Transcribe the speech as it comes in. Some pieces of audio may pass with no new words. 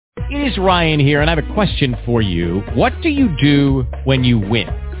It is Ryan here, and I have a question for you. What do you do when you win?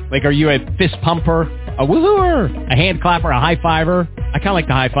 Like, are you a fist pumper, a woohooer, a hand clapper, a high fiver? I kind of like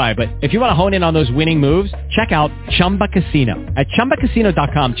the high five, but if you want to hone in on those winning moves, check out Chumba Casino. At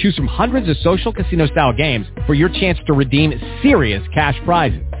ChumbaCasino.com, choose from hundreds of social casino-style games for your chance to redeem serious cash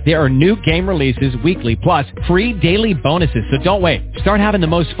prizes. There are new game releases weekly, plus free daily bonuses. So don't wait. Start having the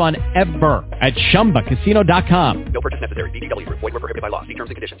most fun ever at ChumbaCasino.com. No purchase necessary. VGW. Void where prohibited by law. See terms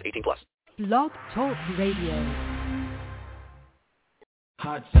and conditions. 18 plus. Blog Talk Radio.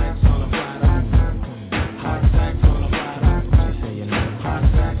 Hot sex on a platter. Hot sex on a platter. Hot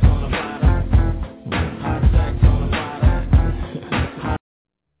sex on a platter. Hot sex on a platter.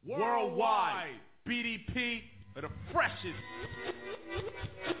 Worldwide, BDP are the freshest.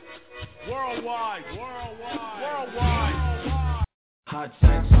 Worldwide. Hot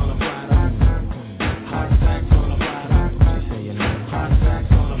sex on a platter. Hot sex on a platter. Hot sex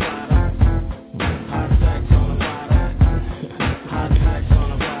on a platter. Hot sex on a platter. Hot sex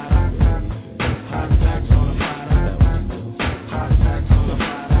on a platter. Hot sex on a platter. Hot sex on a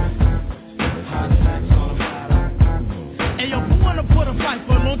platter. Hot sex on a platter. Hey yo, who wanna put a fight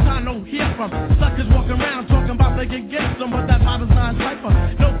for a long time no hear from? Suckers walking around talking about they can get some, but that bottle's not cipher.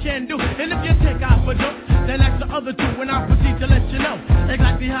 No can do. And if you take out for dope, then ask the other two when I proceed to let you know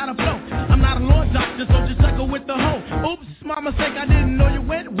exactly how to flow. I'm not a law doctor, so just cycle with the hoe. Oops, my mistake, I didn't know you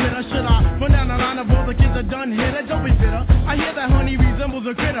went with her. Should I run down the line of all the kids are done here? Don't be bitter. I hear that honey resembles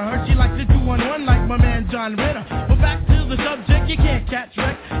a critter. Heard she likes it 2-1-1 like my man John Ritter. But back to the subject, you can't catch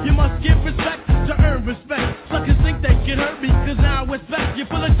wreck. You must give respect to earn respect. Suckers think they can hurt me, cause now I respect you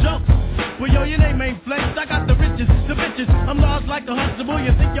full of jokes. Well yo, your name ain't flex, I got the riches, the bitches. I'm lost like the Huxtable,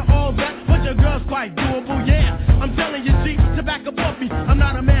 you think you're all that, but your girl's quite doable, yeah. I'm telling you, G, to back up off me. I'm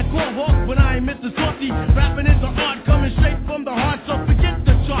not a man called Hawk, but I ain't Mr. Softy. Rapping is an art coming straight from the heart, so forget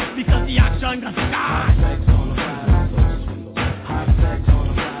the chart, because the action got sky. Sex on a platter, so sweet. Hot sex on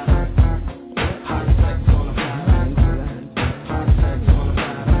a platter. Hot sex on a platter. Hot sex on a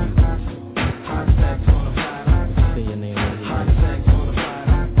platter. Hot sex on a platter. Say your name. Hot sex on a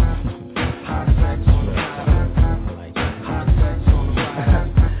platter. Hot sex on a platter. Hot sex on a platter.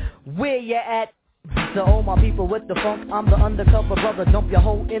 Where you at? To all my people with the funk, I'm the undercover brother, dump your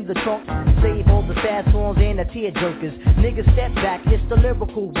hoe in the trunk. Save all the sad songs and the tear jerkers. Niggas step back, it's the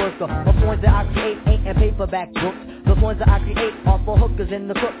lyrical worker. The points that I create ain't in paperback books. The points that I create are for hookers and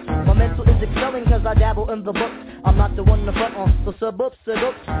the crooks. My mental is excelling cause I dabble in the books. I'm not the one to front on, so suburbs.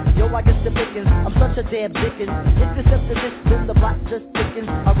 Yo, I get the pickings, I'm such a damn dickens. If it's up to this, then the plot just thickens.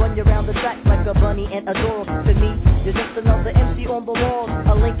 I run you around the track like a bunny and a dog. To me, you're just another MC on the wall,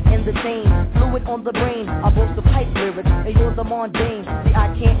 a link in the chain, fluid on the brain. I boast the pipe lyrics, and you're the mundane. See,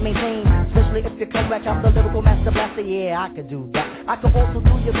 I can't maintain, especially if you come back. I'm the lyrical master blaster, yeah, I could do that. I could also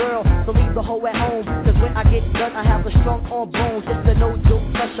do your girl, so leave the hoe at home. Cause when I get done, I have a strong arm bones. It's the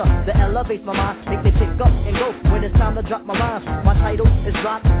no-joke pressure that elevates my mind, make me pick up and go when it's time to drop my rhymes. My title is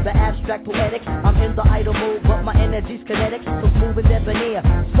Rock, the abstract poetic. I'm in the idle mode, but my energy's kinetic, so smooth and debonair.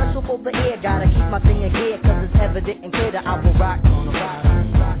 Special for the air, gotta keep my thing in gear, cause it's evident and clear that I will rock on the rock.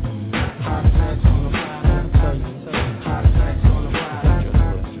 Hot sex on a platter. Hot sex on a platter.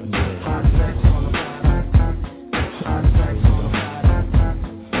 Hot sex on a platter. Hot sex on a platter.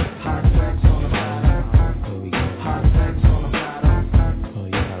 Hot sex on a platter. Hot sex on a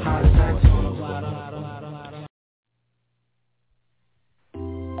platter. Hot sex on a platter.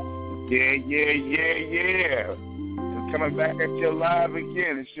 Yeah. We're coming back at you live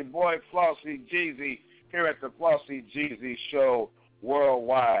again. It's your boy Flossy Jeezy here at the Flossy Jeezy Show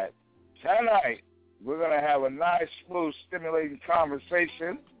worldwide. Tonight, we're going to have a nice, smooth, stimulating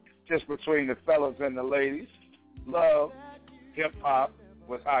conversation just between the fellas and the ladies. Love, hip-hop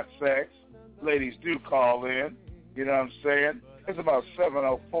with hot sex. Ladies do call in. You know what I'm saying? It's about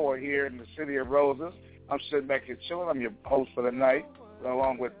 7:04 here in the city of Roses. I'm sitting back here chilling. I'm your host for the night,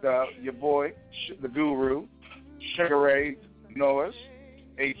 along with your boy, the guru, Sugar Ray Norris,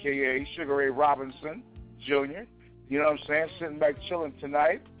 a.k.a. Sugar Ray Robinson Jr. You know what I'm saying? Sitting back chilling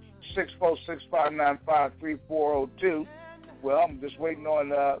tonight. 646-595-3402. Well, I'm just waiting on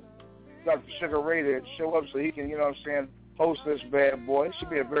Dr. Sugar Ray to show up so he can, you know what I'm saying, host this bad boy. It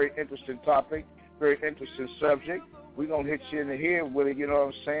should be a very interesting topic, very interesting subject. We're going to hit you in the head with it, you know what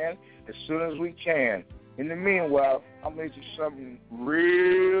I'm saying, as soon as we can. In the meanwhile, I'm going to hit you something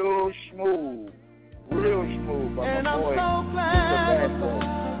real smooth by my boy, Mr. Bad Boy.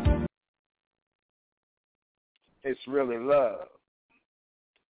 It's really love.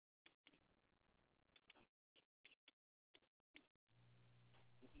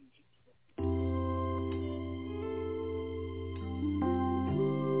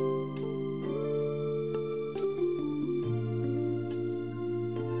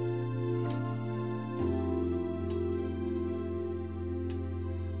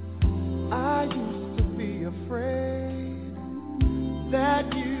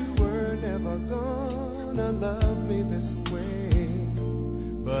 that you were never gonna love me this way,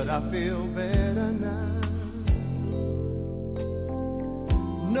 but I feel better now.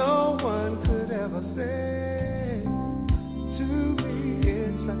 No one could ever say to me,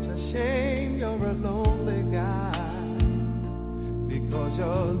 it's such a shame you're a lonely guy, because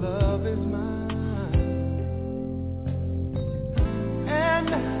your love is mine. And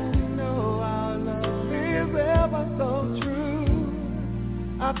now you know our love is ever so true.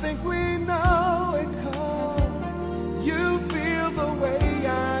 I think we know it 'cause you feel the way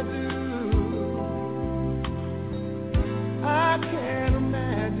I do. I can't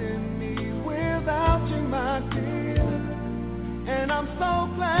imagine me without you, my dear. And I'm so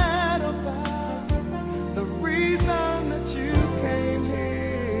glad about the reason that you came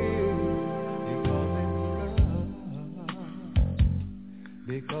here.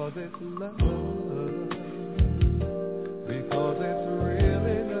 Because it's love. Because it's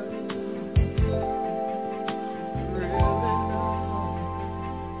really love. Really love.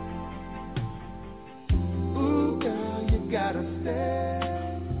 Ooh, girl, you gotta stay,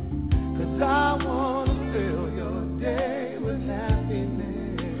 'cause I wanna fill your day with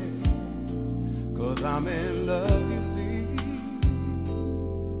happiness. 'Cause I'm in love, you see.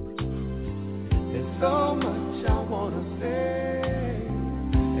 There's so much I wanna say,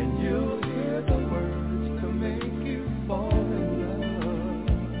 and you'll hear the words to make you fall in love,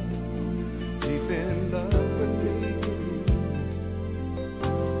 deep in love with me.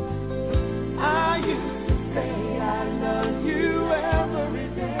 I used to say I love you every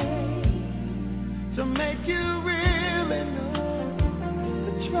day, to make you really know,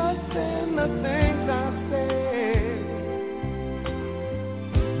 to trust in the things I say.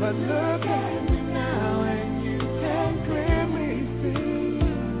 But look at me now and you can clearly see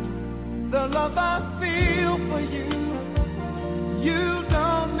the love I feel for you. You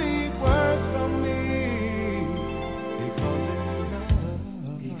don't need words from me, because it's love.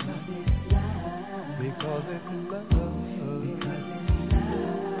 Because it's love.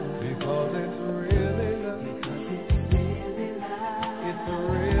 Because it's really love. It's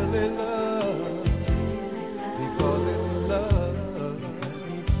really love. Because it's love.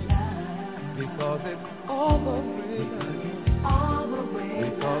 Because it's all the way.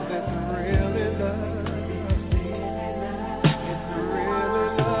 Because it's really love. It's really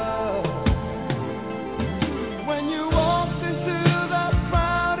love. When you walked into the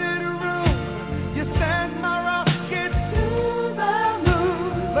crowded room, you sent my rocket to the moon.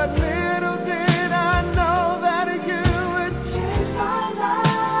 But little did I know that you would change my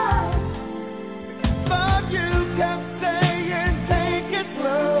life. But you kept saying, take it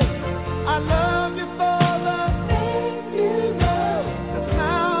slow. I love you for the things you know. 'Cause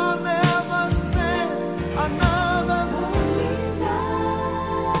now I'll never spend another lonely night.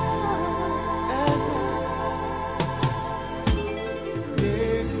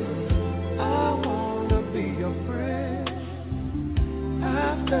 Yeah, I wanna be your friend.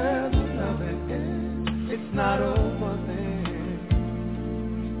 After the loving ends, it's not over then.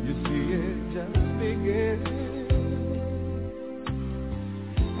 You see, it just begins.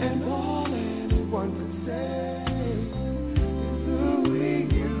 And all anyone can say is, ooh,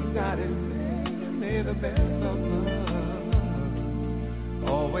 you got it, baby. May the best of love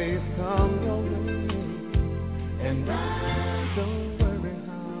always come your way. And don't worry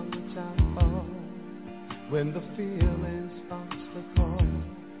how much I fall when the feeling starts to call,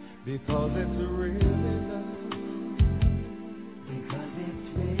 because it's really love. Because it's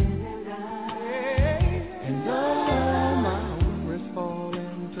really love. And all my worries fall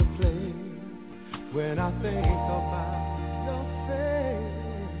into place when I think about your face.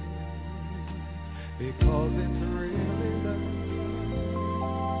 Because it's really love.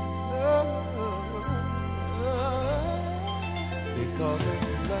 Because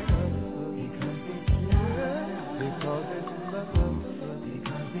it's love. Because it's love.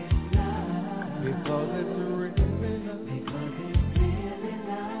 Because it's really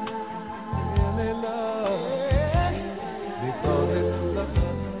love.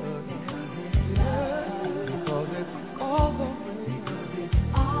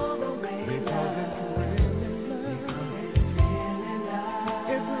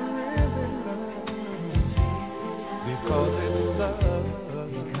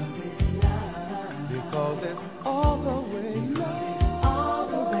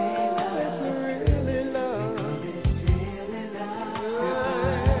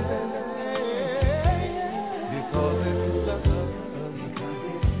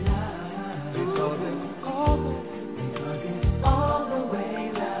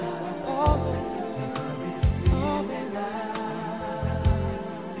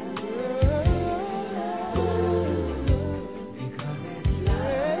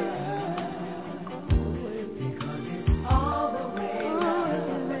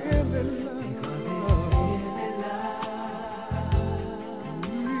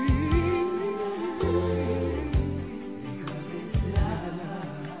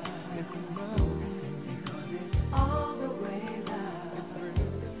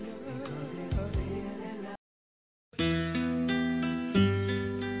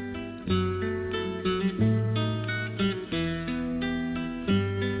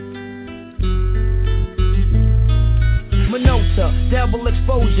 double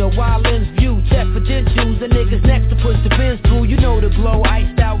exposure, wild lens view. Check for dentures, the niggas next to push the bins through. You know the glow,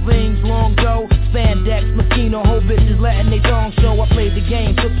 iced out rings, long dough, spandex, Moschino, whole bitches letting they thong show. I played the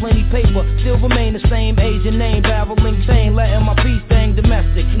game, took plenty paper, still remain the same Asian name, barrel link chain, letting my peace thing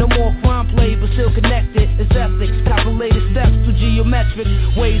domestic. No more crime played, but still connected. It's ethics, calculated steps to geometric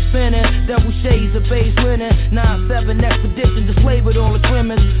waves spinning, double shades of base linen, 9-7 expedition, just labeled all the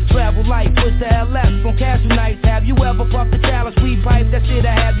criminals. Travel light, push the LS on casual nights. Have you ever puffed a chalice, weed pipe? That shit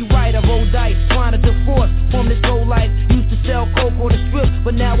I have you right. I roll dice, trying to divorce from this whole life. Used to sell coke on the strip,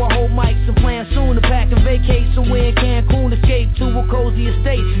 but now I hold mics and plan soon to pack and vacate somewhere in Cancun. Escape to a cozy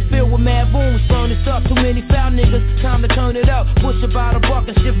estate filled with mad rooms. Burn this up, too many foul niggas. Time to turn it up. Push about a buck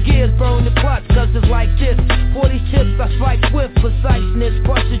and shift gears, burn the clutch, cause it's like this. For these chips I strike swift, preciseness.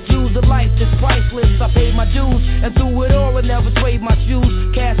 Precious Jews of life that's priceless. I paid my dues and through it all I never trade my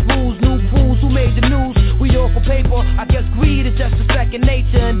shoes. Cash rules, new crews, who made the news? We all for paper, I guess greed is just a second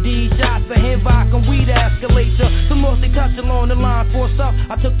nature. Indeed, shots of hand rock and weed escalator. Some lost they touch along the line, forced up.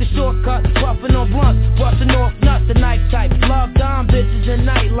 I took the shortcut, puffing on blunts, busting off nuts, the knife type. Love dime bitches and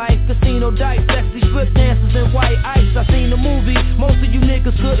nightlife, casino dice, sexy strip dancers and white ice. I seen the movie, most of you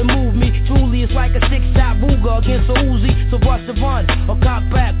niggas couldn't move me. Truly, it's like a 6-shot Ruger against a Uzi. So bust a run, or cop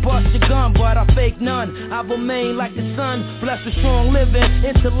back, bust your gun, but I fake none. I remain like the sun, blessed with strong living,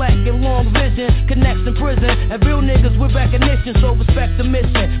 intellect and long vision, connects in prison, and real niggas with recognition, so respect the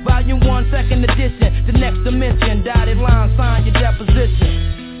mission. Volume 1, second edition, the next dimension, dotted line, sign your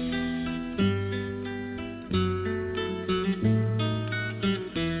deposition.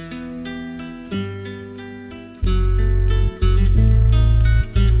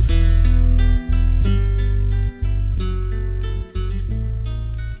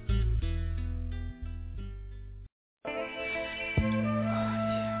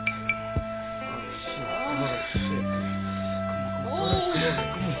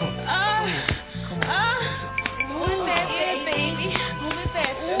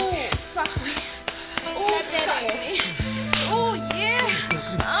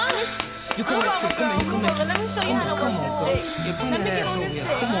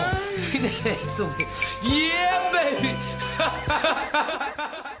 Yeah, baby.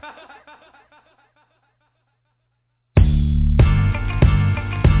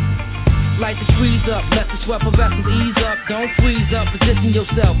 Light the trees up, let the sweat effervescence ease up. Don't freeze up, position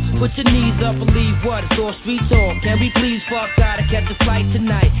yourself. Put your knees up, believe what? It's all street talk. Can we please fuck? Gotta catch a flight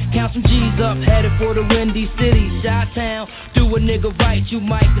tonight. Count some G's up, headed for the windy city, Chi-town. Do a nigga right, you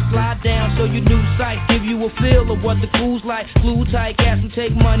might can slide down. Show you new sights, give you a feel of what the crew's like. Glue tight, gas and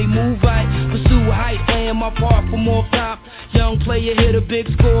take money, move right. Pursue a height, playing my part from off top. Young player hit a big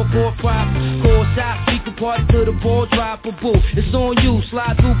score for a prop. Score shots, we can party till the ball drop. A boo, it's on you,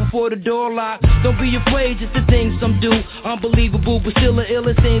 slide through before the door lock. Don't be afraid, just the things some do. Unbelievable, but still the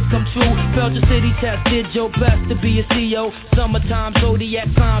illest things come true. Felt your city test, did your best to be a CEO. Summertime, zodiac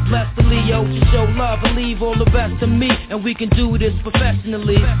sign, bless the Leo. Just show love and leave all the rest to me, and we can do this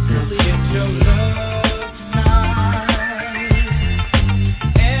professionally. Get your love tonight.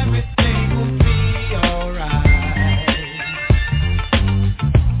 Everything will be alright.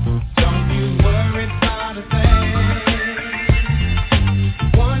 Don't you worry about a thing.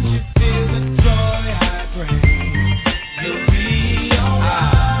 Once you feel the joy I bring, you'll be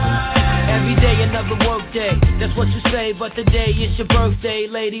alright. Every day another work day. That's what you say, but today it's your birthday.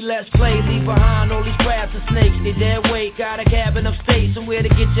 Lady, let's play. Leave behind all these crabs and snakes. They dead weight. Got a cabin upstate, somewhere to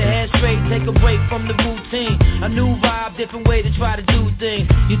get your head straight. Take a break from the routine. A new vibe, different way to try to do things.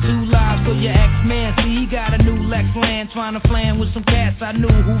 You're too live, so your ex-man, see, he got a new Lex land. Trying to flan with some cats I knew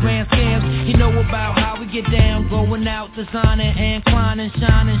who ran scams. He know about how we get down. Going out, designing and climbing,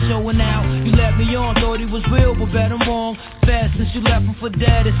 shining, showing out. You let me on, thought he was real, but bet I'm wrong. Fast since you left him for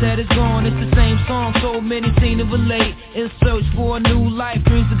dead, it said it's gone. It's the same song, so many seem to relate. In search for a new life,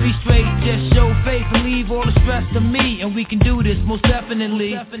 dreams to be straight. Just show faith and leave all the stress to me, and we can do this most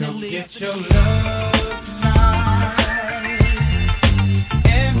definitely. Come get your love tonight.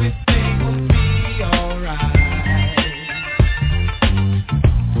 Everything will be alright.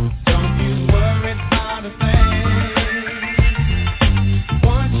 Don't you worry about a thing.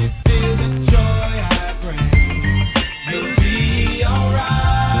 Once you feel the joy I bring, you'll be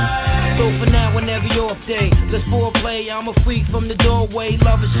alright. So for now, whenever you're off day, let's foreplay. I'm a freak from the doorway.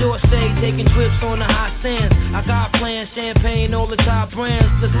 Love a short stay, taking trips on the hot sands. I got plans, champagne, all the top brands.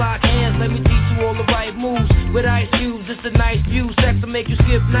 Let's lock hands, let me teach you all the right moves. With ice cubes, it's a nice view. Sex will make you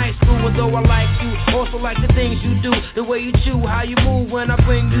skip night school. And though I like you, also like the things you do. The way you chew, how you move when I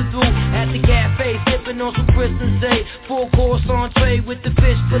bring you through. At the cafe, sipping sipping on some Christmas Day. Full course entree with the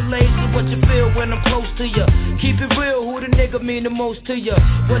fish fillet. So what you feel when I'm close to you? Keep it real, who the nigga mean the most to you?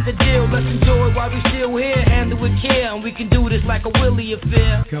 What the deal? Let's enjoy while we still here. Handle with care, and we can do this like a Willie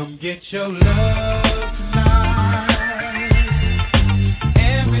affair. Come get your love tonight.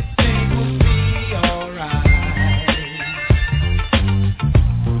 Everything will be alright.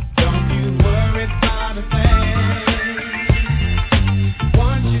 Don't you worry about a thing.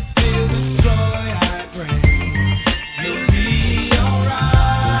 Once you feel the joy I bring, you'll be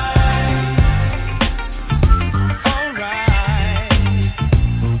alright. Alright.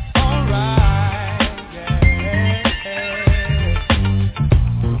 Alright. Yeah.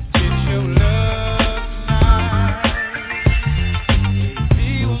 Get your love tonight.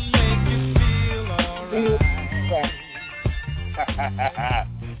 He will make you feel alright.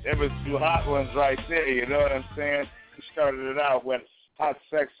 There was two hot ones right there, you know what I'm saying? We started it out with Hot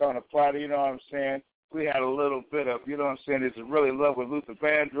Sex on the Platter, you know what I'm saying? We had a little bit of, you know what I'm saying, It's Really Love with Luther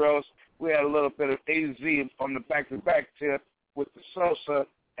Vandross. We had a little bit of AZ on the back-to-back tip with the Sosa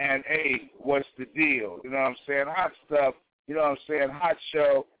and What's the Deal? You know what I'm saying? Hot stuff, you know what I'm saying? Hot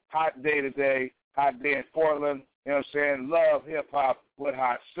show, hot day today, hot day in Portland, you know what I'm saying? Love hip-hop with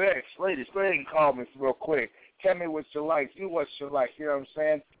Hot Sex. Ladies, go ahead and call me real quick. Tell me what you like. You what you like. You know what I'm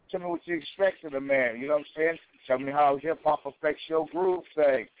saying? Tell me what you expect of a man. You know what I'm saying? Tell me how hip-hop affects your groove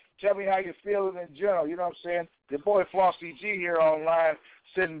thing. Tell me how you're feeling in general. You know what I'm saying? Your boy Flossy G here online,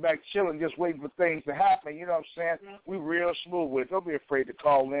 sitting back chilling, just waiting for things to happen. You know what I'm saying? We real smooth with it. Don't be afraid to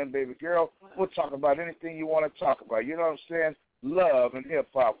call in, baby girl. We'll talk about anything you want to talk about. You know what I'm saying? Love and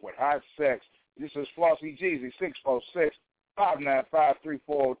hip-hop with Hot Sex. This is Flossy Jeezy,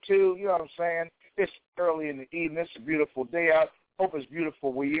 646-595-3402. You know what I'm saying? It's early in the evening. It's a beautiful day out. Hope it's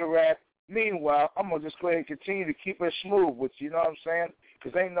beautiful where you're at. Meanwhile, I'm going to just go ahead and continue to keep it smooth with you. You know what I'm saying?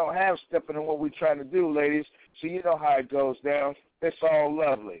 Because ain't no half-stepping in what we're trying to do, ladies. So you know how it goes down. It's all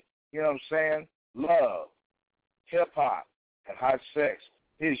lovely. You know what I'm saying? Love, hip-hop, and hot sex.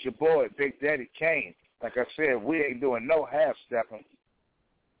 Here's your boy, Big Daddy Kane. Like I said, we ain't doing no half-stepping.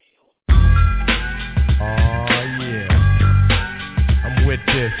 Oh, yeah. I'm with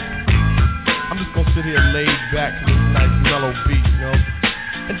this. I'm just gonna sit here laid back to this nice mellow beat, you know,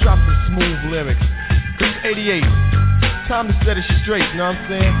 and drop some smooth lyrics. Cause it's 88. Time to set it straight, you know what I'm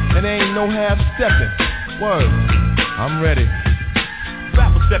saying? And there ain't no half-stepping. Word. I'm ready.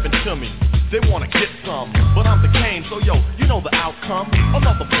 Rappers stepping to me. They wanna get some, but I'm the Kane, so yo, you know the outcome.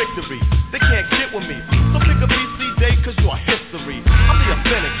 Another victory. They can't get with me. So pick a BC day, cause you're history. I'm the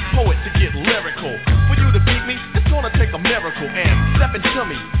authentic poet to get lyrical. For you to beat me, it's gonna take a miracle. And stepping to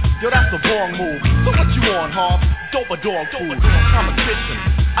me, yo, that's the wrong move. So what you on, Harv? Dope a dog food. Competition,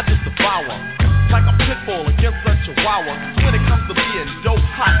 I just devour. Like a pit bull against a chihuahua. When it comes to being dope,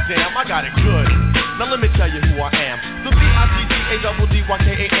 hot damn, I got it good. Now let me tell you who I am. The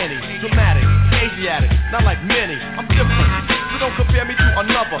B-I-G-G-A-D-D-Y-K-A-N-E. Dramatic, Asiatic, not like many. I'm different, so don't compare me to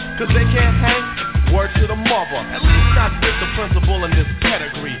another. Cause they can't hang, word to the mother. At least not with the principle in this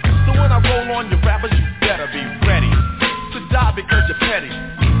pedigree. So when I roll on your rappers, you better be ready to die because you're petty.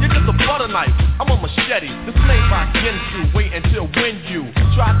 You're just a butter knife, I'm a machete. The slave I get to, wait until when you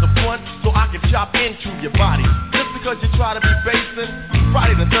try to front so I can chop into your body. Just because you try to be basing,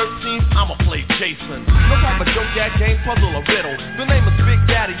 Friday the 13th, I'ma play Jason. No type of joke, that game, puzzle, or riddle. The name is Big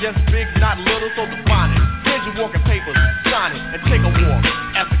Daddy, yes, big, not little, so define it. Here's your walking papers, sign it, and take a walk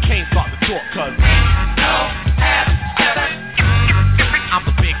as the Kane start to talk, cause I'm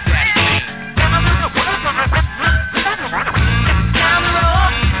the Big Daddy Kane.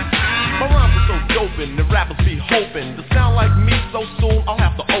 My rhymes are so doping, the rappers be hoping to sound like me so soon I'll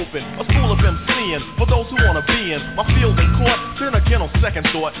have to open a school of MCing for those who wanna be in my field in court. Then again on second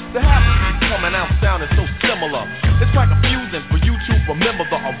thought, the half of these coming out sounding so similar. It's quite confusing for you to remember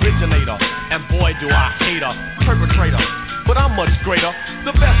the originator. And boy do I hate a perpetrator, but I'm much greater.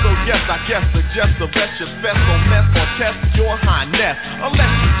 The best, so yes, I guess suggest the best your best don't mess or test your highness.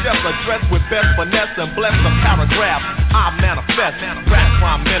 Unless you just address with best finesse and bless the paragraph I manifest. Rap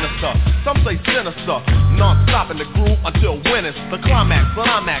prime minister, some say sinister. Non-stop in the groove until when it's the climax.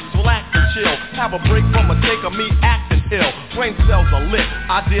 Climax, relax and chill. Have a break from a take of me acting ill. Brain cells are lit,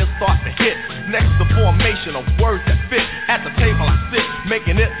 ideas start to hit. Next the formation of words that fit. At the table I sit,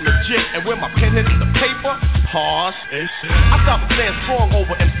 making it legit. And when my pen hits the paper, harsh as shit. I stop and stand strong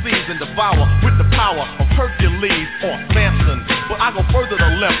over MCs and devour with the power of Hercules or Samson. but I go further to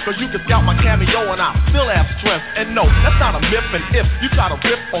left, cause you can scout my cameo and I still have strength. And no, that's not a myth, and if you try to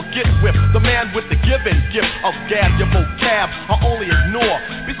rip or get whipped, the man with the given gift of gab, your vocab, I only ignore.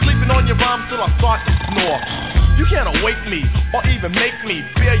 Be sleeping on your rhymes till I start to snore. You can't awake me, or even make me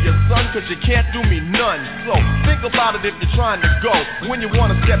fear your son, cause you can't do me none. So, think about it if you're trying to go. When you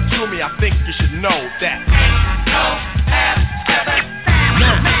wanna step to me, I think you should know that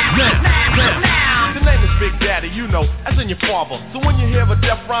the name is Big Daddy, you know, as in your father. So when you hear a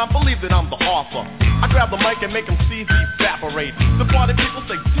death rhyme, believe that I'm the author. I grab the mic and make them see evaporate. The party people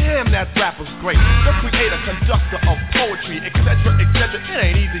say, damn, that rapper's great. The creator, conductor of poetry, etc., etc. It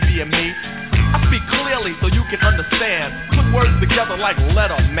ain't easy being me. I speak clearly so you can understand. Put words together like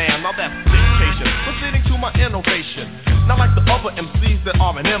letter, man. Now that's dictation. Proceeding to my innovation. Not like the other MCs that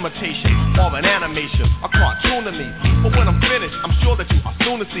are an imitation or an animation, a cartoon to me. But when I'm finished, I'm sure that you are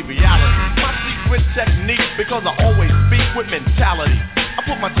soon to see reality. My secret technique, because I always speak with mentality. I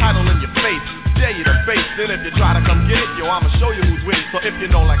put my title in your face, dare you to face. Then if you try to come get it, yo, I'ma show you who's with it. So if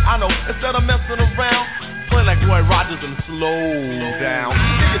you know like I know, instead of messing around, play like Roy Rogers and slow down.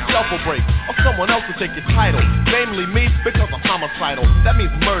 Give yourself a break, or someone else will take your title. Namely me, because I'm homicidal. That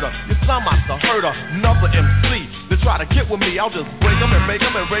means murder. You sound like the herder, another MC. They try to get with me, I'll just break them and make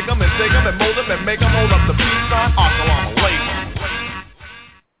them and break them and take them and mold them and make them hold up the peace sign. Assalamu alaikum.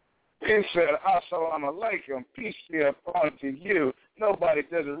 He said, Assalamu alaikum, peace be upon to you. Nobody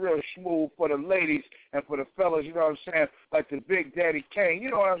does it real smooth for the ladies and for the fellas, you know what I'm saying, like the Big Daddy Kane, you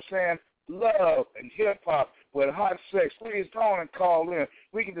know what I'm saying? Love and hip-hop with hot sex. Please go on and call in.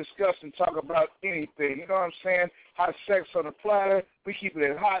 We can discuss and talk about anything. You know what I'm saying? Hot sex on the platter. We keep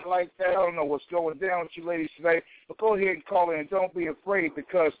it hot like that. I don't know what's going down with you ladies today, but go ahead and call in. Don't be afraid,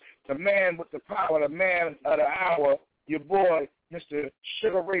 because the man with the power, the man of the hour, your boy, Mr.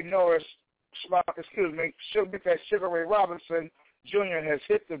 Sugar Ray Norris, Sugar Ray Robinson Jr. has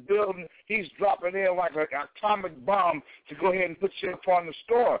hit the building. He's dropping in like an atomic bomb to go ahead and put you up on the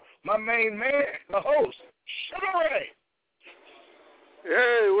store. My main man, the host, Sugar Ray.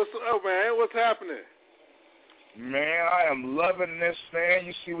 Hey, what's up, man? What's happening? Man, I am loving this, man.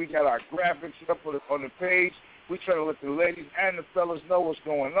 You see, we got our graphics up on the page. We try to let the ladies and the fellas know what's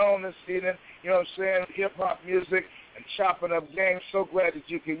going on this evening. You know what I'm saying? Hip-hop music and chopping up games. So glad that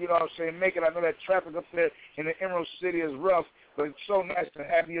you can, you know what I'm saying, make it. I know that traffic up there in the Emerald City is rough, but it's so nice to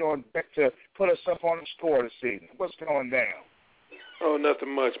have you on deck to put us up on the score this evening. What's going down? Oh,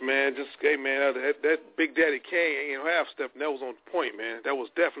 nothing much, man. Just, hey, man, that Big Daddy Kane ain't half-step, that was on point, man. That was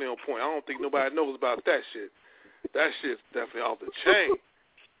definitely on point. I don't think nobody knows about that shit. That shit's definitely off the chain.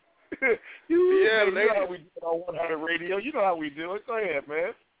 You know how we do it on 100 Radio. You know how we do it. Go ahead,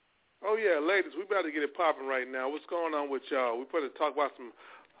 man. Oh, yeah, ladies, we about to get it popping right now. What's going on with y'all? We better talk about some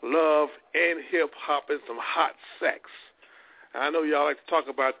love and hip-hop and some hot sex. I know y'all like to talk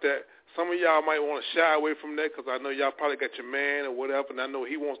about that. Some of y'all might want to shy away from that, because I know y'all probably got your man or whatever, and I know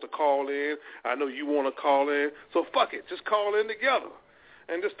he wants to call in. I know you want to call in. So fuck it. Just call in together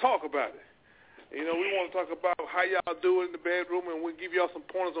and just talk about it. You know, we want to talk about how y'all do it in the bedroom, and we'll give y'all some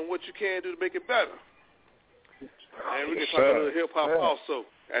pointers on what you can do to make it better. And we can talk a little hip-hop also.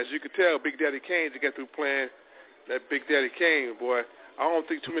 As you can tell, Big Daddy Kane just got through playing that Big Daddy Kane, boy. I don't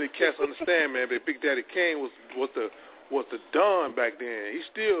think too many cats understand, man, but Big Daddy Kane was the Don back then. He's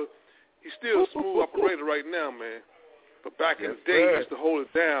still a smooth operator right now, man. But back in the day, he used to hold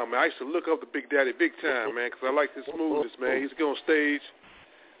it down, man. I used to look up to Big Daddy big time, man, because I like his smoothness, man. He used to get on stage.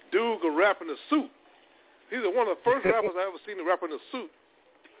 Dude could rap in a suit. He's one of the first rappers I ever seen to rap in a suit.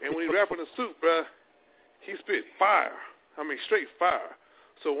 And when he rap in a suit, bruh, he spit fire. I mean, straight fire.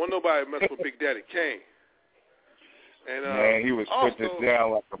 So wasn't nobody mess with Big Daddy Kane. And, man, he was putting it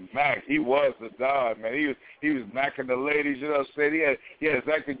down like a Mac. He was the dog, man. He was macking the ladies, you know what I'm saying? He had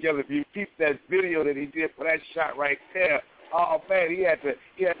his act together. If you peep that video that he did for that shot right there, oh man, he had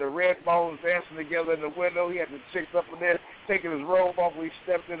the red bones dancing together in the window. He had the chicks up in there taking his robe off when he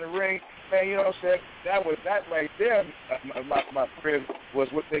stepped in the ring. Man, you know what I'm saying? That right there, my friend, was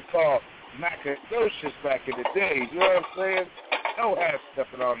what they call macadocious back in the days. You know what I'm saying? No half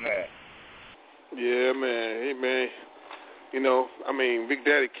stepping on that. Yeah, man. Hey, man. You know, I mean, Big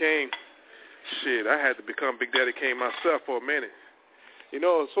Daddy Kane, shit, I had to become Big Daddy Kane myself for a minute. You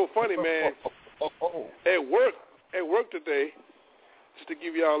know, it's so funny, man. At work today, just to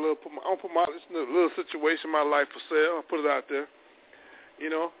give y'all a little, I'll put my little situation, my life for sale. I'll put it out there. You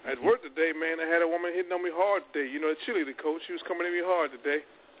know, at work today, man, I had a woman hitting on me hard today. You know, the cheerleader coach, she was coming at me hard today.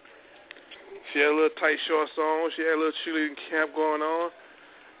 She had a little tight shorts on. She had a little cheerleading camp going on.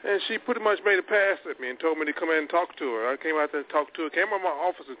 And she pretty much made a pass at me and told me to come in and talk to her. I came out there and talked to her, came out of my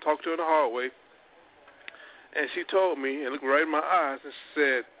office and talked to her in the hallway. And she told me and looked right in my eyes and she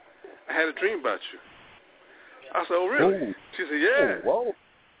said, I had a dream about you. I said, oh, really? Ooh. She said, yeah. Whoa.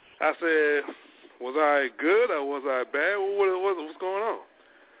 I said, was I good or was I bad? What's going on?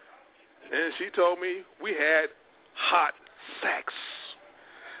 And she told me we had hot sex.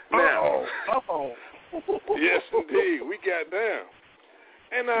 Now, yes, indeed, we got down.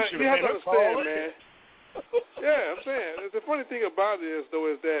 And you have to understand, man. Yeah, I'm saying. The funny thing about it is,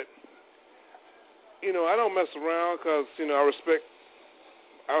 though, is that, you know, I don't mess around because, you know, I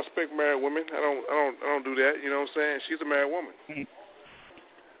respect married women. I don't do that. You know what I'm saying? She's a married woman.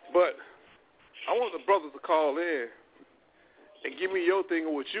 But I want the brothers to call in and give me your thing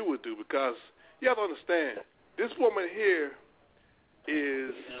of what you would do, because you have to understand, this woman here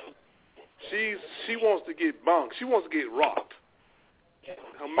is she wants to get bonked. She wants to get rocked.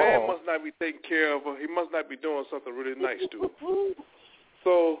 Her man must not be taking care of her. He must not be doing something really nice to her.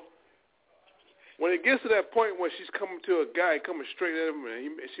 So when it gets to that point where she's coming to a guy, coming straight at him,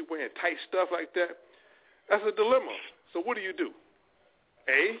 and she wearing tight stuff like that, that's a dilemma. So what do you do?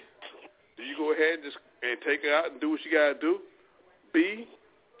 A, do you go ahead and take her out and do what you got to do? B,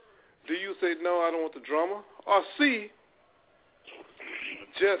 do you say, no, I don't want the drama? Or C,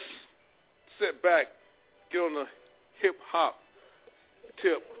 just sit back, get on the hip-hop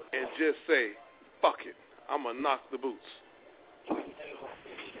tip, and just say, fuck it, I'm going to knock the boots.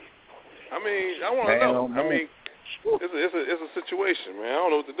 I mean, I want to know. I mean, it's a situation, man. I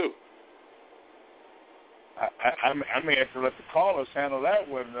don't know what to do. I may have to let the callers handle that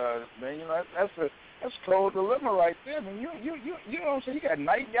one, man. You know, that's cold dilemma right there. I mean, you know what I'm saying? You got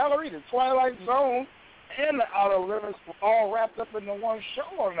Night Gallery, the Twilight Zone, and the Outer Limits all wrapped up into one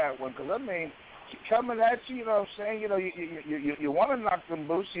show on that one. Because I mean, she coming at you, you know what I'm saying? You know, you want to knock them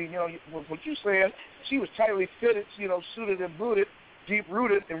boots. You know, what you saying? She was tightly fitted, you know, suited and booted, deep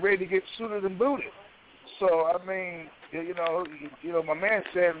rooted, and ready to get suited and booted. So I mean, you know, my man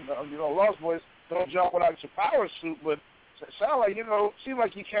said, you know, Lost Boys, don't jump without your power suit, but it sounded like, you know, seemed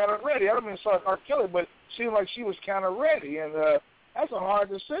like you kind of ready. I don't mean to start R. Kelly, but seemed like she was kind of ready, and that's a hard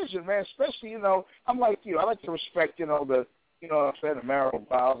decision, man. Especially, you know, I'm like you. I like to respect, you know, the marital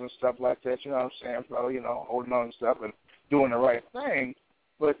vows and stuff like that. You know what I'm saying, fellow? You know, holding on and stuff and doing the right thing.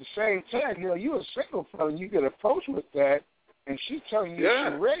 But at the same time, you know, you a single fella, and you get approached with that, and she's telling you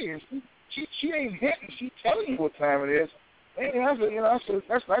she's ready, and she ain't hitting. She's telling you what time it is. And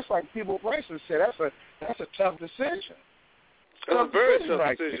that's like People Bryson said. That's a tough decision. That's a very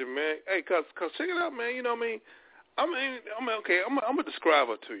tough decision, man. Hey, cause check it out, man. You know what I mean? Okay. I'm gonna describe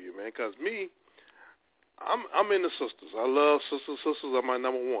her to you, man. Cause me, I'm into sisters. I love sisters. Sisters are my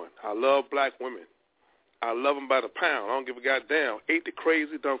number one. I love black women. I love them by the pound. I don't give a goddamn. Ain't the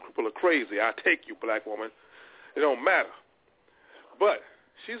crazy, don't cripple the crazy. I take you, black woman. It don't matter. But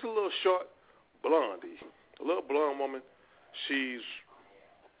she's a little short blondie, a little blonde woman. She's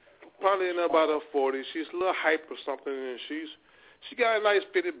probably in about her 40s. She's a little hype or something, and she got a nice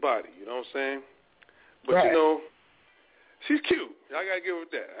fitted body, you know what I'm saying? But, you know, she's cute. I got to give her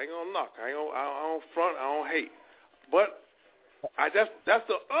that. I ain't going to knock. I don't front. I don't hate. But that's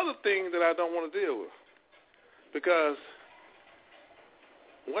the other thing that I don't want to deal with. Because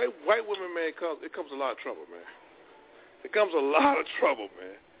white women, man, it comes a lot of trouble, man. It comes a lot of trouble,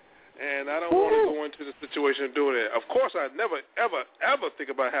 man. And I don't want to go into the situation of doing it. Of course, I'd never, ever, ever think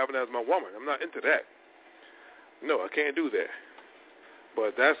about having that as my woman. I'm not into that. No, I can't do that.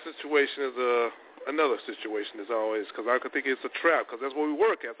 But that situation is another situation, as always, because I could think it's a trap, because that's where we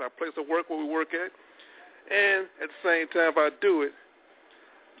work at. It's our place of work where we work at. And at the same time, if I do it,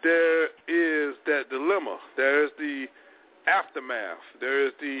 there is that dilemma. There is the aftermath. There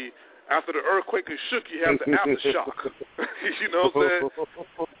is the, after the earthquake is shook, you have the aftershock. You know what I'm saying?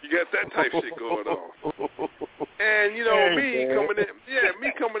 You got that type shit going on. And, you know,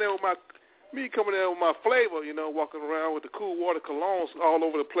 me coming in with my flavor, you know, walking around with the cool water colognes all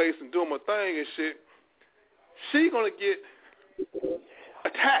over the place and doing my thing and shit, she gonna get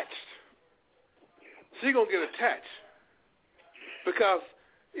attached. She gonna get attached. Because,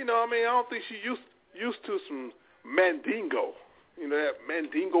 you know, I mean, I don't think she used to some mandingo. You know, that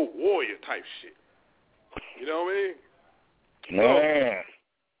mandingo warrior type shit. You know what I mean? Man.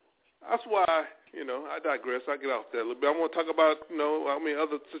 So, that's why, you know, I digress. I get off that a little bit. I want to talk about, you know, I mean,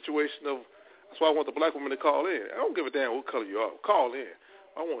 other situation of, that's why I want the black woman to call in. I don't give a damn what color you are. Call in.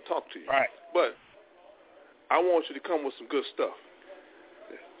 I want to talk to you. Right. But I want you to come with some good stuff.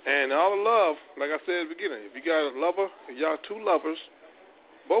 And all the love, like I said at the beginning, if you got a lover, if y'all two lovers,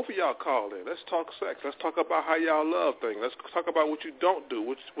 both of y'all call in. Let's talk sex. Let's talk about how y'all love things. Let's talk about what you don't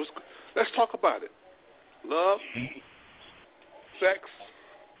do. Let's talk about it. Love, sex,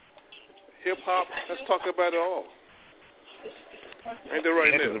 hip hop. Let's talk about it all. Ain't that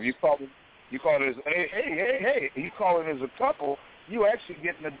right now? If you call it as hey, you call it as a couple, you actually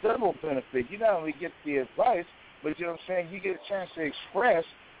getting a double benefit. You not only get the advice, but you know what I'm saying, you get a chance to express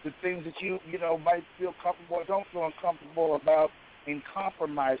the things that you might feel comfortable or don't feel uncomfortable about in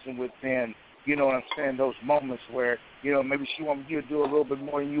compromising within, you know what I'm saying, those moments where, maybe she wants you to do a little bit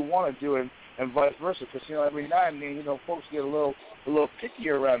more than you want to do, and vice versa. Because, every now and then, folks get a little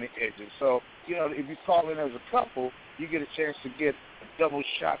pickier around the edges. So, if you call in as a couple, you get a chance to get a double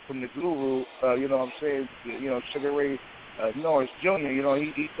shot from the guru, you know what I'm saying, Sugar Ray Norris Jr.,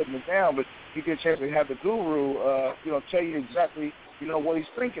 he putting it down, but you get a chance to have the guru, tell you exactly, what he's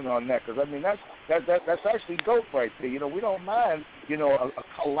thinking on that. Because, I mean, that's actually dope right there. We don't mind, a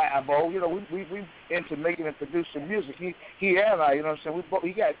collabo. We into making and producing music. He and I, what I'm saying,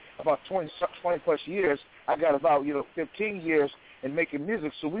 he got about 20 plus years. I got about, 15 years in making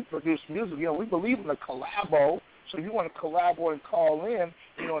music. So we produce music. We believe in a collabo. So if you want to collaborate and call in,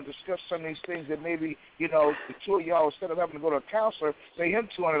 and discuss some of these things that maybe, the two of y'all, instead of having to go to a counselor, pay him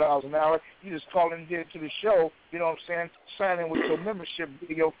 $200 an hour, you just call in here to the show, what I'm saying, sign in with your membership,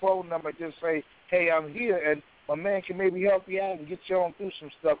 your phone number, just say, hey, I'm here, and my man can maybe help you out and get you on through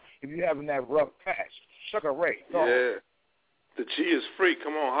some stuff if you're having that rough patch. Sugar Ray. Yeah. The G is free.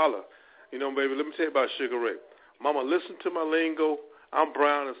 Come on, holla. Baby, let me tell you about Sugar Ray. Mama, listen to my lingo. I'm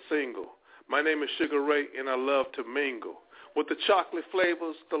brown and single. My name is Sugar Ray, and I love to mingle. With the chocolate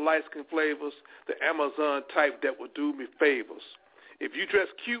flavors, the light-skin flavors, the Amazon type that will do me favors. If you dress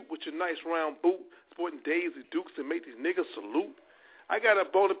cute with your nice round boot, sporting Daisy Dukes and make these niggas salute, I got a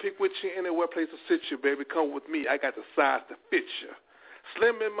bone to pick with you anywhere place to sit you, baby. Come with me. I got the size to fit you.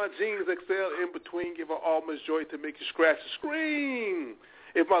 Slim in my jeans, XL in between, give her all my joy to make you scratch and scream.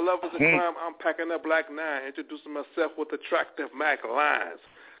 If my love is a crime, I'm packing up Black 9, introducing myself with attractive Mac lines.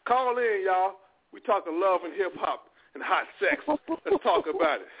 Call in, y'all. We talking love and hip-hop and hot sex. Let's talk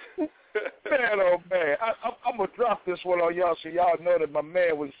about it. Man, oh, man. I'm going to drop this one on y'all so y'all know that my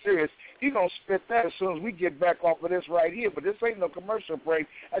man was serious. He's going to spit that as soon as we get back off of this right here. But this ain't no commercial break.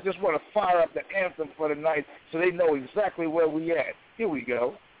 I just want to fire up the anthem for the night so they know exactly where we at. Here we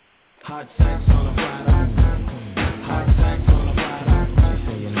go. Hot sex on a platter. Hot sex on a platter.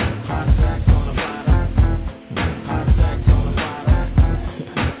 Hot sex on a platter. Hot sex on a platter. Hot sex on a platter.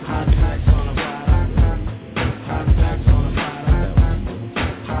 Hot sex on a platter. Hot sex on a platter.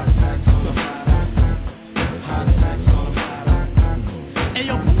 Hot sex on a platter. Hey,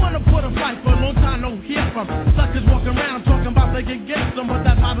 yo, who wanna put a fight for a long time? No hear from suckers walking around talking about they can get some, but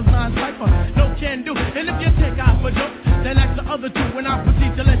that bottom line cipher no can do. And if you take out for dope, then ask the other two when I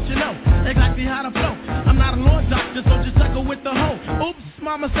proceed to let you know exactly how to flow. I'm not a law doctor, so just suckle with the hoe. Oops,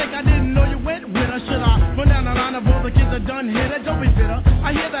 my mistake, I didn't know you went with her. Should I run down the line of all the kids are done here? That don't be bitter.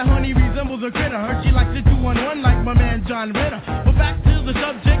 I hear that honey resembles a critter. Her she likes it 2-1-1 like my man John Ritter. But back to the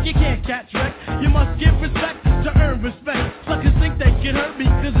subject, you can't catch wreck. You must give respect to earn respect. Suckers think they can hurt me,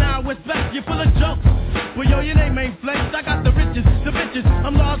 cause now it's back. You're full of jokes. Well, yo, your name ain't Flex. I got the riches, the bitches.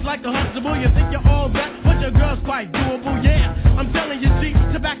 I'm large like a Huxtable. You think you're all that, but your girl's quite doable, yeah. I'm telling you, G,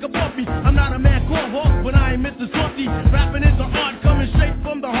 to back up off me. I'm not a man called Hawk, but I ain't Mr. Softy. Rapping is an art coming straight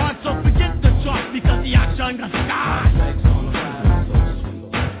from the heart, so forget the chart because the action got sky. Hot sex on a platter, so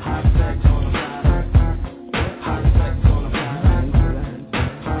sweet. Hot sex on a platter. Hot sex on a platter.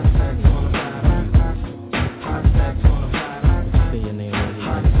 Hot sex on a platter. Hot sex on a platter. Say your name right here.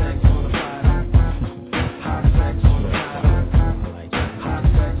 Hot sex on a platter. Hot sex on a platter. Hot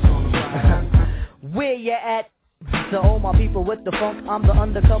sex on a platter. Where you at? To all my people with the funk, I'm the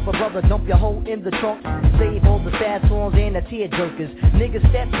undercover brother, dump your hoe in the trunk. Save all the sad songs and the tear jerkers. Niggas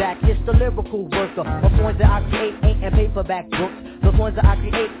step back, it's the lyrical worker. The points that I create ain't in paperback books. The points that I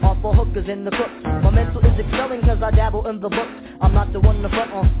create are for hookers and the crooks. My mental is excelling cause I dabble in the books. I'm not the one to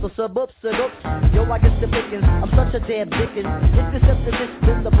front on, so suburbs. Yo, I get the pickings, I'm such a damn dickens. If the septicist,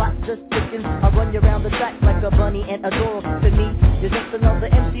 then the block just thickens. I run you around the track like a bunny and a dog. To me, there's just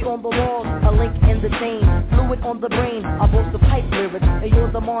another MC on the wall, a link in the chain, fluid on the brain. I boast the pipe lyrics, and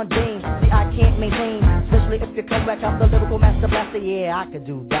you're the mundane. See, I can't maintain, especially if you come back. I'm the lyrical master blaster, yeah, I can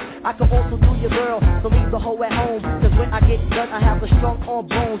do that. I can also do your girl, so leave the hoe at home. Cause when I get done, I have a strong arm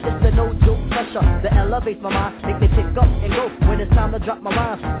bones. It's the no joke pressure that elevates my mind, make me pick up and go when it's time to drop my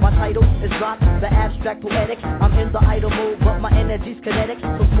rhymes. My title is dropped, the abstract poetic. I'm in the idle mode, but my energy's kinetic,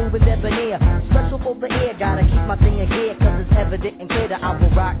 so smooth and debonair. Special for the air, gotta keep my thing in gear, cause it's evident and clear that I will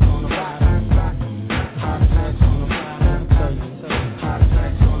rock on the ride. Hot sex on a platter. Hot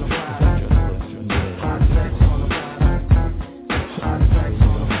sex on a platter. Hot sex on a platter. Hot sex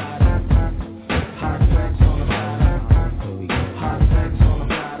on a platter. Hot sex on a platter. Hot sex on a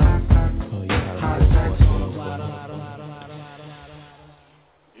platter.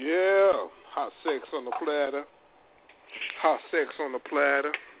 sex on the platter. Hot sex on the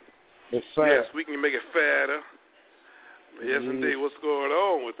platter. Yes, we can make it fatter. Yes, indeed. What's going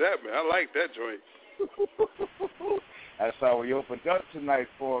on with that, man? I like that joint. That's how we opened up tonight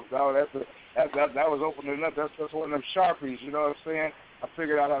for dog. That was opening up. That's one of them Sharpies, you know what I'm saying? I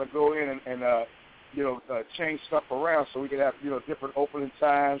figured out how to go in and change stuff around so we could have, different opening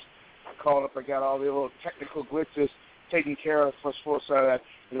times. I called up and got all the little technical glitches taken care of for so that,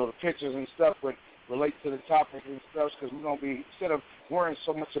 the pictures and stuff would relate to the topic and stuff, because we're going to be, instead of worrying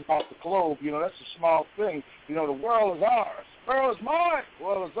so much about the globe, that's a small thing. The world is ours. The world is mine. The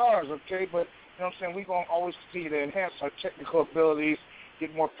world is ours, okay? But, we're going to always continue to enhance our technical abilities,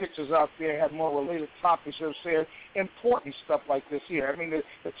 get more pictures out there, have more related topics, important stuff like this here. I mean, the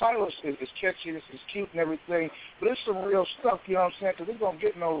title is catchy, this is cute and everything, but it's some real stuff, because it's going to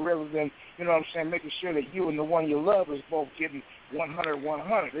get no realer than, making sure that you and the one you love is both getting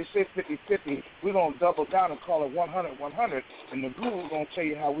 100-100. They say 50-50. We're going to double down and call it 100-100, and the Guru's going to tell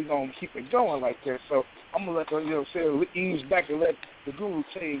you how we're going to keep it going like that. So I'm going to let ease back and let the Guru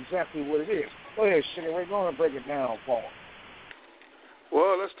tell you exactly what it is. Go ahead, Sugar. We're going to break it down, Paul.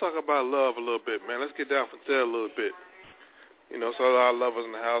 Well, let's talk about love a little bit, man. Let's get down for that a little bit. So a lot of lovers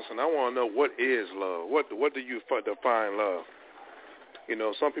in the house, and I want to know, what is love? What do you define love?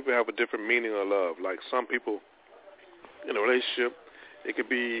 Some people have a different meaning of love. Like some people in a relationship, it could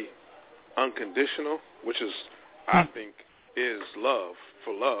be unconditional, which is, I think, is love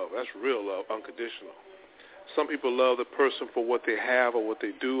for love. That's real love, unconditional. Some people love the person for what they have or what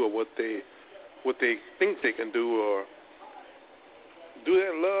they do or what they think they can do, or do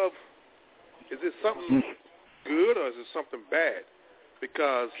that love, is it something good or is it something bad?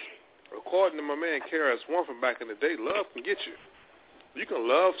 Because according to my man KRS-One from back in the day, love can get you. You can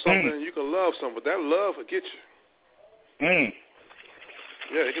love something and you can love something, but that love will get you.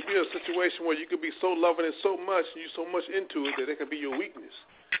 Yeah, it could be a situation where you could be so loving it so much, and you're so much into it, that it could be your weakness.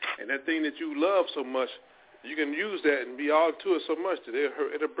 And that thing that you love so much, you can use that and be all to it so much that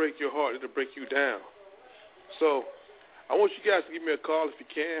it'll break your heart, it'll break you down. So I want you guys to give me a call if you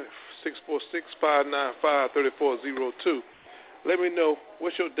can, 646-595-3402. Let me know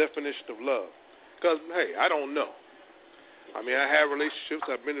what's your definition of love. Because, hey, I don't know. I mean, I have relationships,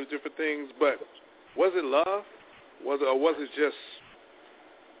 I've been through different things, but was it love? Was it just,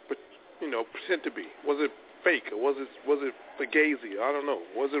 pretend to be? Was it fake? Or was it fugazi? I don't know.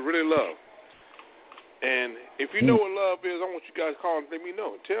 Was it really love? And if you know what love is, I want you guys to call and let me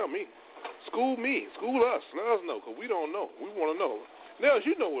know. Tell me. School us. Let us know, because we don't know. We want to know. Nels,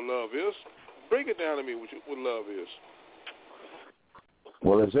 you know what love is. Break it down to me what love is.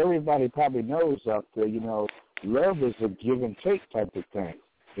 Well, as everybody probably knows out there, love is a give and take type of thing.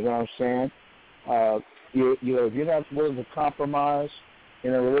 You know what I'm saying? If you're not willing to compromise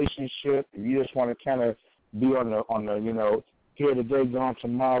in a relationship, if you just want to kind of be on the here today, gone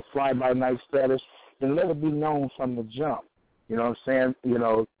tomorrow, fly by night status, then let it be known from the jump. You know what I'm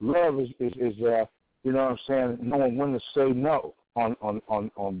saying? Love is knowing when to say no on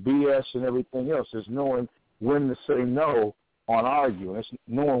BS and everything else. It's knowing when to say no on arguing. It's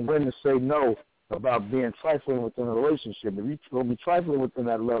knowing when to say no about being trifling within a relationship. If you're going to be trifling within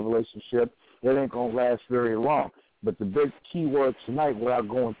that love relationship, it ain't going to last very long. But the big key word tonight, without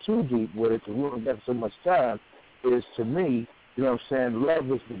going too deep with it, because we don't got so much time, is, to me, love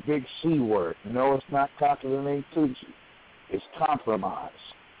is the big C word. No, it's not cocky and ain't Tucci. It's compromise.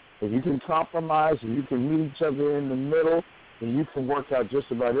 If you can compromise and you can meet each other in the middle, then you can work out just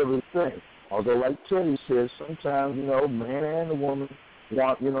about everything. Although, like Teddy says, sometimes, man and the woman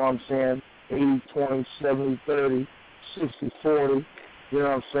want, 80-20, 70-30, 60-40,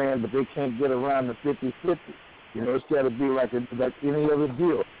 but they can't get around the 50-50. It's got to be like any other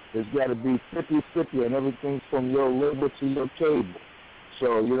deal. It's got to be 50-50 on everything from your labor to your cable.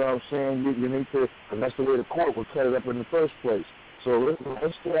 So, you need to, and that's the way the court would cut it up in the first place. So let's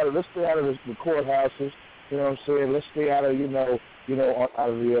stay out of the courthouses, let's stay out of, out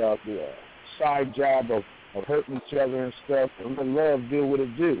of the side job of hurting each other and stuff, and let love do what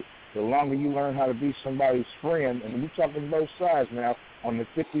it do. The longer you learn how to be somebody's friend, and we're talking both sides now on the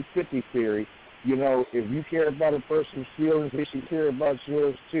 50-50 theory, if you care about a person's feelings, they should care about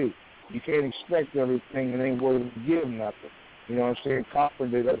yours too. You can't expect everything and ain't willing to give nothing. You know what I'm saying? Like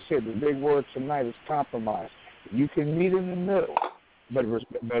I said, the big word tonight is compromise. You can meet in the middle, but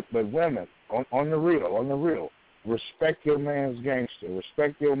women, on the real, respect your man's gangster.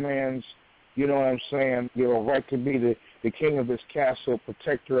 Respect your man's, right to be the king of this castle,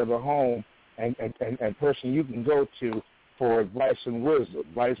 protector of the home, and person you can go to for advice and wisdom.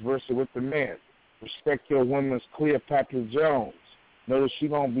 Vice versa with the men. Respect your woman's Cleopatra Jones. Know that she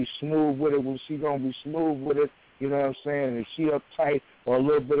gonna be smooth with it. When she gonna be smooth with it, you know what I'm saying? If she uptight or a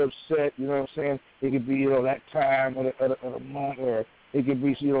little bit upset, you know what I'm saying? It could be, you know, that time of the month, or it could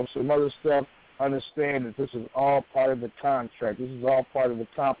be, you know, some other stuff. Understand that this is all part of the contract. This is all part of the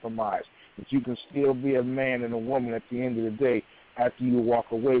compromise. That you can still be a man and a woman at the end of the day after you walk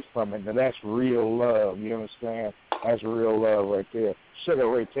away from it. Now, that's real love. You understand? That's real love right there. Sugar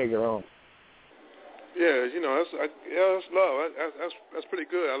Ray, take it on. Yeah, you know, that's love. That's pretty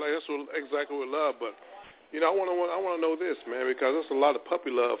good. I like that's exactly what love. But you know, I want to know this, man, because there's a lot of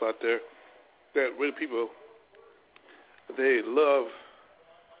puppy love out there that really people they love.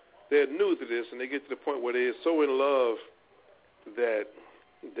 They're new to this, and they get to the point where they're so in love that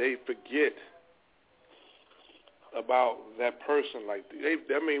they forget about that person. Like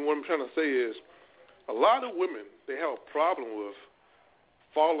I mean, what I'm trying to say is, a lot of women, they have a problem with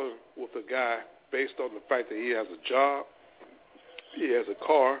falling with a guy based on the fact that he has a job, he has a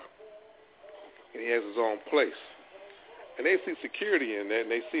car, and he has his own place. And they see security in that,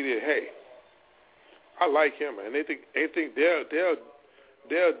 and they see that, hey, I like him, and they think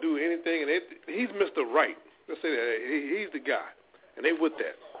they'll do anything, and he's Mr. Right. Let's say that he's the guy, and they with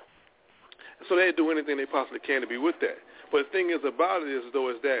that. So they do anything they possibly can to be with that. But the thing is about it is, though,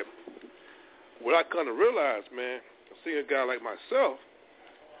 is that what I kind of realize, man, seeing a guy like myself,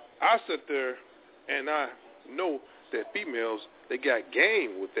 I sit there and I know that females, they got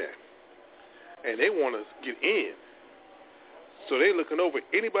game with that, and they want to get in. So they looking over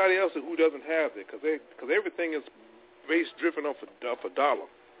anybody else who doesn't have that, because everything is based driven off a dollar.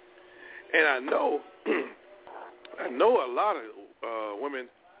 And I know a lot of women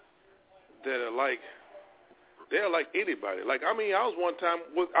that are like, they're like anybody. Like, I mean, I was one time,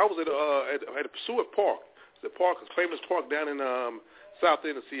 I was at a Pursuit Park. The park is a famous park down in south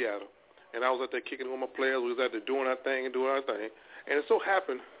end of Seattle. And I was out there kicking with my players. We was out there doing our thing. And it so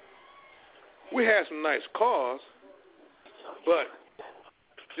happened, we had some nice cars, but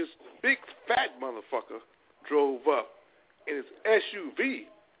this big fat motherfucker drove up in his SUV,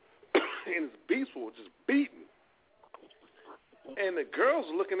 and his beats were just beating. And the girls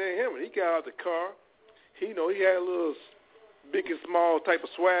were looking at him, and he got out the car. He had a little big and small type of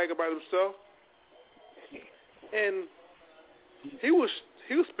swag about himself, and he was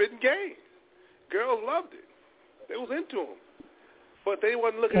spitting game. Girls loved it. They was into him, but they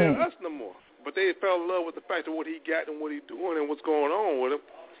wasn't looking at us no more. But they fell in love with the fact of what he got and what he doing and what's going on with him.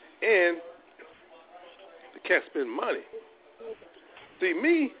 And the cat spend money. See,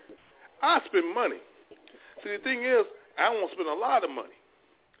 me, I spend money. See, the thing is, I don't want to spend a lot of money.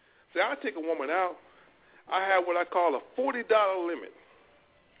 See, I take a woman out. I have what I call a $40 limit.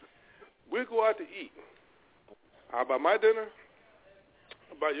 We'll go out to eat. I'll buy my dinner.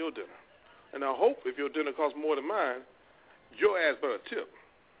 I'll buy your dinner. And I hope if your dinner costs more than mine, your ass better tip.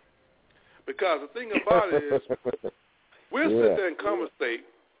 Because the thing about it is, we'll sit there and conversate,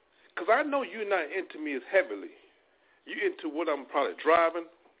 because I know you're not into me as heavily. You're into what I'm probably driving,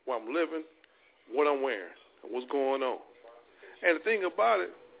 what I'm living, what I'm wearing, and what's going on. And the thing about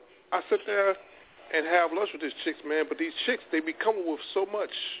it, I sit there and have lunch with these chicks, man, but these chicks, they be coming with so much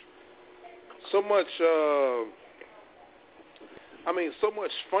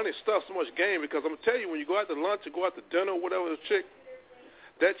funny stuff, so much game, because I'm going to tell you, when you go out to lunch or go out to dinner or whatever,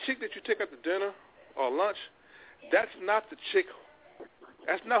 that chick that you take out to dinner or lunch, that's not the chick,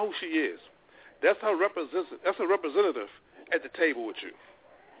 that's not who she is. That's her representative at the table with you.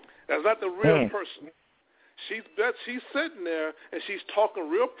 That's not the real person. She's sitting there, and she's talking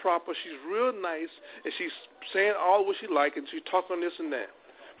real proper, she's real nice, and she's saying all what she like, and she's talking this and that.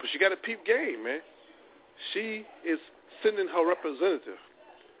 But she got a peep game, man. She is sending her representative.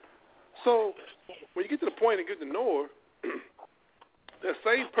 So when you get to the point and get to know her, that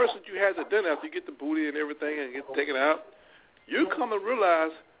same person you had at dinner after you get the booty and everything and get taken out, you come to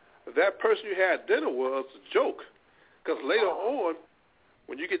realize that person you had at dinner was a joke. Because later on,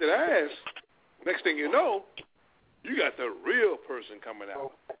 when you get that ass, next thing you know, you got the real person coming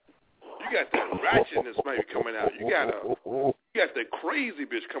out. You got that ratchetness maybe coming out. You got the crazy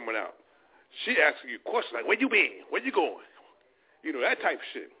bitch coming out. She asking you questions like, where you been? Where you going? You know, that type of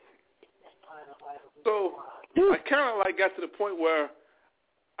shit. So I kind of like got to the point where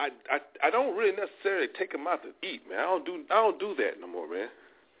I don't really necessarily take them out to eat, man. I don't do that no more, man.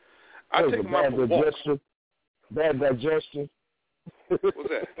 I take them out for walks. Bad digestion. What's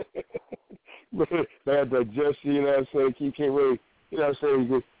that? Bad digestion, you know what I'm saying? You can't really, you know what I'm saying?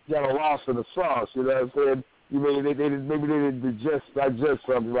 You got a loss in the sauce, you know what I'm saying? Maybe they didn't digest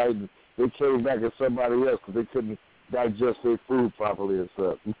something right, and they came back at somebody else because they digest their food properly or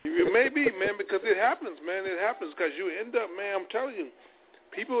something. It may be, man, because it happens, man. It happens because you end up, man, I'm telling you,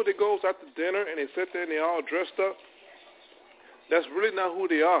 people that goes out to dinner and they sit there and they all dressed up, that's really not who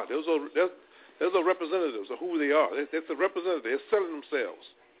they are. Those are representatives of who they are. It's a representative. They're selling themselves.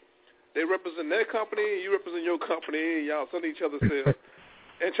 They represent their company, you represent your company, and y'all selling each other's sales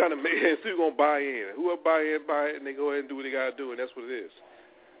and trying to make it so you're going to buy in. Whoever buy it, and they go ahead and do what they got to do, and that's what it is.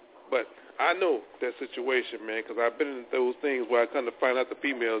 But I know that situation, man, because I've been in those things where I come to find out the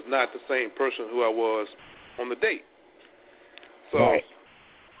female is not the same person who I was on the date. So right.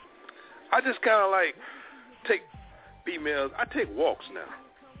 I just kind of like take females. I take walks now.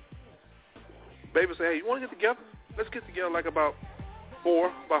 Baby say, hey, you want to get together? Let's get together like about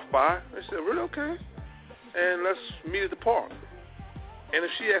 4, about 5. I said, really? Okay. And let's meet at the park. And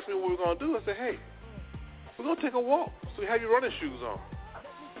if she asks me what we're going to do, I say, hey, we're going to take a walk. So you have your running shoes on.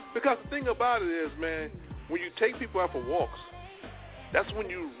 Because the thing about it is, man, when you take people out for walks, that's when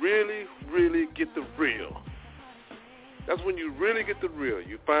you really, really get the real. That's when you really get the real.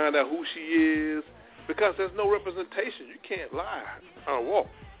 You find out who she is, because there's no representation. You can't lie on a walk.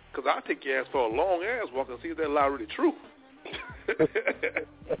 Because I'll take your ass for a long ass walk and see if that lie really true.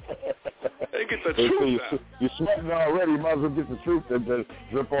 And get the truth out. You're sweating already. You might as well get the truth and just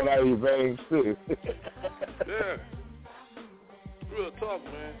drip on out of your veins, too. Yeah. Real talk,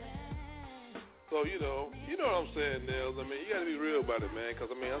 man. So, you know what I'm saying, Nels. I mean, you got to be real about it, man,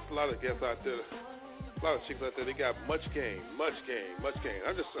 because, I mean, there's a lot of guys out there, a lot of chicks out there, they got much game.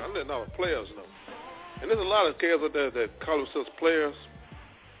 I'm letting all the players know. And there's a lot of guys out there that call themselves players.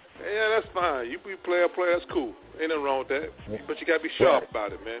 Yeah, that's fine. You be player, that's cool. Ain't nothing wrong with that. But you got to be sharp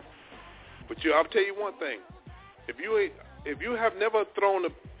about it, man. But I'll tell you one thing. If you have never thrown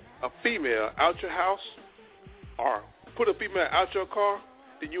a female out your house or put a female out your car,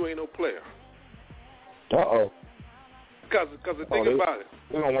 then you ain't no player. Uh-oh. Because the thing about it.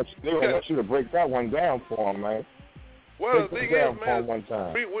 They don't want you to break that one down for them, man. Well, the thing is, man, one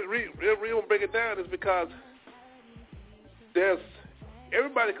time. we don't break it down is because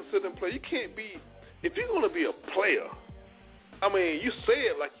everybody considers them player. You can't be, if you're going to be a player, I mean, you say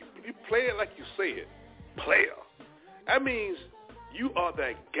it like you play it like you say it, player. That means you are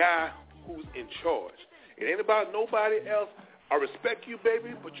that guy who's in charge. It ain't about nobody else. I respect you,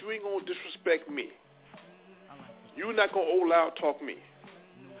 baby, but you ain't going to disrespect me. You're not going to old loud talk me.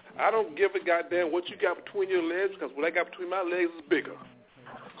 I don't give a goddamn what you got between your legs, because what I got between my legs is bigger.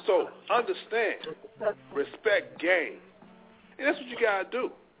 So understand, respect game. And that's what you got to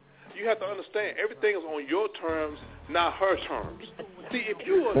do. You have to understand everything is on your terms, not her terms. See, if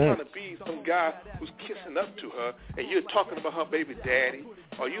you are trying to be some guy who's kissing up to her and you're talking about her baby daddy,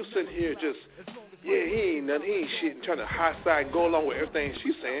 or you sitting here just, yeah, he ain't nothing, he ain't shit, and trying to high side and go along with everything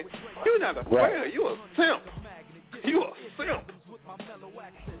she's saying, you're not a player. You're a simp. You're a simp.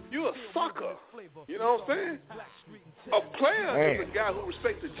 You're a sucker. You know what I'm saying? A player is a guy who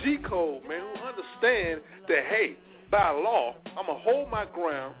respects the G code, man, who understands that, hey, by law, I'm going to hold my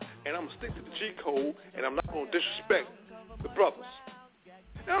ground, and I'm going to stick to the G code, and I'm not going to disrespect the brothers.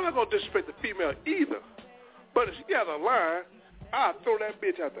 And I'm not going to disrespect the female either. But if she got a line, I'll throw that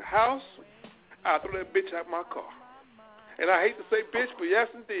bitch out the house. I'll throw that bitch out my car. And I hate to say bitch, but yes,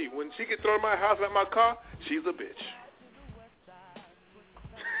 indeed. When she gets thrown in my house out my car, she's a bitch.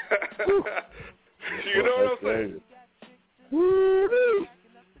 You know what I'm saying? Woo!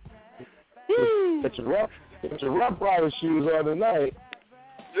 It's your Rough Rider shoes on tonight.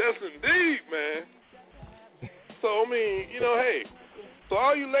 Yes, indeed, man. So, I mean, hey, so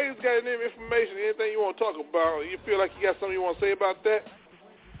all you ladies got any information, anything you want to talk about, you feel like you got something you want to say about that?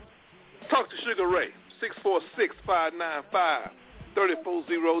 Talk to Sugar Ray,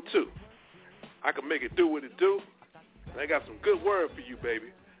 646-595-3402. I can make it do what it do. And I got some good word for you,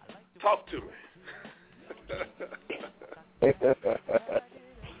 baby. Talk to me.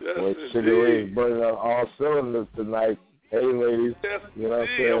 Well, Sugar Ray is burning on all cylinders tonight. Hey, ladies, yes, you know what I'm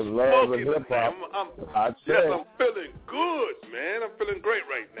saying? Love and hip-hop. I'm feeling good, man. I'm feeling great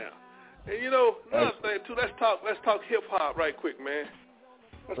right now. And, another thing, too, let's talk hip-hop right quick, man.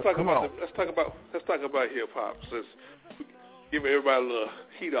 Let's talk about hip-hop. Since give everybody a little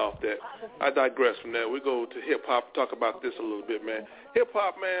heat off that. I digress from that. We go to hip-hop, talk about this a little bit, man.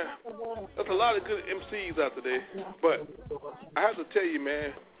 Hip-hop, man, there's a lot of good MCs out there, but I have to tell you,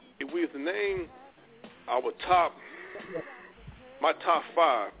 man, if we have to name my top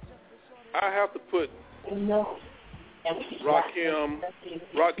 5, I have to put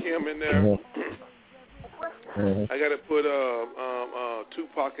Rakim in there. I got to put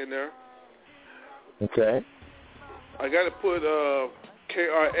Tupac in there. Okay. I got to put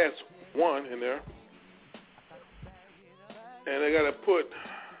KRS-One in there. And I got to put,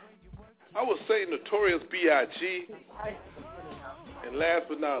 I would say Notorious B.I.G. And last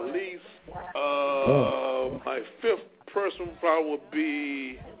but not least, my fifth person probably would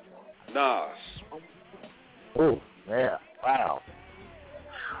be Nas. Oh, yeah. Wow.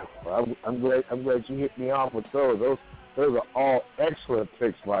 Well, I'm glad you hit me off with those. Those are all excellent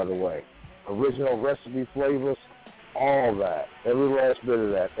picks, by the way. Original recipe flavors, all that. Every last bit of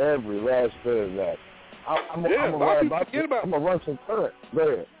that. I'm going to run some current. Go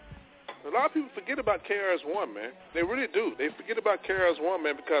ahead. A lot of people forget about KRS-One, man. They really do. They forget about KRS-One,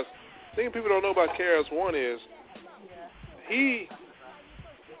 man, because the thing people don't know about KRS-One is he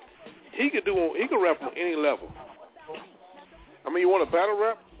can rap on any level. I mean, you want a battle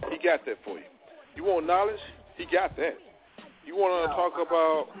rap? He got that for you. You want knowledge? He got that. You want to talk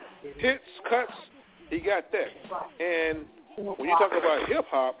about hits, cuts? He got that. And when you talk about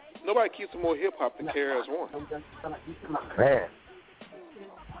hip-hop, nobody keeps more hip-hop than KRS-One. Man.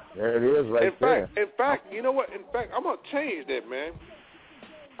 There it is right there. In fact, you know what? In fact, I'm going to change that, man.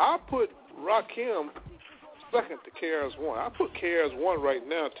 I put Rakim second to KRS-One. I put KRS-One right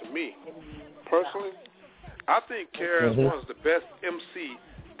now, to me, personally. I think KRS-One is the best MC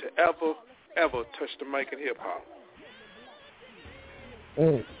to ever touch the mic in hip-hop.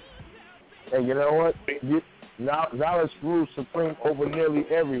 And you know what? Knowledge rules supreme over nearly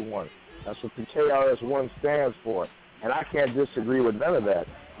everyone. That's what the KRS-One stands for. And I can't disagree with none of that.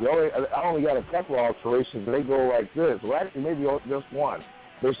 I only got a couple of alterations, and they go like this. Well, actually, maybe just one,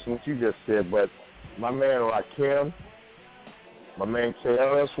 based on what you just said. But my man Rakim, my man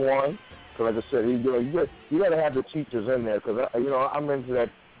KRS-One, because like I said, you got to have the teachers in there, because I'm into that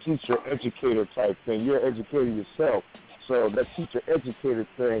teacher-educator type thing. You're an educator yourself, so that teacher-educator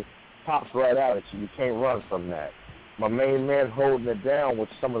thing pops right out at you. You can't run from that. My main man holding it down with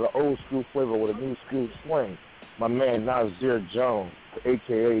some of the old school flavor with a new school swing. My man Nasir Jones,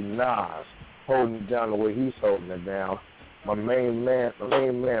 a.k.a. Nas, holding it down the way he's holding it down. My main man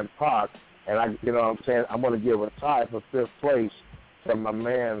Pac, and I'm going to give a tie for fifth place to my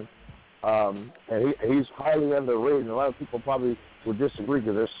man, and he's highly underrated. A lot of people probably will disagree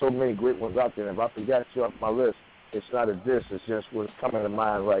because there's so many great ones out there. And if I forgot you off my list, it's not a diss. It's just what's coming to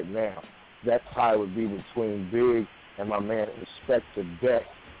mind right now. That tie would be between Big and my man Inspector Deck.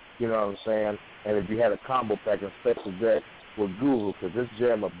 You know what I'm saying? And if you had a combo pack, Inspector Deck with Guru, because this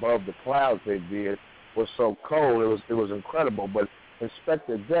jam Above the Clouds they did was so cold, it was incredible. But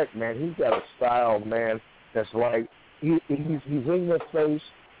Inspector Deck, man, he's got a style, man, that's like he's in your face,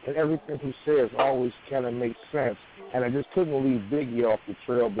 and everything he says always kind of makes sense. And I just couldn't leave Biggie off the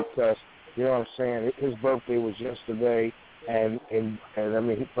trail because, you know what I'm saying, his birthday was yesterday, and I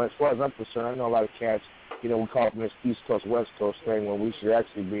mean, as far as I'm concerned, I know a lot of cats, we call it this East Coast, West Coast thing when we should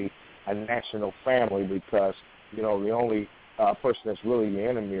actually be a national family because, the only person that's really the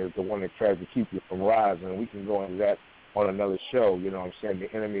enemy is the one that tries to keep you from rising. And we can go into that on another show, you know what I'm saying,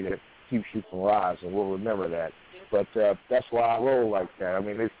 the enemy that keeps you from rising. We'll remember that. But that's why I roll like that. I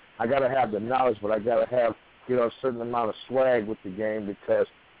mean, I got to have the knowledge, but I got to have, a certain amount of swag with the game because,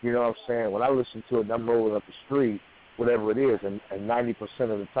 you know what I'm saying, when I listen to it and I'm rolling up the street, whatever it is, and 90%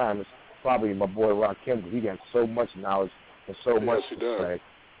 of the time it's probably my boy Rakim because he got so much knowledge and so much to say.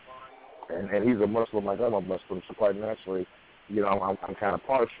 And he's a Muslim like I'm a Muslim, so quite naturally, I'm kind of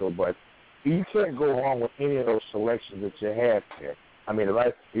partial. But you can't go wrong with any of those selections that you have there. I mean,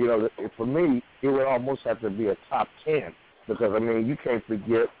 for me, it would almost have to be a top 10 because, I mean, you can't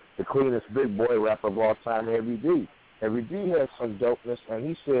forget the cleanest big boy rapper of all time, Heavy D. Heavy D has some dopeness, and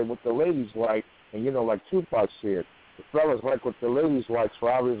he said what the ladies like, and, like Tupac said, the fellas like what the ladies like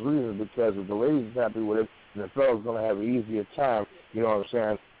for obvious reasons because if the ladies are happy with it, then the fellas going to have an easier time, you know what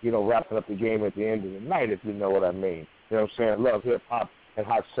I'm saying, wrapping up the game at the end of the night, if you know what I mean. You know what I'm saying? Love, hip-hop, and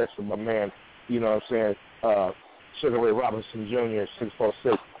hot sex with my man, you know what I'm saying, Sugar Ray Robinson Jr.,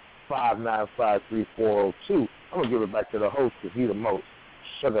 646-595-3402. I'm going to give it back to the host because he's the most.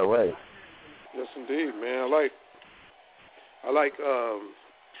 Sugar Ray. Yes, indeed, man. I like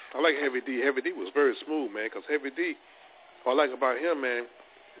Heavy D. Heavy D was very smooth, man, because Heavy D, what I like about him, man,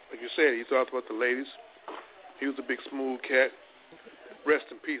 like you said, he talked about the ladies. He was a big smooth cat. Rest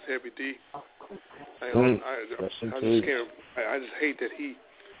in peace, Heavy D. I just hate that he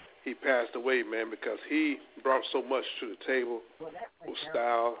passed away, man, because he brought so much to the table with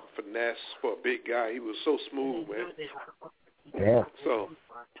style, finesse for a big guy. He was so smooth, man. Yeah. So,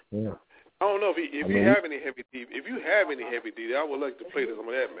 yeah. I don't know if you have any Heavy D. If you have any Heavy D, I would like to play some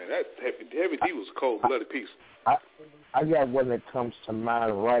of that, man. That Heavy D was a cold-blooded piece. I got one that comes to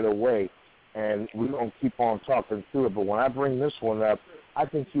mind right away, and we're going to keep on talking through it. But when I bring this one up, I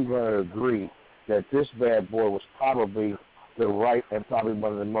think you're going to agree that this bad boy was probably feel right and probably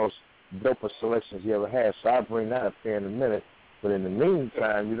one of the most dopest selections you ever had. So I'll bring that up there in a minute. But in the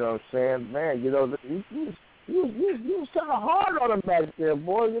meantime, you know what I'm saying, man, you know, you was kind of hard on him back there,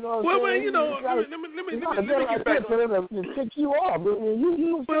 boy. You know what I'm saying? Man, you know, let me get back to them and kick you off. I mean,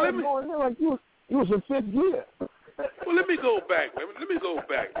 you was going there like you was in fifth gear. Well, let me go back, man. Let me go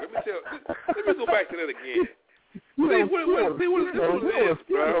back to that again. What it is,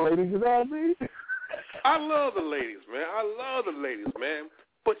 bro. Ladies, you know what I mean? I love the ladies, man.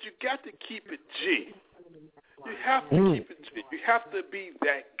 But you got to keep it G. You have to keep it G. You have to be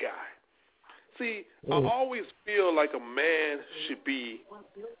that guy. See, I always feel like a man should be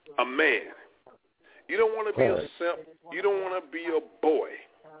a man. You don't want to be a simp. You don't want to be a boy.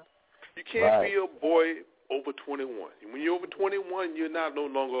 You can't be a boy over 21. When you're over 21, you're no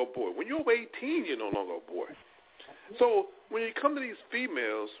longer a boy. When you're over 18, you're no longer a boy. So when you come to these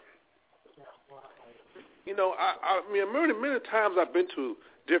females, you know, I mean, many times I've been to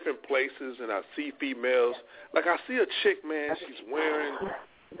different places and I see females. Like I see a chick, man, she's wearing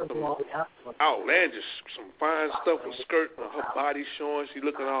some outlandish, some fine stuff with skirt and her body showing. She's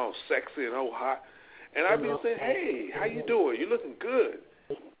looking all sexy and all hot. And I be saying, hey, how you doing? You looking good.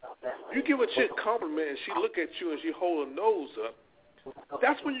 You give a chick a compliment and she look at you and she hold her nose up.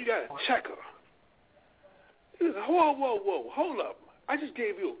 That's when you got to check her. Whoa, hold up. I just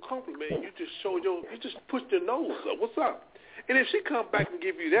gave you a compliment and you just pushed your nose up. What's up? And if she come back and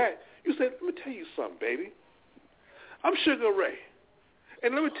give you that, you say, let me tell you something, baby. I'm Sugar Ray.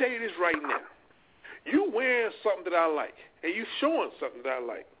 And let me tell you this right now. You wearing something that I like and you showing something that I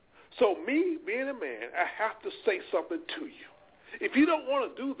like. So me, being a man, I have to say something to you. If you don't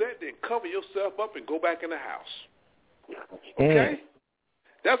want to do that, then cover yourself up and go back in the house. Okay?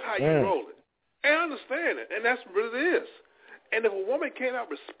 That's how you roll it. And I understand it, and that's what it is. And if a woman cannot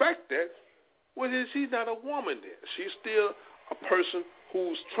respect that, well, then she's not a woman then. She's still a person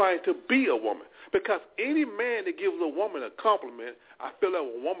who's trying to be a woman. Because any man that gives a woman a compliment, I feel like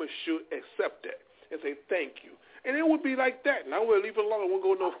a woman should accept that and say thank you. And it would be like that. And I will leave it alone. I won't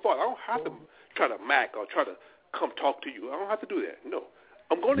go no far. I don't have to try to mac or try to come talk to you. I don't have to do that. No.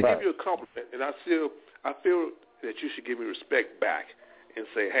 I'm going to give you a compliment, and I feel that you should give me respect back and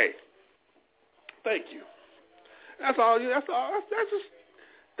say, hey, thank you. That's all. That's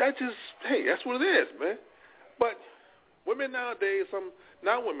just. Hey, that's what it is, man. But women nowadays,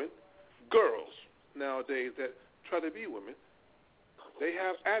 not women, girls nowadays that try to be women, they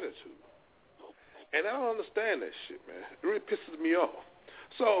have attitude, and I don't understand that shit, man. It really pisses me off.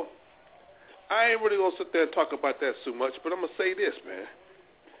 So I ain't really gonna sit there and talk about that too much, but I'm gonna say this, man.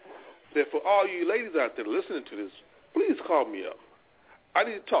 That for all you ladies out there listening to this, please call me up. I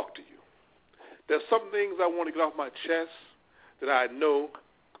need to talk to you. There's some things I want to get off my chest that I know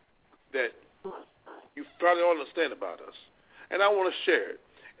that you probably don't understand about us, and I want to share it.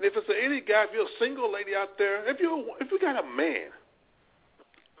 And if it's any guy, if you're a single lady out there, if you got a man,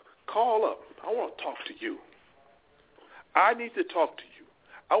 call up. I want to talk to you. I need to talk to you.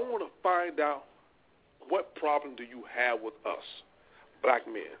 I want to find out what problem do you have with us, black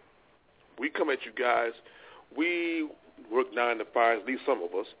men. We come at you guys. We work 9 to 5, at least some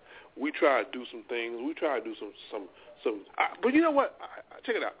of us. We try to do some things. We try to do some. But you know what?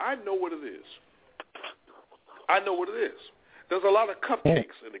 Check it out. I know what it is. There's a lot of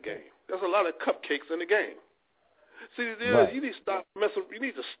cupcakes in the game. See, you need to stop messing. You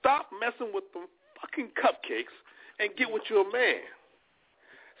need to stop messing with them fucking cupcakes and get with your man.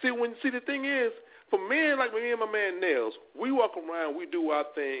 See, the thing is, for men like me and my man Nails, we walk around, we do our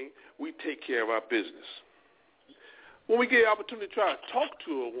thing, we take care of our business. When we get an opportunity to try to talk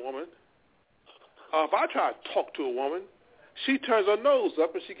to a woman, if I try to talk to a woman, she turns her nose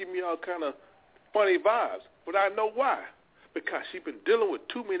up and she gives me all kind of funny vibes. But I know why. Because she's been dealing with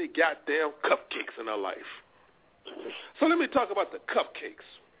too many goddamn cupcakes in her life. So let me talk about the cupcakes.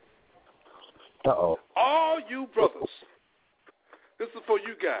 Uh-oh. All you brothers, this is for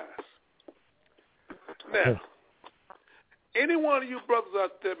you guys. Now, any one of you brothers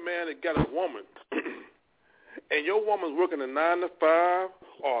out there, man, that got a woman, and your woman's working a 9 to 5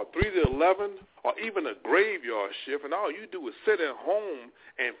 or 3 to 11 or even a graveyard shift, and all you do is sit at home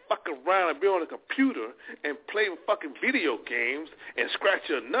and fuck around and be on a computer and play fucking video games and scratch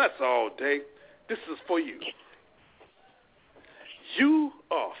your nuts all day, this is for you. You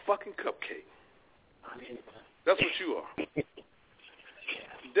are a fucking cupcake. That's what you are.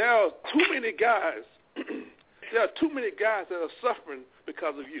 There are too many guys that are suffering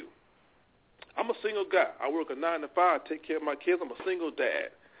because of you. I'm a single guy. I work a 9 to 5, take care of my kids. I'm a single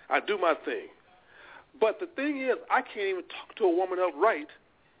dad. I do my thing. But the thing is, I can't even talk to a woman upright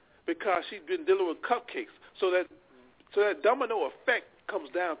because she's been dealing with cupcakes. So that So that domino effect comes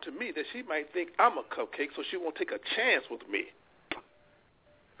down to me that she might think I'm a cupcake, so she won't take a chance with me.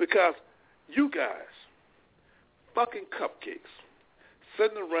 Because you guys, fucking cupcakes,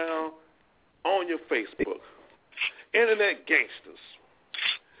 sitting around on your Facebook, internet gangsters,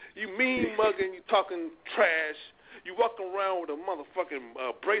 you mean mugging, you talking trash, you walking around with a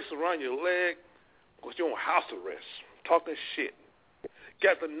motherfucking brace around your leg because you're on house arrest, talking shit.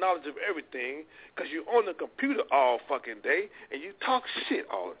 Got the knowledge of everything because you're on the computer all fucking day and you talk shit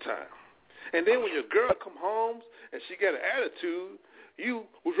all the time. And then when your girl come home and she got an attitude, you,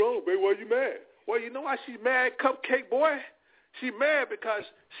 what's wrong, baby? Why you mad? Well, you know why she's mad, cupcake boy? She mad because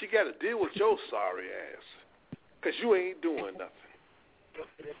she got to deal with your sorry ass because you ain't doing nothing.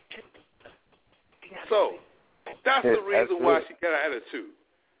 So that's the reason why she got an attitude.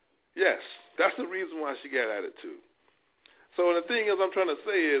 Yes, that's the reason why she got an attitude. So the thing is, I'm trying to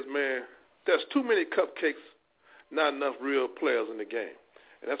say is, man, there's too many cupcakes, not enough real players in the game.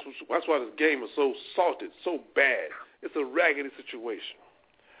 And that's why this game is so salted, so bad. It's a raggedy situation.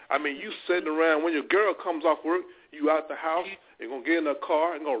 I mean, you sitting around, when your girl comes off work, you out the house, you're going to get in a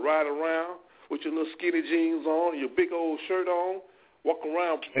car and go ride around with your little skinny jeans on, your big old shirt on, walk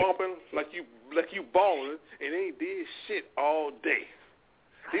around bumping like you balling, and ain't did shit all day.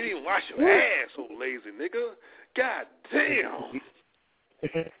 They didn't even wash your ass, old lazy nigga. God damn.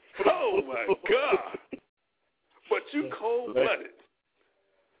 Oh, my God. But you cold-blooded.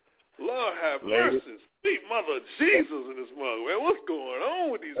 Lord have mercy. Sweet mother of Jesus in this mug, man. What's going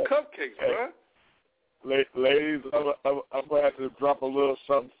on with these cupcakes, man? Ladies, I'm going to have to drop a little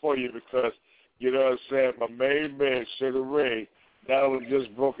something for you because, you know what I'm saying, my main man, Sugar Ray, not only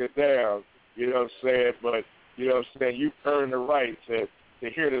just broke it down, you know what I'm saying, but, you know what I'm saying, you've earned the right to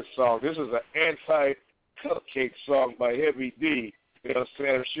hear this song. This is an anti-cupcake song by Heavy D. You know what I'm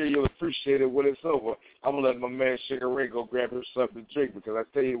saying? I'm sure you'll appreciate it when it's over. I'm going to let my man Sugar Ray go grab him something to drink because I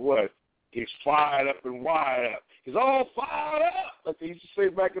tell you what, he's fired up and wired up. He's all fired up, like they used to say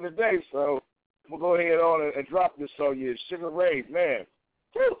back in the day. So I'm going to go ahead on and drop this on you. Sugar Ray, man.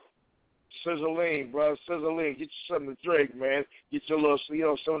 Whew. Sizzling, bro. Sizzling. Get you something to drink, man. Get your little, you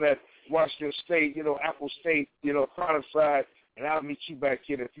know, some of that Washington State, you know, Apple State, you know, product side. And I'll meet you back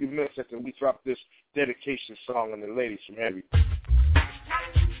here in a few minutes after we drop this dedication song on the ladies from Heavy.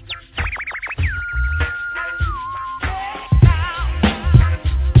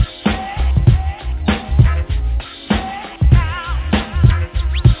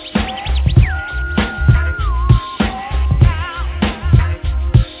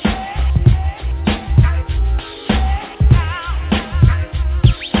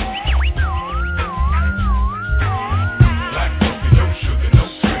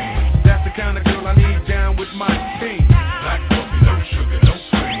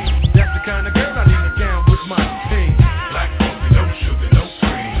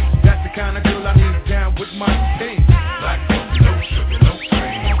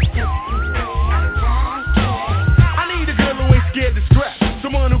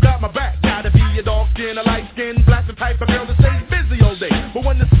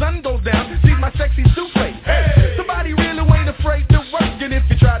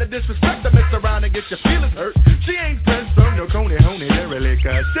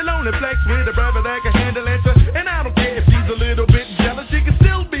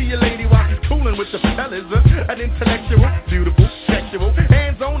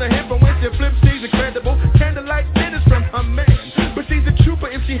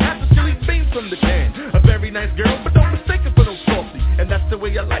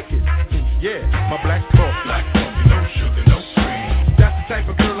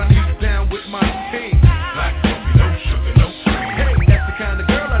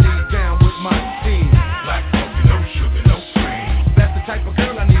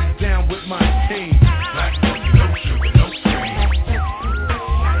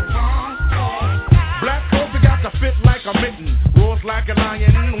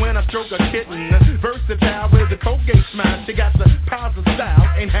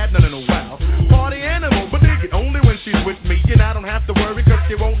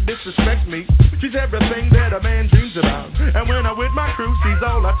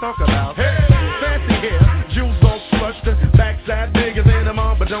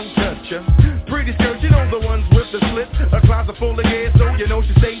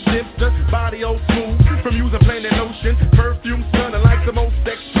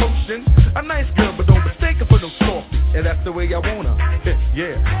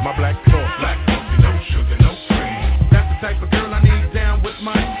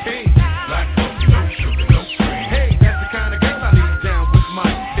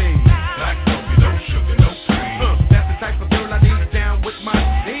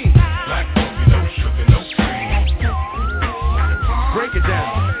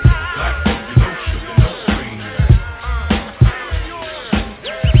 down. Black coffee, no sugar, no cream.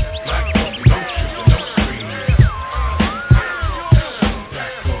 Black coffee, no sugar, no cream.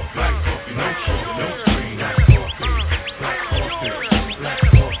 Black coffee, no sugar, no cream. Black coffee, black coffee, black coffee,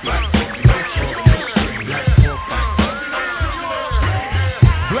 black coffee, no sugar, no cream.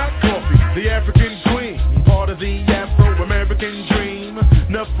 Black coffee, the African queen, part of the Afro-American dream.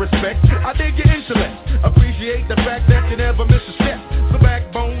 Enough respect, I dig your intellect. Appreciate the fact that you never miss a step. The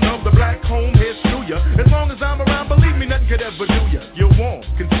backbone of the black home, here's to ya. As long as I'm around, believe me, nothing could ever do ya. You're warm,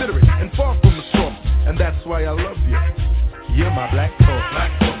 considerate, and far from a soft, and that's why I love you. You're my black coffee.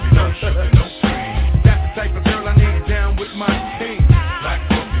 Black coffee, no sugar, no cream. That's the type of girl I need down with my team. Black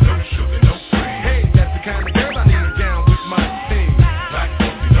coffee, no sugar, no cream. Hey, that's the kind of girl I need down with my team. Black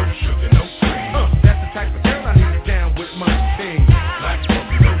coffee, no sugar, no cream. That's the type of girl I need down with my team. Black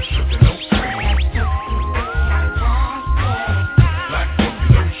coffee, no sugar, no cream. Black coffee,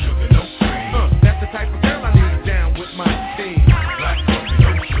 no sugar, no cream. That's the type of girl I need down with my team. Black coffee,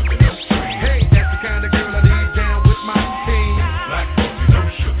 no sugar, no cream. Hey, that's the kind of girl I need down with my team. Black coffee, no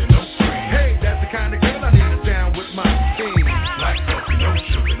sugar, no cream. Hey, that's the kind of girl I need down with my team. Black coffee, no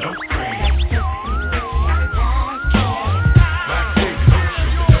sugar, no cream. Black tea, no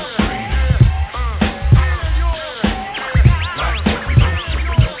sugar, no cream. Black coffee, no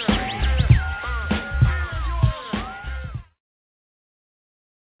sugar, no cream.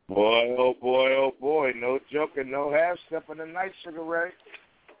 Boy, oh boy, no joking, no half stepping tonight, Sugar Ray.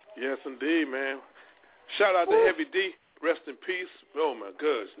 Yes, indeed, man. Shout out to Heavy D. Rest in peace. Oh, my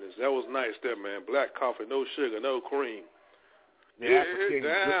goodness. That was nice there, man. Black coffee, no sugar, no cream. The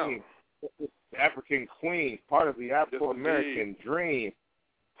African queen, part of the Afro-American dream.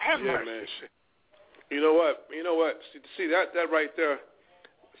 Yeah, man. You know what? See that right there.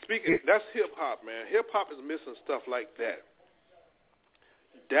 Speaking, that's hip hop, man. Hip hop is missing stuff like that.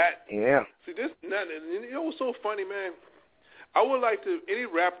 See this. You know what's so funny, man? I would like to any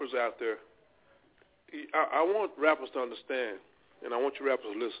rappers out there. I want rappers to understand, and I want you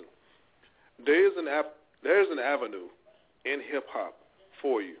rappers to listen. There's an avenue in hip hop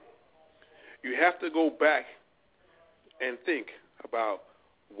for you. You have to go back and think about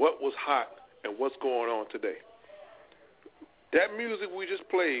what was hot and what's going on today. That music we just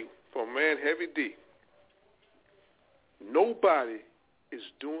played from man Heavy D, nobody is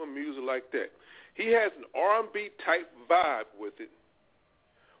doing music like that. He has an R&B type vibe with it,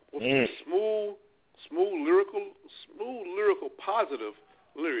 with some smooth lyrical, positive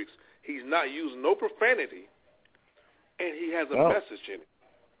lyrics. He's not using no profanity, and he has a message in it.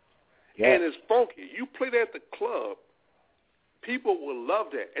 Yeah. And it's funky. You play that at the club, people will love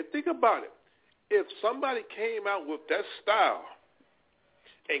that. And think about it. If somebody came out with that style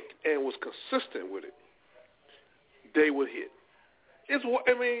and was consistent with it, they would hit. It's what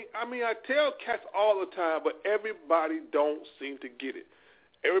I mean. I tell cats all the time, but everybody don't seem to get it.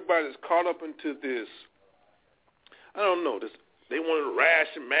 Everybody's caught up into this. I don't know. This they want to rash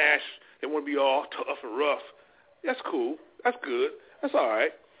and mash. They want to be all tough and rough. That's cool. That's good. That's all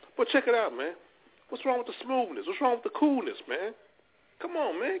right. But check it out, man. What's wrong with the smoothness? What's wrong with the coolness, man? Come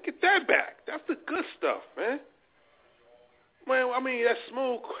on, man. Get that back. That's the good stuff, man. Man, I mean, that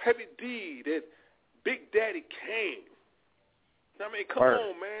smooth, Heavy D, that Big Daddy Kane. I mean, come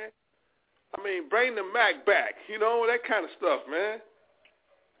on, man. I mean, bring the Mac back. You know, that kind of stuff, man.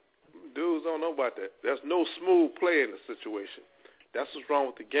 Dudes don't know about that. There's no smooth play in the situation. That's what's wrong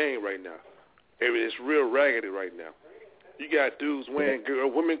with the game right now. It's real raggedy right now. You got dudes wearing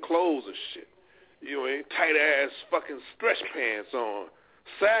women clothes and shit. You know, tight-ass fucking stretch pants on,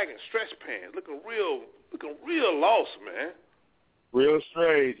 sagging stretch pants, looking real lost, man. Real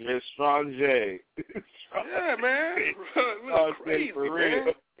strange, man. Strong J. Yeah, man. Really crazy,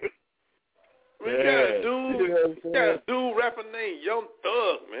 man. You got a dude rapping named Young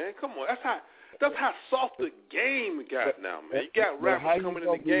Thug, man. Come on, that's how soft the game got now, man. You got rappers coming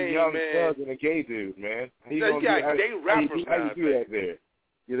in the game, young man. Thug and a gay dude, man. You got gay rappers how you do that there?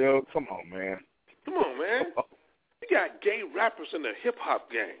 You know, come on, man. Come on, man. You got gay rappers in the hip hop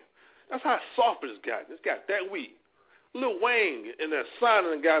game. That's how soft it's got. It's got that weak. Lil Wayne and that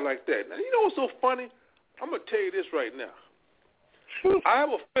signing a guy like that. Now, you know what's so funny? I'm going to tell you this right now. I have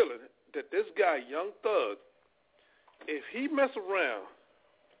a feeling that this guy, Young Thug, if he mess around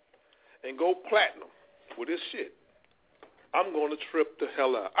and go platinum with his shit, I'm going to trip the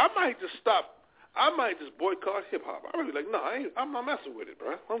hell out. I might just stop. I might just boycott hip-hop. I'm really like, no, I'm not messing with it,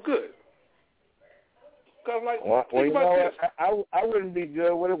 bro. I'm good. Cause like, think about this. I wouldn't be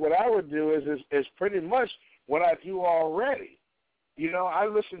good with it. What I would do is pretty much what I do already. You know, I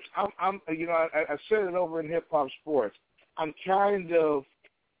listen. I said it over in Hip Hop Sports. I'm kind of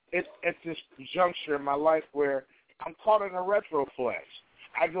at this juncture in my life where I'm caught in a retroflex.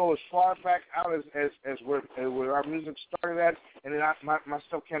 I go as far back out as where our music started at, and then my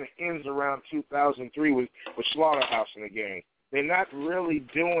stuff kind of ends around 2003 with Slaughterhouse in the game. They're not really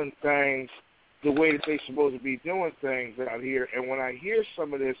doing things the way that they're supposed to be doing things out here. And when I hear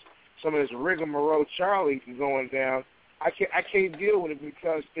some of this rigmarole Charlie going down, I can't deal with it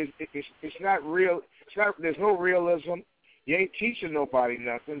because it's not real. There's no realism. You ain't teaching nobody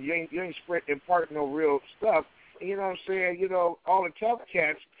nothing. You ain't imparting no real stuff. And you know what I'm saying? You know, all the tough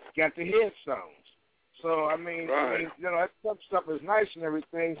cats got the headstones. So I mean, you know, that tough stuff is nice and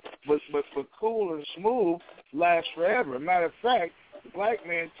everything, but cool and smooth lasts forever. Matter of fact, the black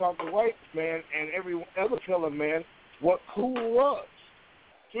man taught the white man and every other color man what cool was.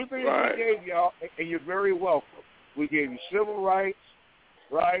 Two things we gave y'all, and you're very welcome. We gave you civil rights,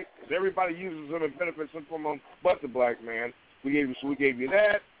 right? Because everybody uses them and benefits them from them, but the black man. We gave you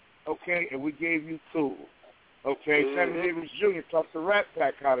that, okay, and we gave you cool, okay. Sammy Davis Jr. taught the Rat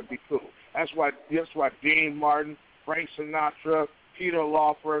Pack how to be cool. That's why Dean Martin, Frank Sinatra, Peter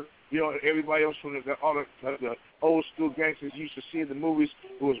Lawford, you know, everybody else from the old school gangsters used to see in the movies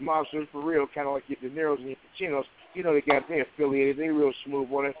who was mobsters for real, kind of like your De Niro's and your Pacinos. You know, they affiliated, they real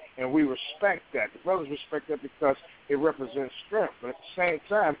smooth on it, and we respect that. The brothers respect that because it represents strength. But at the same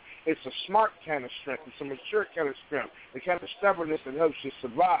time, it's a smart kind of strength. It's a mature kind of strength. The kind of stubbornness that helps you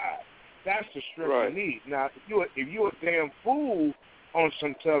survive. That's the strength you need. Now, if you're a damn fool on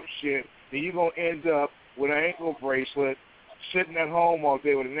some tough shit, then you're going to end up with an ankle bracelet, sitting at home all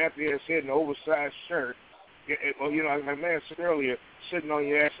day with a nappy-ass head and an oversized shirt. You know, like my man said earlier, sitting on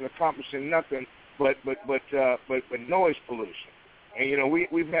your ass and accomplishing nothing but noise pollution. And you know,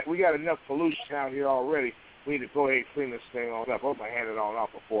 we got enough pollution out here already. We need to go ahead and clean this thing on up. I'm gonna hand it on off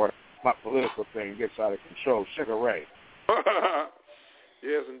before my political thing gets out of control. Sugar Ray.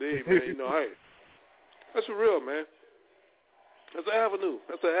 Yes, indeed, man. You know, hey, that's for real, man. That's an avenue.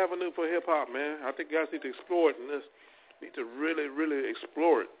 That's an avenue for hip hop, man. I think guys need to explore it, and need to really, really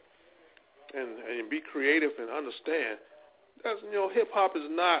explore it, and be creative and understand. That's, you know, hip hop is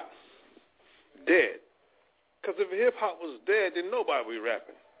not dead. Because if hip hop was dead, then nobody would be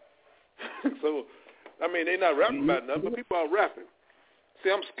rapping. So, I mean, they're not rapping about nothing, but people are rapping. See,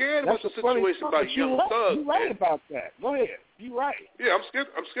 I'm scared about the situation about Young Thug. You're right about that. Go ahead. You're right. Yeah, I'm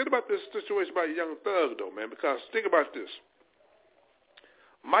scared about this situation about Young Thug, though, man, because think about this.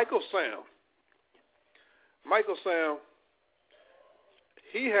 Michael Sam,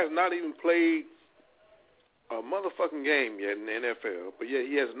 he has not even played a motherfucking game yet in the NFL, but yet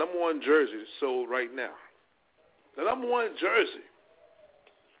he has the #1 jersey sold right now. The #1 jersey.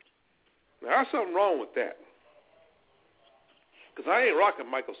 Now, there's something wrong with that. Because I ain't rocking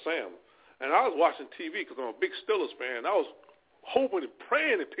Michael Sam. And I was watching TV because I'm a big Steelers fan. I was hoping and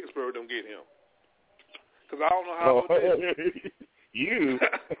praying that Pittsburgh don't get him. Because I don't know how to do it. You?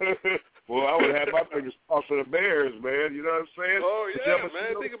 Well, I would have my fingers crossed for the Bears, man. You know what I'm saying? Oh, yeah,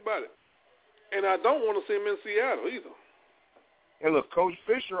 man. Think about it. And I don't want to see him in Seattle either. And look, Coach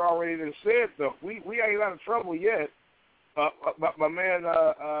Fisher already done said, though, we ain't out of trouble yet. My man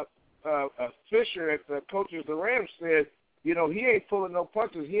Fisher at the coaches of the Rams said, you know, he ain't pulling no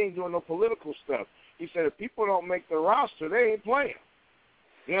punches. He ain't doing no political stuff. He said if people don't make the roster, they ain't playing.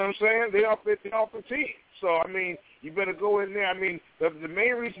 You know what I'm saying? They off the team. So, I mean, you better go in there. I mean, the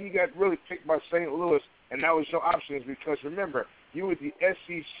main reason you got really picked by St. Louis, and that was your option, is because, remember, you were the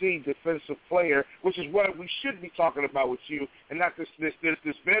SEC defensive player, which is what we should be talking about with you, and not this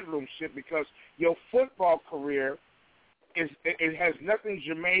bedroom shit, because your football career, it has nothing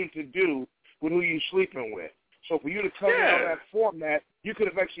germane to do with who you're sleeping with. So for you to come in on that format, you could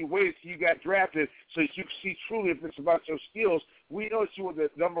have actually waited till you got drafted so that you could see truly if it's about your skills. We know that you were the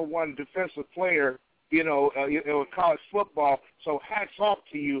 #1 defensive player, in college football. So hats off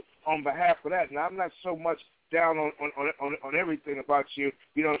to you on behalf of that. Now, I'm not so much down on everything about you,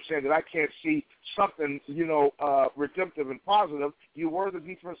 you know what I'm saying, that I can't see something, redemptive and positive. You were the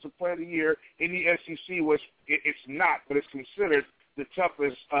defensive player of the year in the SEC, which it's not, but it's considered the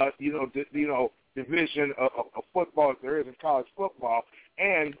toughest, division of football that there is in college football.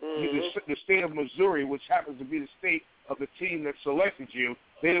 And the state of Missouri, which happens to be the state of the team that selected you,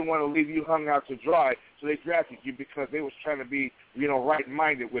 they didn't want to leave you hung out to dry, so they drafted you because they was trying to be,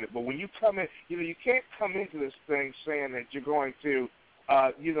 right-minded with it. But when you come in, you can't come into this thing saying that you're going to,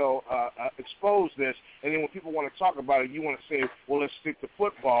 expose this, and then when people want to talk about it, you want to say, well, let's stick to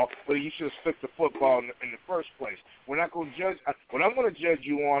football, but you should have stuck to football in the first place. We're not going to judge. What I'm going to judge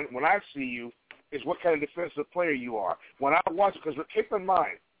you on when I see you is what kind of defensive player you are. When I watch, because keep in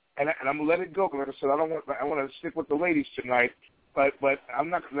mind, and I'm gonna let it go. Like I said, I want to stick with the ladies tonight. But I'm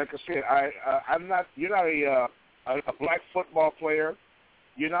not, like I said, I'm not. You're not a black football player.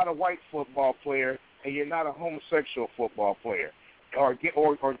 You're not a white football player, and you're not a homosexual football player, or gay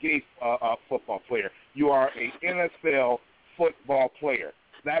football player. You are a NFL football player.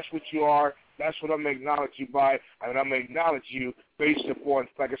 That's what you are. That's what I'm going to acknowledge you by, and I'm going to acknowledge you based upon,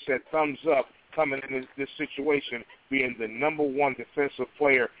 like I said, thumbs up coming in this situation, being the number one defensive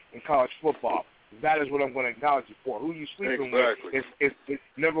player in college football. That is what I'm going to acknowledge you for. Who you sleeping with, it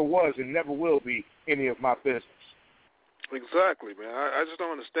never was and never will be any of my business. Exactly, man. I just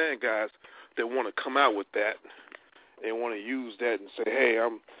don't understand guys that want to come out with that and want to use that and say, hey,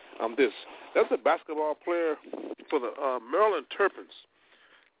 I'm this. That's a basketball player for the Maryland Terrapins.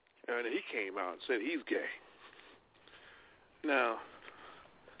 And he came out and said he's gay. Now,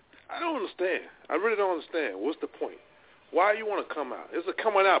 I don't understand. I really don't understand. What's the point? Why you want to come out? It's a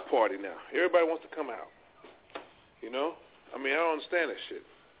coming out party now. Everybody wants to come out. You know? I mean, I don't understand that shit.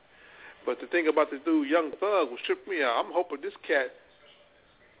 But the thing about this dude, Young Thug, will trip me out. I'm hoping this cat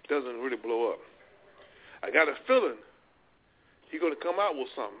doesn't really blow up. I got a feeling he's going to come out with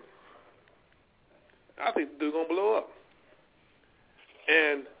something. I think the dude's going to blow up.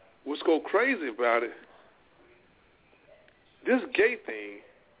 And what's go crazy about it, this gay thing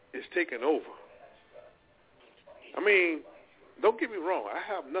is taking over. I mean, don't get me wrong. I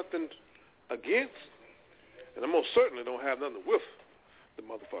have nothing against, and I most certainly don't have nothing with the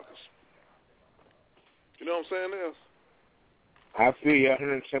motherfuckers. You know what I'm saying, Les? I feel you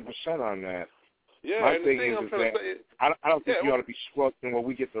 110% on that. Yeah, my and thing the thing is I'm trying to say, I don't think you ought to be squelching what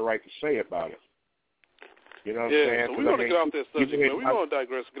we get the right to say about it. You know what I'm saying? So we're going to get off that subject, man. We're going to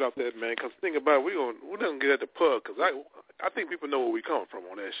digress and get off that, man, because the thing about it, we're going to get at the pub, because I think people know where we come from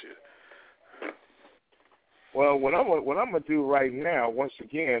on that shit. Well, what I'm going to do right now, once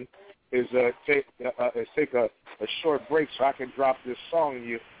again, is take a short break so I can drop this song to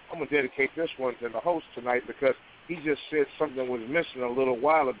you. I'm going to dedicate this one to the host tonight because he just said something was missing a little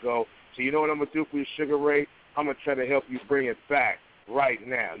while ago. So you know what I'm going to do for you, Sugar Ray? I'm going to try to help you bring it back right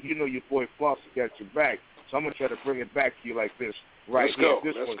now. You know your boy Flossie got your back. So I'm going to try to bring it back to you like this right Let's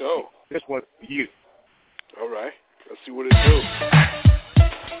here. go. Let's go. This one's for you. All right. Let's see what it do.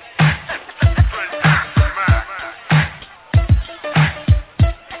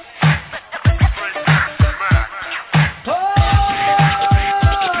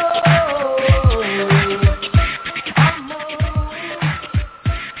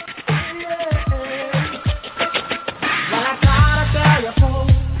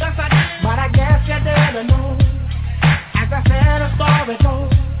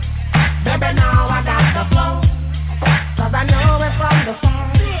 Baby, now I got the flow, 'cause I know it from the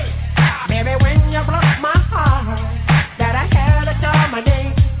start. Baby, when you broke my heart, that I had to come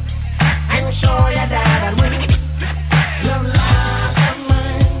again and show you that I win. Your love for me,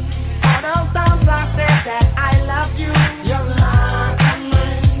 all those times I said that I love you. Your love for me,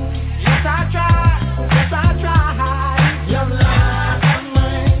 yes I tried. Your love for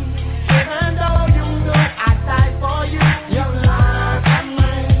me, even though you know I died for you. Your love for me.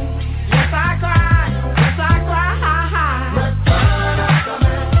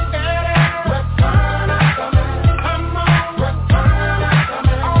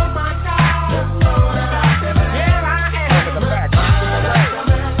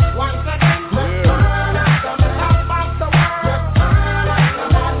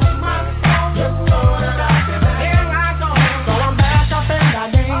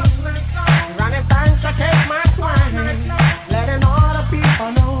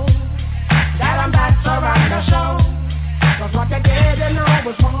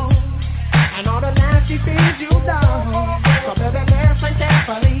 And all the nasty things you done. So baby, listen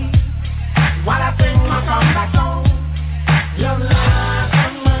carefully while I sing my comeback song. Your love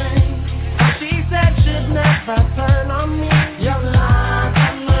for me, she said she'd never turn on me. Your love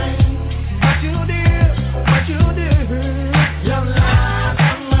for me, but you did. Your love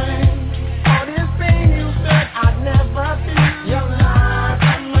for me, all this thing you said I'd never be. Your love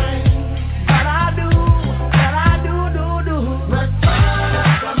for me, but I do.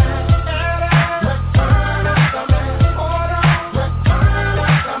 Return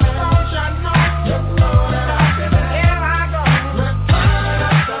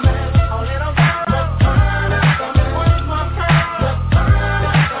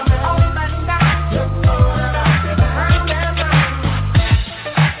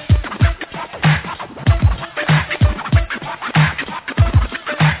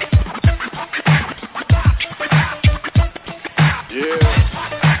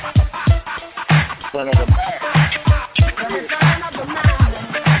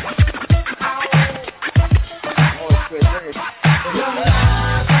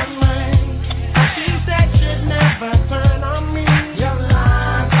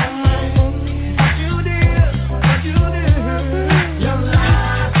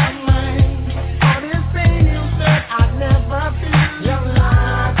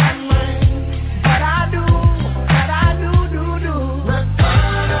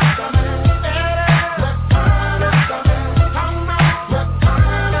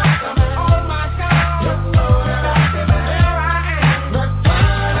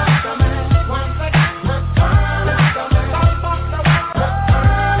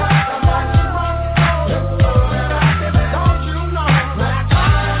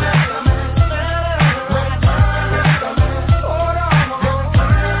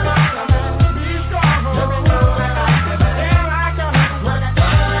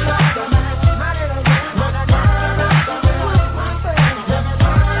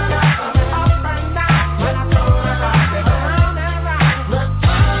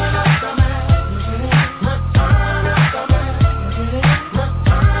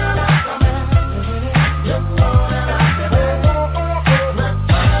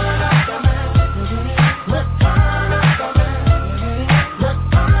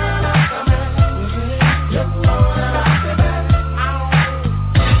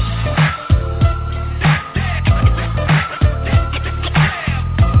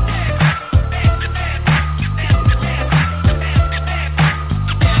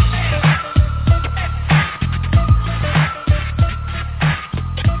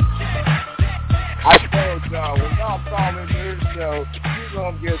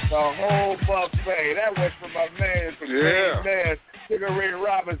Hey, that was from my man, from man, Sugar Ray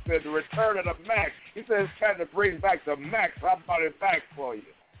Robinson, The Return of the Mac. He said it's time to bring back the Mac, so I brought it back for you.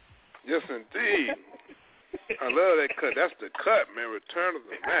 Yes, indeed. I love that cut. That's the cut, man. Return of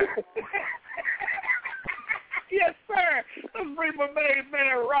the Mac. Yes, sir. Let's bring my main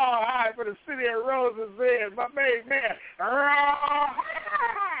man Raw High for the City of Roses in. My main man Raw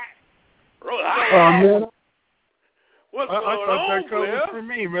High. Man. What's I going thought on, that cut was for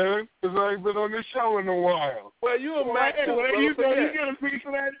me, man, because I ain't been on this show in a while. Well, you a Mac too, well, brother. you get a piece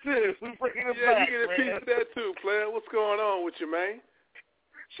of that too. We're bringing it back, you get a piece of that too, player. What's going on with you, man?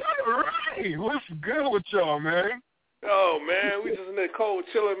 Right. What's good with y'all, man? Oh, man, we just in that cold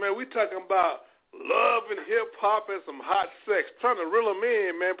chilling, man. We talking about love and hip-hop and some hot sex. Trying to reel them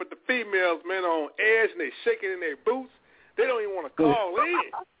in, man, but the females, man, on edge and they shaking in their boots. They don't even want to call in.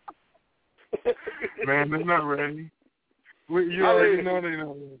 Man, they're not ready. You already know they're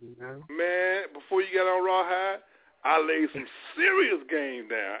not ready, man. Man, before you got on Raw High, I laid some serious game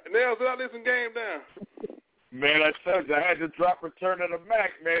down. Now, I laid some game down. Man, I told you, I had to drop Return of the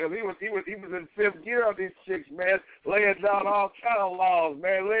Mac, man. He was in fifth gear on these chicks, man, laying down all kind of laws,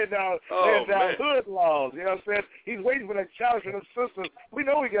 man, laying down hood laws. You know what I'm saying? He's waiting for that challenge from the sisters. We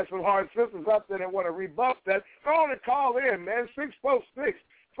know we got some hard sisters out there that want to rebuff that. Go on and call in, man.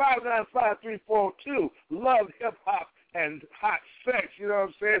 646-595-3402. Love hip hop and hot sex. You know what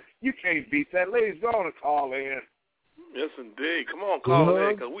I'm saying? You can't beat that. Ladies, go on and call in. Yes, indeed. Come on, call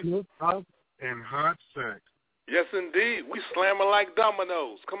in, cause we hip hop and hot sex. Yes, indeed. We slamming like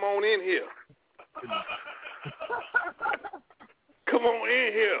dominoes. Come on in here. Come on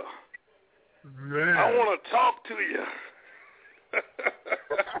in here. Man. I want to talk to you.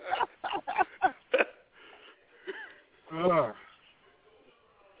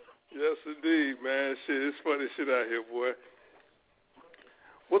 Yes, indeed, man. Shit, it's funny shit out here, boy.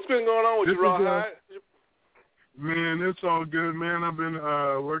 What's been going on with you, Rawhide? Man, it's all good, man. I've been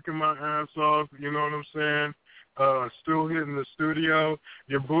working my ass off, you know what I'm saying? Still hitting the studio.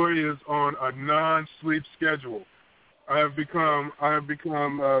 Your boy is on a non-sleep schedule. I have become a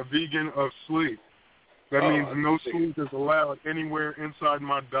vegan of sleep. That means no sleep is allowed anywhere inside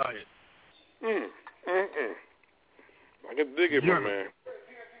my diet. I can dig it, my man.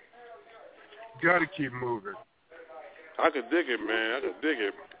 Got to keep moving. I can dig it, man. I can dig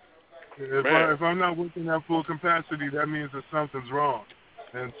it. If I'm not working at full capacity, that means that something's wrong.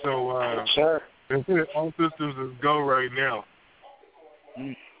 And so, all systems is go right now.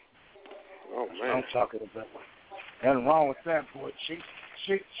 Oh, man. I'm talking about. Nothing wrong with that, boy.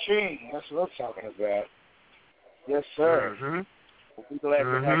 Ching. That's what I'm talking about. Yes, sir. Mm-hmm. We're glad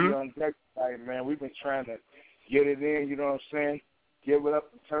to have you on deck tonight, man. We've been trying to get it in, you know what I'm saying? Give it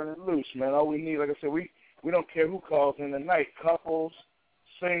up and turn it loose, man. All we need, like I said, we don't care who calls in tonight. Couples,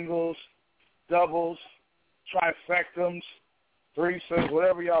 singles, doubles, trifectums, threesomes,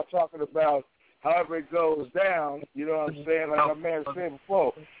 whatever y'all talking about, however it goes down, you know what I'm saying? Like my man said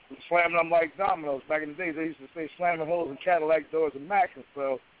before, slamming them like dominoes. Back in the days, they used to say slamming holes in Cadillac doors and Macs, and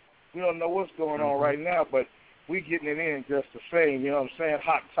so we don't know what's going on right now, but we getting it in just the same, you know what I'm saying?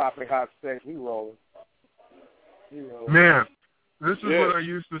 Hot topic, hot sex, we rolling. Man, this is what I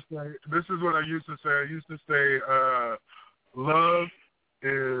used to say. I used to say love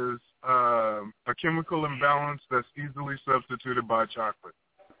is a chemical imbalance that's easily substituted by chocolate.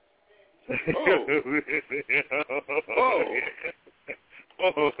 Oh,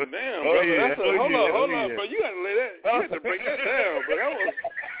 damn, brother. Yeah. Hold on, bro. You got to lay that. You got to break that down, but that was...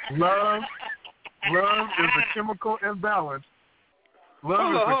 Love is a chemical imbalance. Hold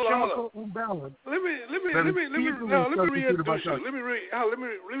on. Imbalance. Let me reintroduce you. Let me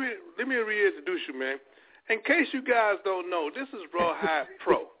reintroduce you, man. In case you guys don't know, this is Rawhide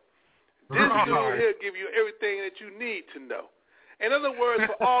Pro. This dude here give you everything that you need to know. In other words,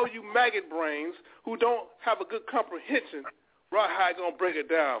 for all you maggot brains who don't have a good comprehension, Rawhide gonna break it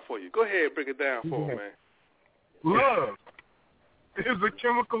down for you. Go ahead, break it down for me, man. Love is a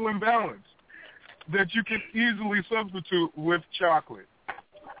chemical imbalance that you can easily substitute with chocolate.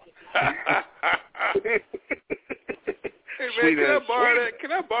 Hey, man, can I borrow that?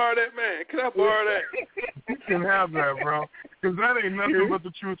 Can I borrow that, man? Can I borrow that? You can have that, bro. Because that ain't nothing but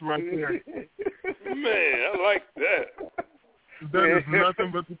the truth right there. Man, I like that. That is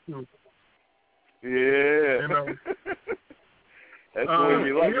nothing but the truth. Yeah. You know? That's what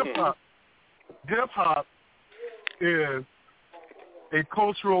you like. Hip-hop is a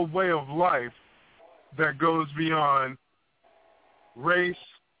cultural way of life that goes beyond race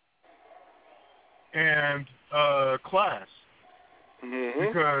and class. Mm-hmm.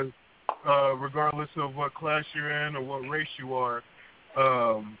 Because regardless of what class you're in or what race you are,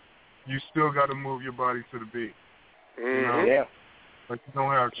 you still got to move your body to the beat. You know? Yeah. Like you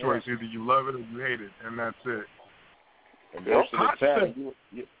don't have a choice. Either you love it or you hate it, and that's it. And most of the time,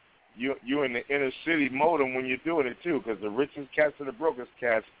 you're in the inner city modem when you're doing it too, because the richest cats and the brokest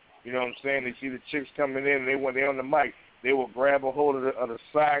cats, you know what I'm saying? They see the chicks coming in, and when they're on the mic, they will grab a hold of the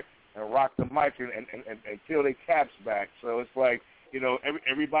sack and rock the mic and peel their caps back. So it's like, you know,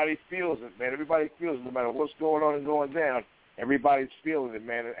 everybody feels it, man. Everybody feels it, no matter what's going on and going down. Everybody's feeling it,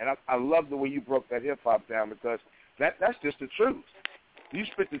 man. And I love the way you broke that hip hop down, because that's just the truth. You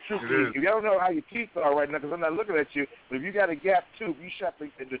spit the truth. If you don't know how your teeth are right now, because I'm not looking at you, but if you got a gap tooth, you shot the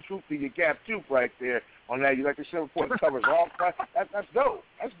truth to your gap tooth right there on that. You like the 7-point covers off. That's dope.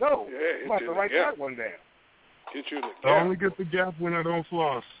 That's dope. Yeah, you might have to write that one down. Get you the gap. I only get the gap when I don't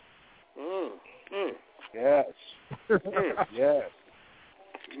floss. Yes. Yes.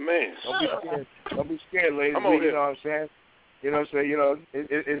 Man. Don't be scared, ladies. You know what I'm saying? You know what I'm saying? You know,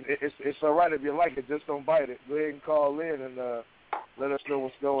 it's all right if you like it. Just don't bite it. Go ahead and call in and let us know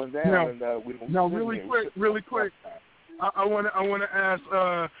what's going down. Now, really quick. I want to ask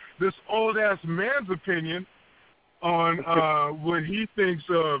this old ass man's opinion on what he thinks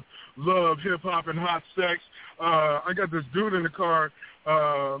of love, hip hop, and hot sex. I got this dude in the car.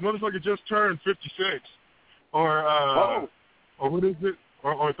 Motherfucker just turned 56, or what is it?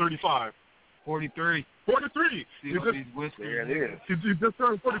 Or 35. 43. 43. He just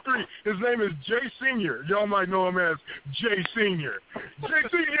turned 43. His name is Jay Senior. Y'all might know him as Jay Senior. Jay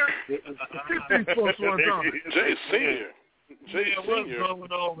Senior. Get these folks one time. Jay Senior. Jay Senior. What's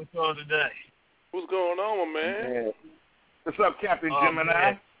going on with y'all today? What's going on, man? What's up, Captain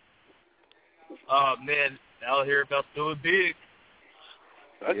Gemini? Man, out here about to do it big.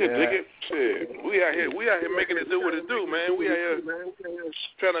 I just dig it. Shit, we out here making it do what it do, man. We out here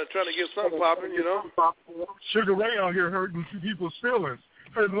trying to get something popping, you know. Sugar Ray out here hurting people's feelings,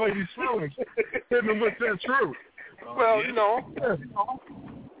 hurting ladies' feelings, hitting them with that truth. Well, you know,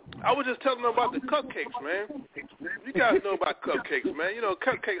 I was just telling them about the cupcakes, man. You guys know about cupcakes, man. You know,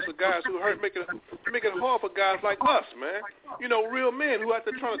 cupcakes are guys who make it hard for guys like us, man. You know, real men who out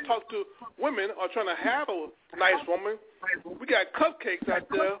there trying to talk to women or trying to have a nice woman. We got cupcakes out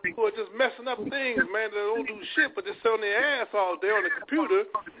there who are just messing up things, man, that don't do shit but just sit on their ass all day on the computer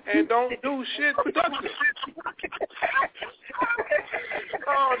and don't do shit productive.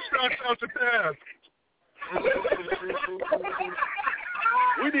 Oh, shots out the pass.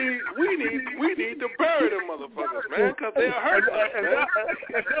 We need to bury them motherfuckers, man, because they are hurting us, man.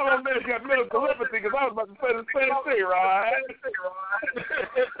 And tell them they got mental telepathy, because I was about to say the same thing, right?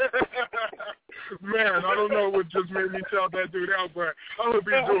 Man, I don't know what just made me shout that dude out, but I would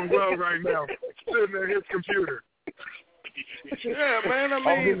be doing well right now, sitting at his computer. Yeah, man, I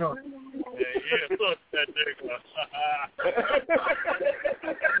mean... fuck that nigga.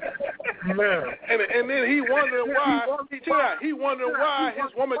 Man. And then he wondering why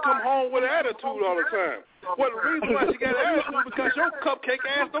his woman come home with an attitude all the time. Well, the reason why she got an attitude because your cupcake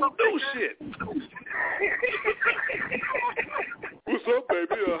ass don't do shit. What's up,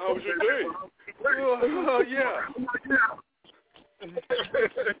 baby? How was your day? Yeah.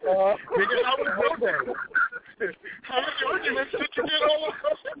 Nigga, how was your day? How many arguments did you get all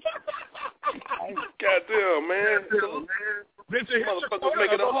Goddamn, man. Motherfuckers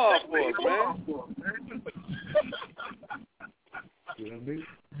making it hard for us, man.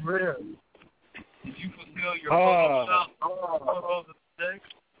 Man. Did you fulfill your Photoshop photos today?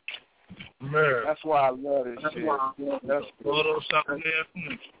 Man. That's why I love this shit. That's Photoshop.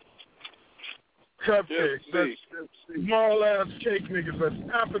 Cupcakes. That's small ass cake niggas. That's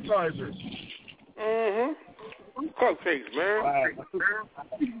appetizers. Cupcakes, man.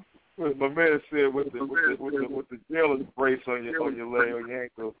 My man said with the jailer's brace on your leg, on your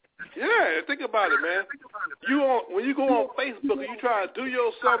ankle. Yeah, think about it, man. When you go on Facebook and you try to do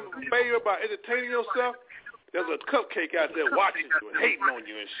yourself a favor by entertaining yourself, there's a cupcake out there watching you and hating on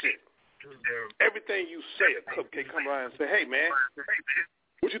you and shit. Everything you say, a cupcake come around and say, "Hey, man,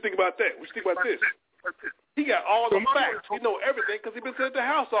 what you think about that? What you think about this?" He got all the facts. He know everything because he been sitting at the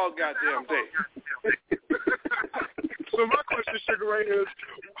house all goddamn day. So my question, Sugar Ray, is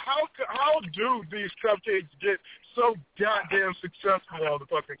how do these cupcakes get so goddamn successful all the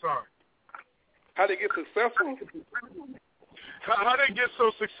fucking time? How they get successful? How they get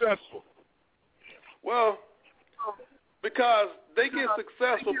so successful? Well, because they get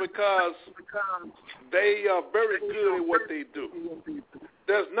successful because they are very good at what they do.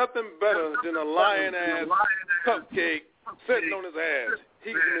 There's nothing better than a lion-ass cupcake sitting on his ass.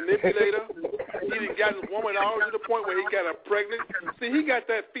 He's a manipulator. He got his woman all to the point where he got her pregnant. See, he got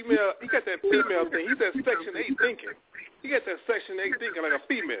that female thing. He's that Section 8 thinking. He got that Section 8 thinking like a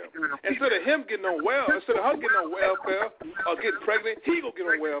female. Instead of her getting on welfare or getting pregnant, he gonna get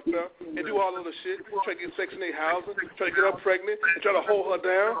on welfare and do all of the shit. Try to get Section 8 housing, try to get her pregnant, and try to hold her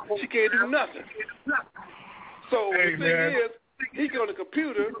down. She can't do nothing. So the thing is, he get on the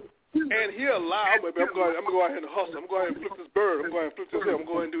computer and he'll lie. I'm gonna go out here and hustle. I'm going to go ahead and flip this bird. I'm going to flip this here. I'm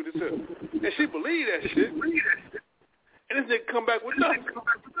going to do this here. And she believe that shit. And this nigga come back with nothing.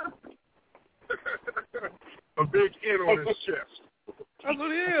 A big N on his chest. That's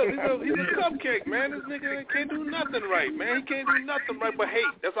what he is. He's a cupcake, man. This nigga can't do nothing right, man. He can't do nothing right but hate.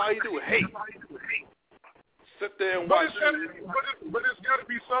 That's all he do, hate. Sit there and watch. But it's got to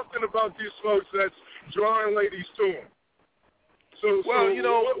be something about these folks that's drawing ladies to him.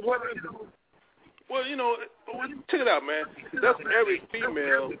 Check it out, man. That's every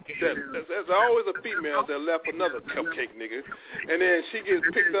female. There's always a female that left another cupcake nigga, and then she gets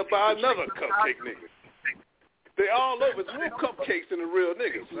picked up by another cupcake nigga. They all over. There's more cupcakes than the real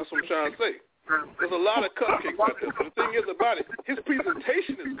niggas. That's what I'm trying to say. There's a lot of cupcakes out there. But the thing is about it, his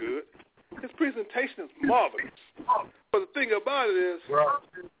presentation is good. His presentation is marvelous. But the thing about it is,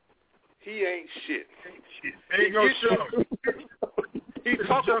 he ain't shit. Ain't no show. He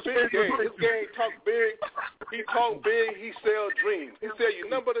talk a big game. His game talk big. He talk big. He sell dreams. He sell you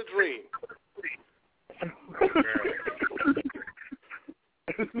nothing but a dream.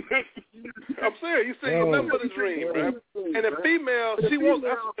 I'm saying he sell you nothing but a dream, man. And the female, she wants.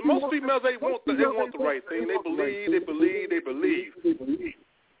 Most females they want the right thing. They believe.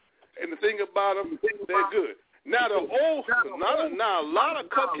 And the thing about them, they're good. Now a lot of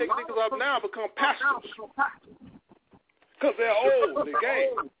cupcake niggas have now become pastors. Because they're old, the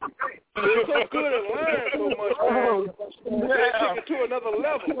game. They're so good at lying so much, man. They take it to another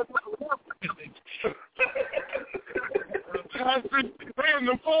level. They're in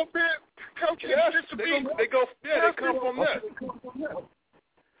the pulpit. Yes, they come from there.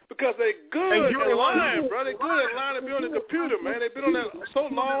 Because they're good at lying, bro. They're good at lying and be on the computer, man. They've been on that so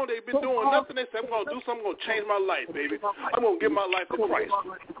long, they've been doing nothing. They say, I'm going to do something, I'm going to change my life, baby. I'm going to give my life to Christ.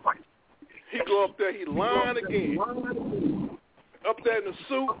 He go up there, he lying again. Up there in the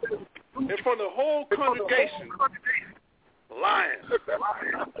suit, in front of the whole congregation. Lying.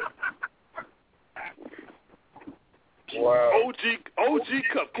 Wow. OG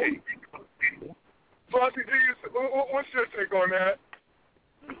cupcake. Flossy, what's your take on that?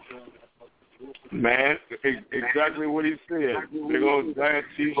 Man, exactly what he said. Big old giant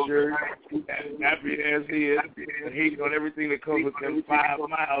T-shirt, happy as he is, and hating on everything that comes within 5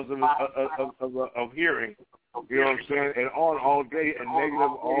 miles of hearing. You know what I'm saying? And on all day and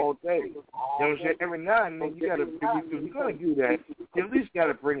negative all day. You know what I'm saying? Every now and then you gotta, if you're gonna do that, you at least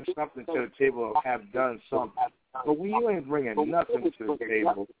gotta bring something to the table or have done something. But when you ain't bringing nothing to the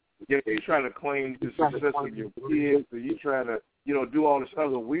table, you're trying to claim the success of your kids, or you trying to, do all this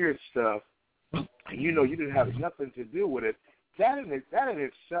other weird stuff, and you didn't have nothing to do with it. That in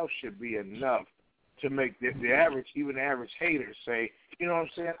itself should be enough to make the average hater say, you know what I'm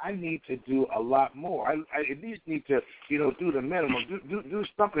saying, I need to do a lot more. I at least need to, do the minimum, do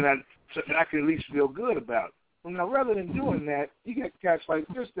something that I can at least feel good about. Now, rather than doing that, you get cats like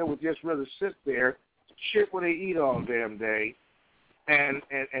this that would just rather sit there, shit what they eat all damn day, and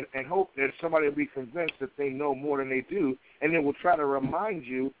hope that somebody will be convinced that they know more than they do, and then will try to remind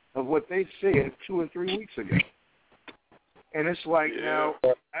you of what they said 2 or 3 weeks ago. And it's like, now,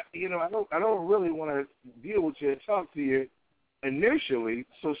 I don't really want to deal with you and talk to you initially,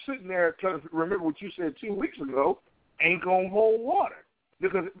 so sitting there trying to remember what you said 2 weeks ago ain't going to hold water.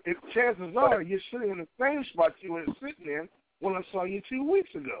 Because chances are you're sitting in the same spot you were sitting in when I saw you 2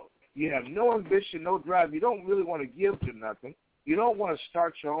 weeks ago. You have no ambition, no drive. You don't really want to give to nothing. You don't want to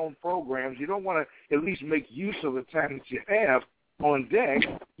start your own programs. You don't want to at least make use of the time that you have on deck.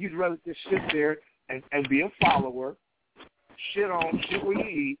 You'd rather just sit there and be a follower, shit what you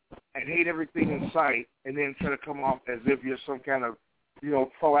eat, and hate everything in sight, and then try to come off as if you're some kind of,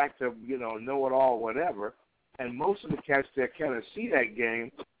 proactive, know-it-all, whatever. And most of the cats that kind of see that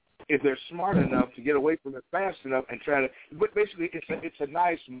game, if they're smart enough to get away from it fast enough and try to, but basically it's a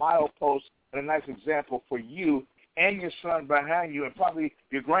nice milepost and a nice example for you and your son behind you, and probably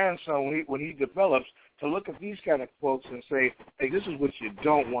your grandson when he develops, to look at these kind of folks and say, hey, this is what you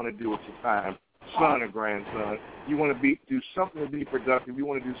don't want to do with your time, son or grandson. You want to do something to be productive. You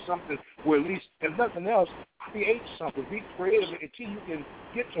want to do something where at least, if nothing else, create something. Be creative until you can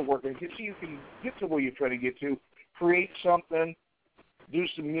get to work, until you can get to where you're trying to get to. Create something, do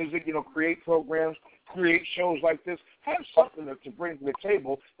some music, create programs, create shows like this. Have something to bring to the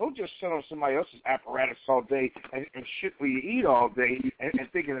table. Don't just sit on somebody else's apparatus all day and shit where you eat all day and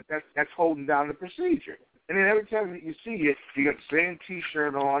thinking that's holding down the procedure. And then every time you see it, you got the same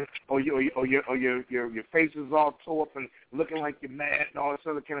T-shirt on, or your face is all tore up and looking like you're mad and all this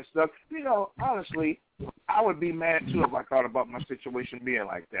other kind of stuff. You know, honestly, I would be mad too if I thought about my situation being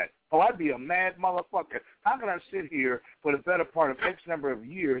like that. Oh, I'd be a mad motherfucker. How can I sit here for the better part of X number of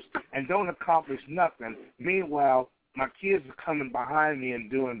years and don't accomplish nothing? Meanwhile, my kids are coming behind me and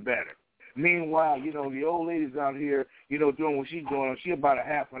doing better. Meanwhile, you know, the old lady's out here, you know, doing what she's doing. She's about a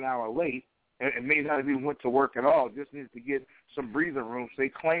half an hour late. And may not have even went to work at all, just needs to get some breathing room, so they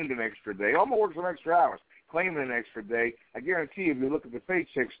claimed an extra day. I'm going to work some extra hours, claiming an extra day. I guarantee you, if you look at the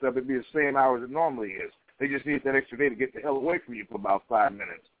paycheck stuff, it'd be the same hours it normally is. They just need that extra day to get the hell away from you for about 5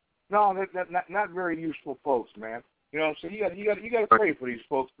 minutes. No, that's not very useful folks, man. You know what I'm saying? You got to pray for these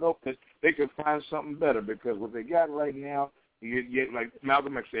folks, though, because they could find something better, because what they got right now, you get, like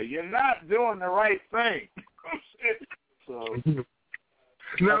Malcolm X said, you're not doing the right thing. So...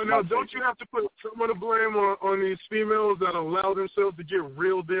 Now, don't you have to put some of the blame on these females that allow themselves to get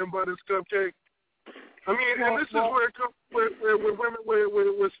reeled in by this cupcake? I mean, and this is where it comes with women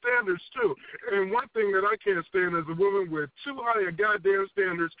with standards, too. And one thing that I can't stand is a woman with too high a goddamn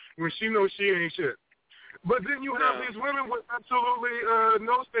standards when she knows she ain't shit. But then you have these women with absolutely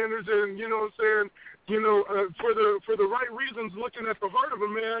no standards and, you know what I'm saying, you know, for the right reasons looking at the heart of a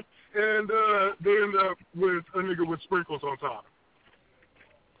man, and they end up with a nigga with sprinkles on top.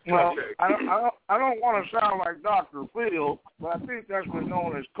 Well, I don't want to sound like Dr. Phil, but I think that's what's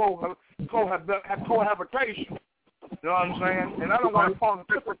known as cohabitation. You know what I'm saying? And I don't want to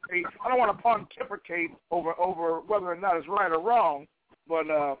pontificate. over whether or not it's right or wrong. But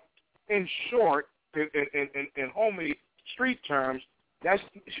in short, in homey street terms, that's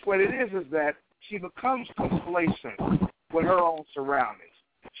what it is that she becomes complacent with her own surroundings.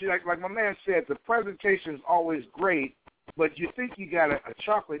 She like my man said, the presentation is always great. But you think you got a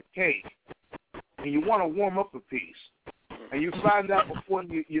chocolate cake, and you want to warm up a piece, and you find out before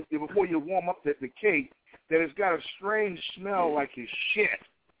you warm up the cake that it's got a strange smell like it's shit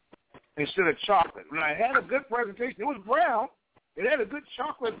instead of chocolate. When I had a good presentation, it was brown. It had a good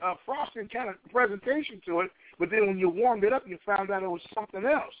chocolate frosting kind of presentation to it, but then when you warmed it up, you found out it was something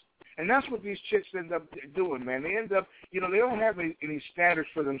else. And that's what these chicks end up doing, man. They end up, you know, they don't have any standards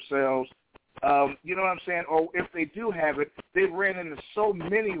for themselves. You know what I'm saying? Or if they do have it, they ran into so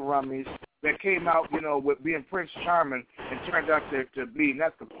many rummies that came out, you know, with being Prince Charming and turned out to be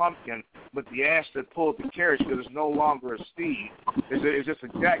not the pumpkin, but the ass that pulled the carriage because it's no longer a steed. It's just a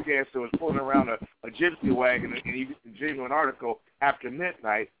jackass that was pulling around a gypsy wagon, and you get the genuine article after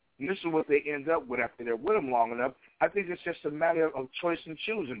midnight. And this is what they end up with after they're with them long enough. I think it's just a matter of choice and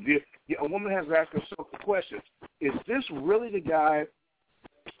choosing. A woman has to ask herself the question, is this really the guy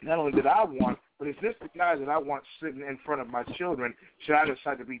not only that I want, but is this the guy that I want sitting in front of my children should I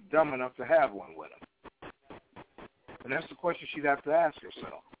decide to be dumb enough to have one with him? And that's the question she'd have to ask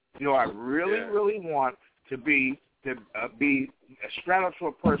herself. You know, I really want to be straddled to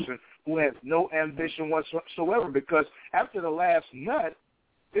a person who has no ambition whatsoever, because after the last nut,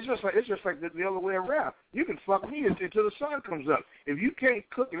 it's just like the other way around. You can fuck me until the sun comes up. If you can't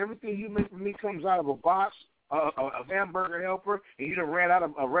cook and everything you make for me comes out of a box, a hamburger helper, and you done ran out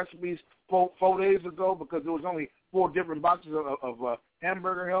of recipes 4 days ago because there was only 4 different boxes of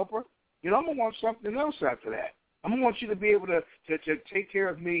hamburger helper, you know, I'm going to want something else after that. I'm going to want you to be able to take care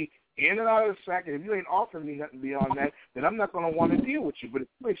of me in and out of the sack, and if you ain't offering me nothing beyond that, then I'm not going to want to deal with you. But if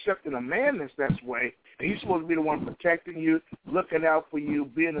you're accepting a man that's way, and he's supposed to be the one protecting you, looking out for you,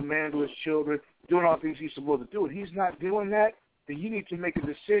 being a man to his children, doing all the things he's supposed to do, and he's not doing that, then you need to make a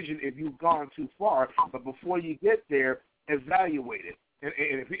decision if you've gone too far. But before you get there, evaluate it. And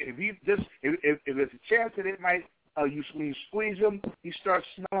if there's a chance that it might, when you squeeze him, he starts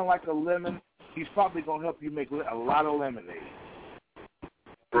smelling like a lemon, he's probably going to help you make a lot of lemonade.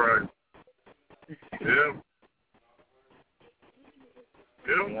 Right. Yeah.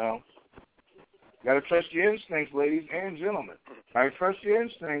 You know, got to trust your instincts, ladies and gentlemen. I trust your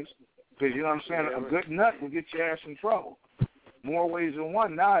instincts because, you know what I'm saying, a good nut will get your ass in trouble. More ways than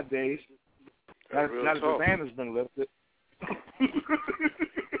one nowadays. Now that the ban has been lifted.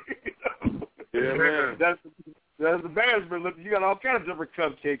 Yeah, man. That's the ban has been lifted. You got all kinds of different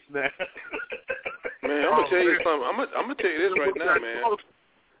cupcakes now. Man, I'm gonna tell you something. I'm gonna tell you this right now, man.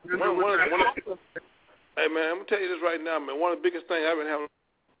 Hey, man, I'm gonna tell you this right now, man. One of the biggest things I've been having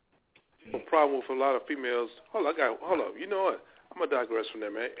a problem with for a lot of females. Hold up. You know what? I'm gonna digress from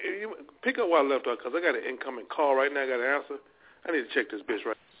that, man. Pick up where I left off because I got an incoming call right now. I got to answer. I need to check this bitch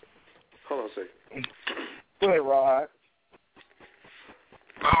right. Hold on a second. Go ahead, Rod.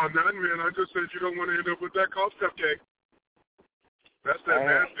 Oh, nothing, man. I just said you don't want to end up with that cough cupcake. That's that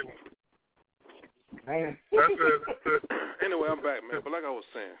nasty one. That's it. Anyway, I'm back, man. But like I was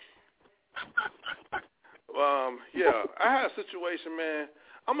saying, yeah, I had a situation, man.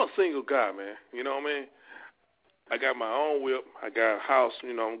 I'm a single guy, man. You know what I mean? I got my own whip. I got a house.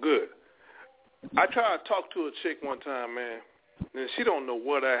 You know, I'm good. I tried to talk to a chick one time, man, and she don't know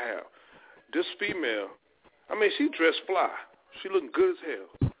what I have. This female, I mean, she dressed fly. She looking good as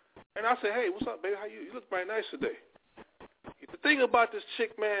hell. And I said, hey, what's up, baby? How you? You look very nice today. The thing about this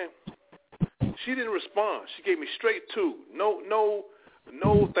chick, man, she didn't respond. She gave me straight two. No,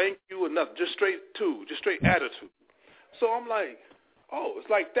 thank you or nothing. Just straight two. Just straight attitude. So I'm like, oh, it's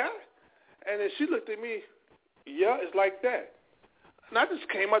like that? And then she looked at me, yeah, it's like that. And I just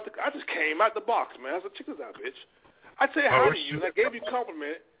came out the box, man. I said, check this out, bitch. I said hi to you, and I gave you a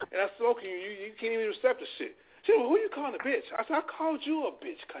compliment, and I said, okay, you can't even accept the shit. She said, well, who you calling a bitch? I said, I called you a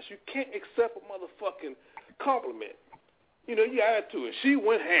bitch because you can't accept a motherfucking compliment. You know, you had to. And she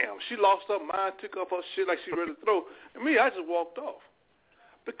went ham. She lost her mind, took off her shit like she ready to throw. And me, I just walked off.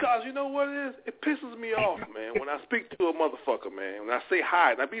 Because you know what it is? It pisses me off, man, when I speak to a motherfucker, man. When I say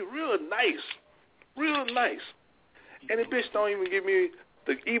hi, and I be real nice. Real nice. And the bitch don't even give me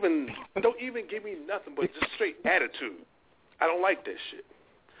nothing but just straight attitude. I don't like that shit.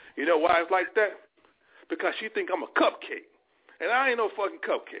 You know why it's like that? Because she think I'm a cupcake. And I ain't no fucking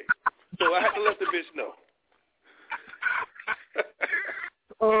cupcake. So I have to let the bitch know.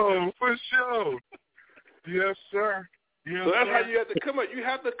 Oh, for sure. Yes, sir. Yes, so that's sir. how you have to come at. You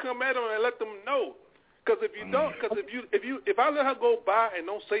have to come at them and let them know. Because if you don't, if I let her go by and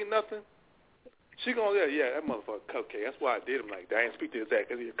don't say nothing, she gonna yeah, that motherfucker cupcake. That's why I did him like that. I ain't speak to his dad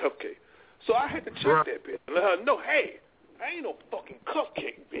because he's a cupcake. So I had to check that bitch and let her know, hey, I ain't no fucking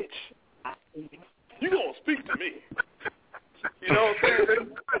cupcake, bitch. You gonna speak to me. You know what I'm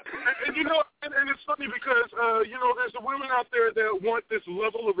saying? And you know, and it's funny because you know, there's the women out there that want this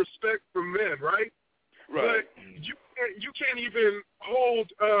level of respect from men, right? Right. But you can't even hold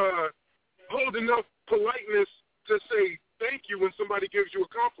enough politeness to say thank you when somebody gives you a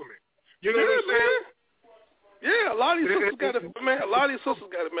compliment. You know what I'm saying? Yeah, a lot of these sisters got it, man. A lot of these sisters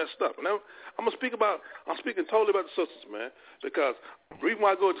got it messed up. And I'm speaking totally about the sisters, man. Because the reason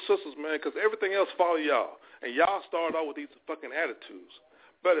why I go with the sisters, man, because everything else follow y'all, and y'all start off with these fucking attitudes.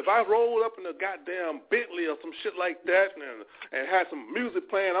 But if I rolled up in a goddamn Bentley or some shit like that, and had some music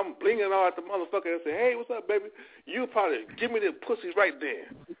playing, I'm blinging all at the motherfucker and say, hey, what's up, baby? You probably give me the pussies right then.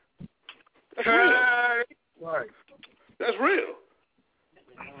 That's real. Right. That's real.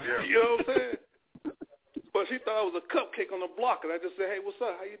 Yeah. You know what I'm saying? But she thought I was a cupcake on the block, and I just said, hey, what's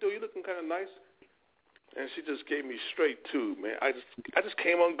up? How you doing? You looking kind of nice. And she just gave me straight two, man. I just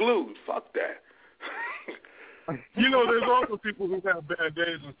came unglued. Fuck that. You know, there's also people who have bad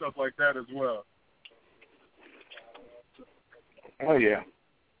days and stuff like that as well. Oh, yeah.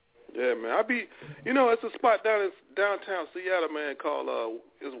 Yeah, man. It's a spot downtown Seattle, man, called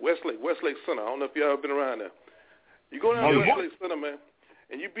it's Westlake Center. I don't know if you ever been around there. You go down to Westlake Center, man,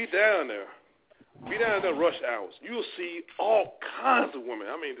 and you be down there rush hours. You'll see all kinds of women.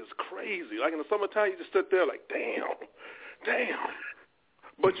 I mean, it's crazy. Like in the summertime, you just sit there like, damn.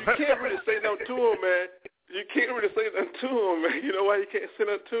 But you can't really say nothing to them, man. You can't really say nothing to them, man. You know why you can't say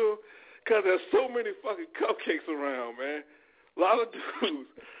nothing to them? Because there's so many fucking cupcakes around, man. A lot of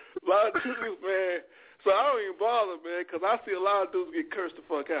dudes, man. So I don't even bother, man, because I see a lot of dudes get cursed the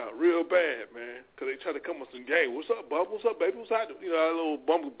fuck out real bad, man, because they try to come with some game. What's up, bub? What's up, baby? What's happening? You know, that little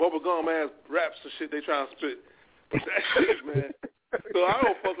bubble gum ass raps and shit they trying to spit. That shit, man. So I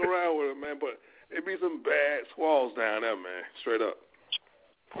don't fuck around with it, man, but it be some bad squalls down there, man, straight up.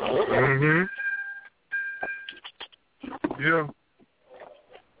 Mm-hmm. Yeah.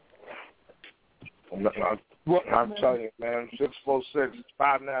 I'm telling you, man,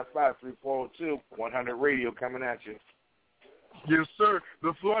 646-595-3402, 100 radio coming at you. Yes, sir.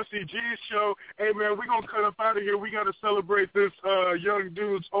 The Flossy G Show. Hey, man, we're going to cut up out of here. We got to celebrate this young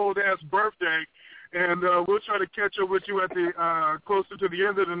dude's old-ass birthday, and we'll try to catch up with you at the closer to the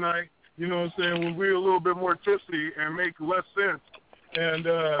end of the night, you know what I'm saying, when we're a little bit more tipsy and make less sense. And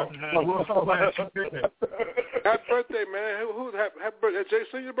we'll flash you. Happy birthday, man. Who's happy birthday?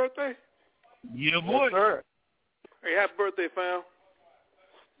 Jason, your birthday? Yeah, boy. Yes, sir. Hey, happy birthday, fam.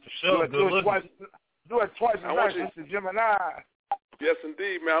 Sure, do it twice a night, Mr. Gemini. Yes,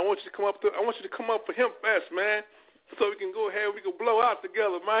 indeed, man. I want you to come up for Hemp Fest, man, so we can go ahead, we can blow out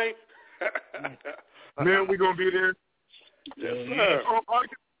together, man. Man, we gonna be there. Yes, sir.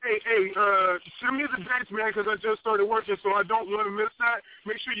 Hey, send me the dates, man, because I just started working, so I don't want to miss that.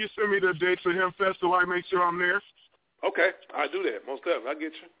 Make sure you send me the dates for Hemp Fest so I make sure I'm there. Okay, I'll do that. Most definitely. I'll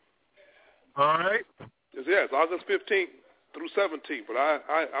get you. All right. It's August 15th through 17th. But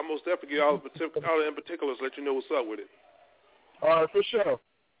I most definitely give all the in particulars, let you know what's up with it. All right, for sure.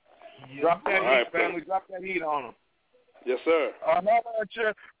 Drop that All heat, right, family. Drop that heat on them. Yes, sir. How about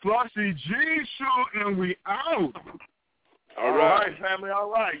your Flossy G Show, and we out. All right, family. All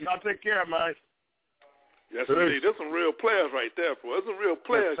right. Y'all take care, man. Yes, indeed. There's some real players right there, bro. There's some real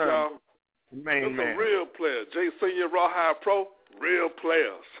players, y'all. There's some real players. Jay Senior, Raw High Pro, real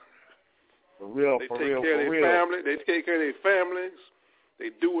players. For real, they for take real, care for of real. their family. They take care of their families. They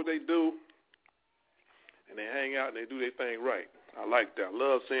do what they do, and they hang out and they do their thing right. I like that. I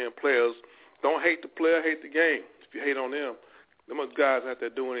love seeing players. Don't hate the player, hate the game. If you hate on them guys out there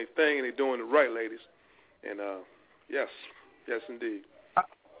doing their thing and they're doing it right, ladies. And yes, indeed.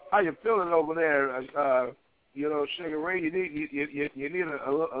 How you feeling over there? Sugar Ray, you need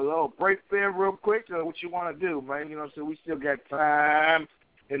a little break there real quick. What you want to do, man? So we still got time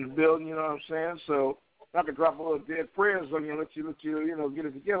in the building. You know what I'm saying? So I can drop a little dead prayers on you, let you get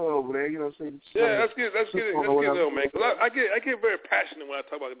it together over there. Let's get it though, man. Cause I get very passionate when I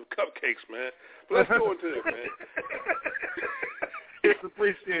talk about the cupcakes, man. But let's go into it, man. It's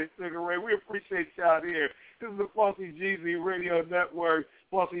appreciated, Sugar Ray. We appreciate y'all here. This is the Flossy Jeezy Radio Network,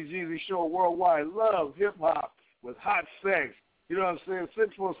 Flossy Jeezy Show Worldwide. Love hip hop with hot sex. You know what I'm saying?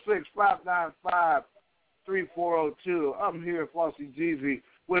 646-595-3402. I'm here, Flossy Jeezy,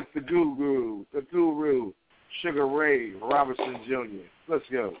 with the guru, Sugar Ray Robinson Jr. Let's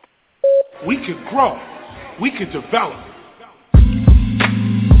go. We can grow. We can develop.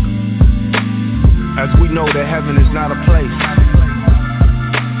 As we know that heaven is not a place,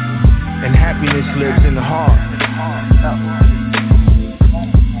 and happiness lives in the heart.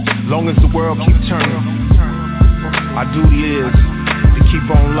 Long as the world keeps turning, our duty is to keep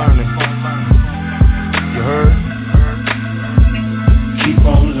on learning. You heard? Keep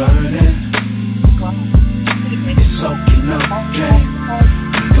on learning. It's soaking up game.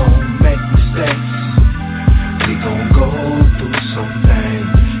 We gon' make mistakes. We gon' go through some things.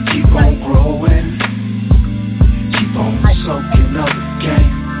 Keep on growing. Keep on soaking up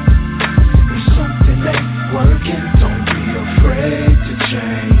game. If something ain't working, don't be afraid to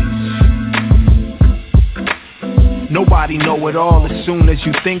change. Nobody know it all. As soon as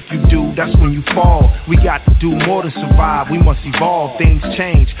you think you do, that's when you fall. We got to do more to survive. We must evolve. Things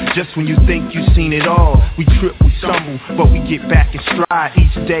change just when you think you've seen it all. We trip, we stumble, but we get back in stride.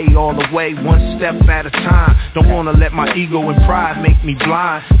 Each day all the way, one step at a time. Don't wanna let my ego and pride make me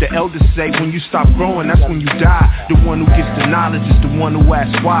blind. The elders say when you stop growing, that's when you die. The one who gets the knowledge is the one who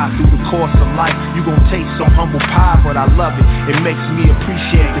asks why. Through the course of life, you gon' taste some humble pie, but I love it. It makes me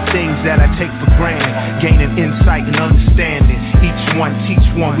appreciate the things that I take for granted. Gaining insight and understanding. Each one teach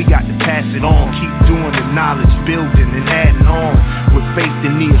one, we got to pass it on. Keep doing the knowledge, building and adding on. With faith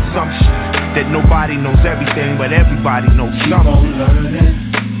in the assumption that nobody knows everything, but everybody knows something. Keep on learning.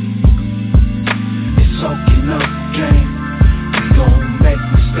 It's soaking up game. We gon' make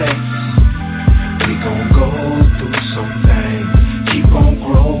mistakes. We gon' go through some things. Keep on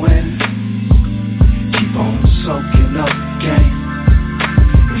growing. Keep on soaking up game.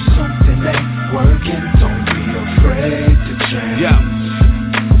 If something ain't working, don't be afraid to change.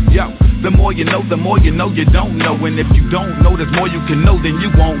 Yo, the more you know you don't know. And if you don't know, there's more you can know, then you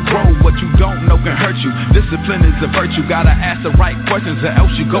won't grow. What you don't know can hurt you. Discipline is a virtue. Gotta ask the right questions or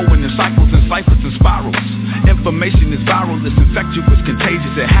else you go in cycles and ciphers and spirals. Information is viral, it's infectious,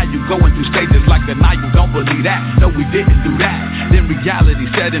 contagious. And how you going through stages like a night, you don't believe that. No, we didn't do that. Then reality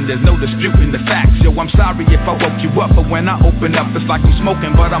set in, there's no disputing the facts. Yo, I'm sorry if I woke you up, but when I open up, it's like I'm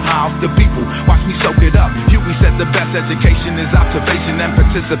smoking, but I'm high off the people. Watch me soak it up. Huey said the best education is observation and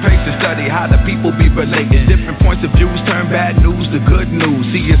participation. Study how the people be relating. Different points of views turn bad news to good news.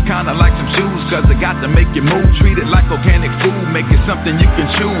 See, it's kinda like some shoes, cause it got to make you move. Treat it like organic food, make it something you can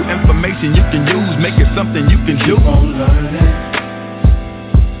chew. Information you can use, make it something you can do. Keep on learning.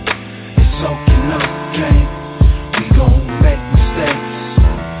 It's soaking up game. We gon' make mistakes.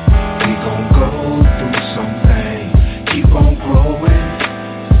 We gon' go through something. Keep on growing.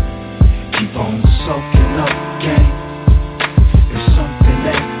 Keep on soaking up game. If something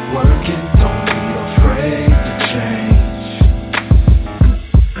ain't working, don't be afraid to change.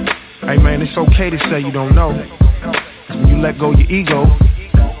 Hey man, it's okay to say you don't know. When you let go your ego,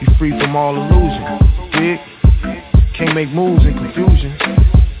 you're free from all illusion. Dig? Can't make moves in confusion.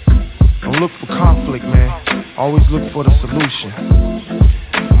 Don't look for conflict, man. Always look for the solution.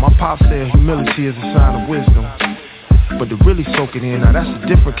 My pop said humility is a sign of wisdom. But to really soak it in, now that's a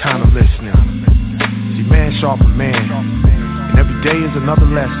different kind of listening. See, man sharpen man. And every day is another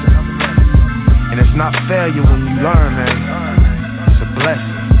lesson. And it's not failure when you learn, man. It's a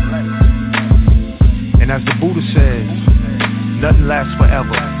blessing. And as the Buddha says, Nothing lasts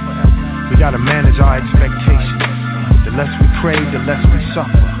forever. We gotta manage our expectations. The less we crave, the less we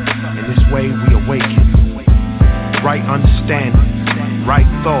suffer. In this way we awaken. Right understanding, right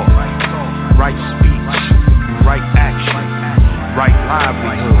thought, right speech, right action, right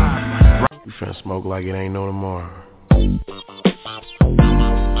livelihood. We finna smoke like it ain't no tomorrow.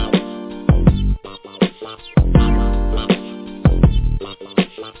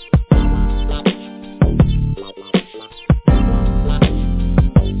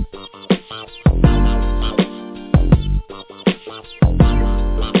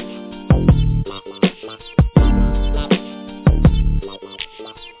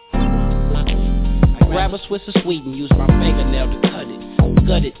 Grab a Swiss of sweet and use my fingernail to cut it.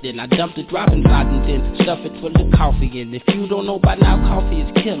 Gut it, then I dumped the dropping pot and then stuff it full of coffee. And if you don't know by now, coffee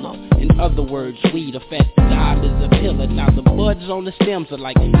is killer. In other words, weed, a fat dime is a pillar. Now the buds on the stems are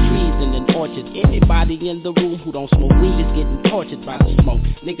like trees in an orchard. Anybody in the room who don't smoke weed is getting tortured by the smoke.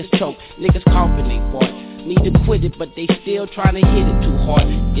 Niggas choke, niggas coughing, they fart. Need to quit it, but they still trying to hit it too hard.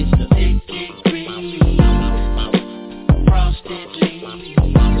 It's the thick green, frosted leaves.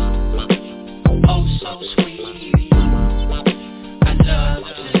 Oh, so sweet. I love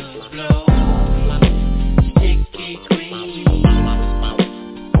to blow. Sticky green,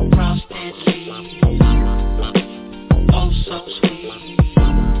 frosted leaves. Oh, so sweet.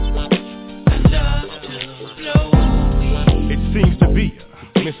 I love to blow. It seems to be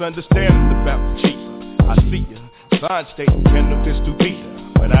a misunderstanding about the cheap. I see ya, sign stating cannabis to be ya,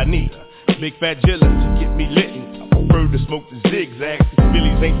 but I need a big fat jilla to get me lit. I prefer to smoke the zigzags, cause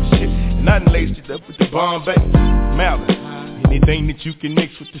Billy's ain't the shit. And I done laced it up with the Bombay, Malin, anything that you can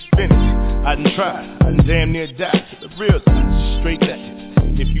mix with the spinach. I done tried, I done damn near died to the real thing, straight at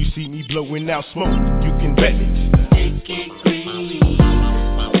it. If you see me blowing out smoke, you can bet it. Sticky green,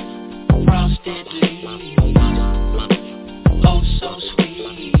 frosted leaves. Oh, so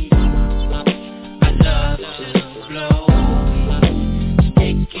sweet. Love to blow.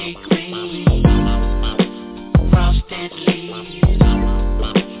 Sticky green, frosted leaves.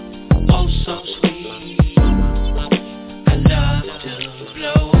 Oh, so sweet. I love to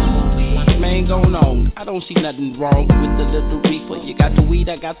blow. Man, going on. I don't see nothing wrong with the little reefer. You got the weed,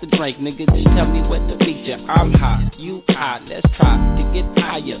 I got the drink. Nigga, just tell me what to feed ya. I'm high, you high. Let's try to get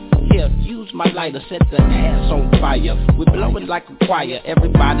higher. Here, use my lighter, set the ass on fire. We're blowing like a choir.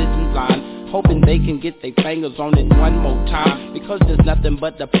 Everybody's in line, hoping they can get their fingers on it one more time. Because there's nothing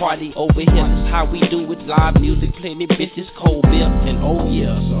but the party over here. That's how we do it, live music, plenty bitches, cold beer, and oh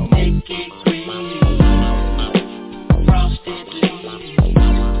yeah. So sticky green, frosted leaves.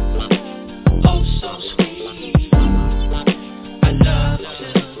 Oh, so sweet. I love to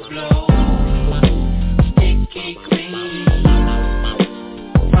blow. Sticky green,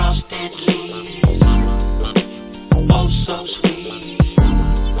 frosted leaves. Oh, so sweet.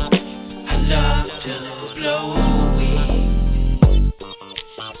 Love to blow weed.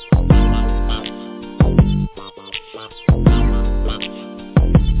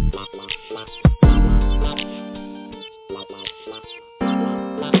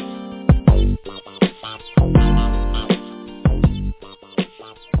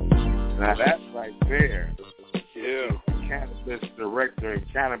 Now that's right there. Yeah. The cannabis director and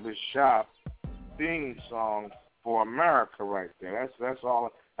cannabis shop theme song for America right there. That's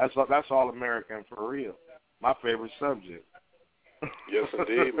all. That's all American for real. My favorite subject. Yes,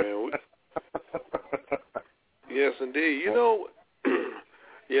 indeed, man. Yes, indeed. You know,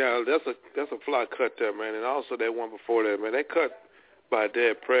 yeah, that's a fly cut there, man. And also that one before that, man. That cut by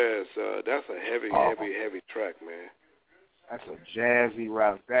Dead Prez. That's a heavy track, man. That's a jazzy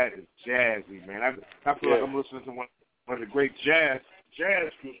route. That is jazzy, man. I feel like I'm listening to one of the great jazz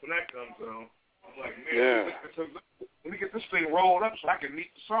groups when that comes on. I'm like, man, let me get this thing rolled up so I can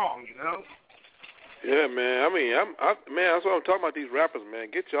meet the song, you know? Yeah, man. I mean, man, that's what I'm talking about, these rappers,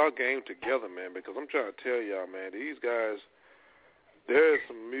 man. Get y'all game together, man, because I'm trying to tell y'all, man, these guys, there is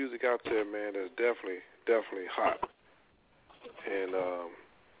some music out there, man, that's definitely hot. And,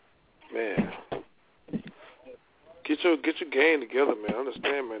 man, get your game together, man.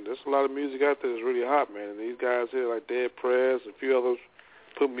 Understand, man, there's a lot of music out there that's really hot, man. And these guys here, like Dead Prez and a few others,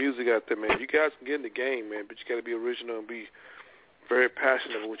 put music out there, man. You guys can get in the game, man, but you got to be original and be very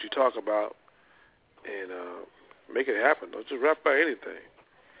passionate about what you talk about and make it happen. Don't just rap about anything.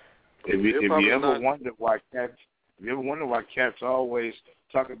 If you ever wonder why cats always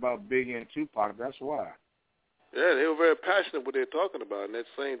talk about Biggie and Tupac, that's why. Yeah, they were very passionate what they're talking about, and at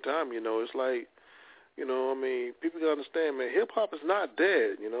the same time, you know, it's like, you know, I mean, people got to understand, man, hip-hop is not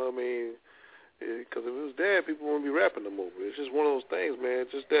dead, you know what I mean? Because if it was dead, people wouldn't be rapping no more. It's just one of those things, man.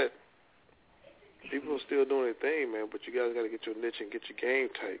 It's just that People are still doing their thing, man, but you guys got to get your niche and get your game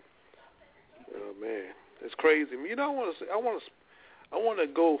tight. Oh, man. It's crazy. You know, I want to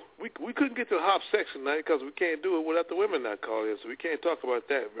go. We couldn't get to the hop section tonight because we can't do it without the women not calling in, so we can't talk about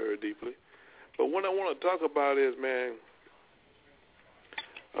that very deeply. But what I want to talk about is, man,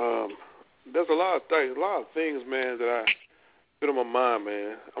 there's a lot of things, man, that I put on my mind,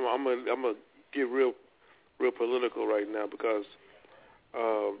 man. I'm gonna get real political right now because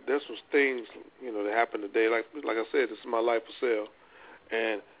there's some things, you know, that happened today. Like I said, this is my life for sale,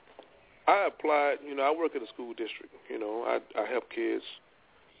 and I applied. You know, I work in a school district. You know, I help kids.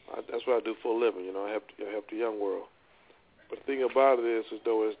 That's what I do for a living. You know, I help the young world. But the thing about it is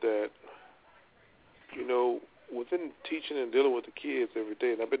that, you know, within teaching and dealing with the kids every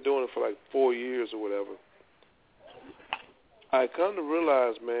day, and I've been doing it for like 4 years or whatever, I come to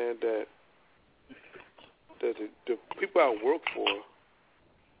realize, man, that the people I work for,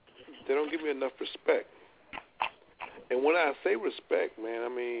 they don't give me enough respect. And when I say respect, man, I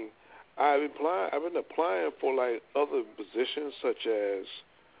mean, I've been applying for like other positions such as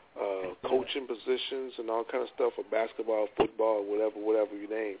coaching positions and all kind of stuff for basketball, football, whatever you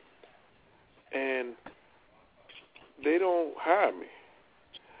name. And they don't hire me.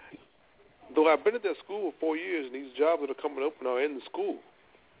 Though I've been at that school for 4 years, and these jobs that are coming open are in the school.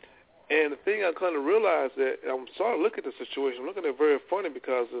 And the thing I kind of realized that I'm starting to look at the situation. I'm looking at it very funny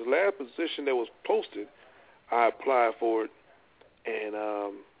because the last position that was posted, I applied for it, and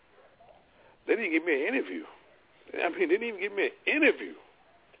they didn't give me an interview. I mean, they didn't even give me an interview.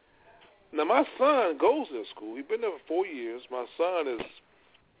 Now, my son goes to school. He's been there for 4 years. My son is,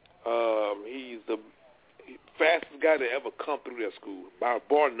 he's the fastest guy to ever come through that school, bar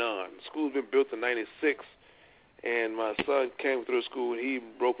none. The school's been built in 96, and my son came through the school, and he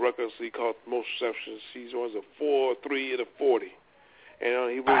broke records. He caught most receptions. He runs a 4.3 and a 40.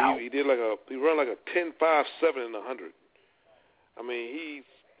 And he ran like a 10.5, 7 and 100. I mean,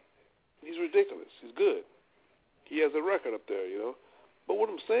 he's ridiculous. He's good. He has a record up there, you know. But what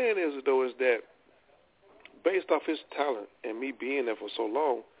I'm saying is that based off his talent and me being there for so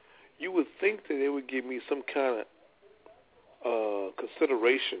long, you would think that they would give me some kind of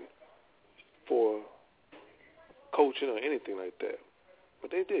consideration for coaching or anything like that. But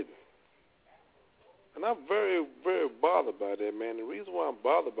they didn't. And I'm very, very bothered by that, man. The reason why I'm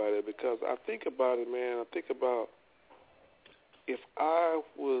bothered by that is because I think about it, man. I think about if I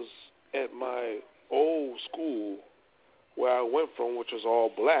was at my old school where I went from, which was all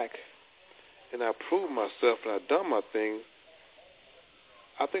black, and I proved myself and I done my thing,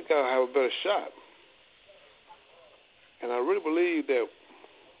 I think I'll have a better shot. And I really believe that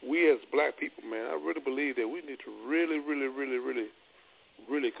we as black people, man, I really believe that we need to really, really, really, really,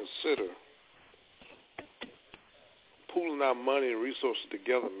 really consider pooling our money and resources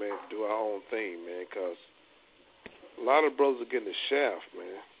together, man, to do our own thing, man, because a lot of brothers are getting the shaft,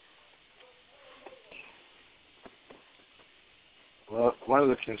 man. Well, one of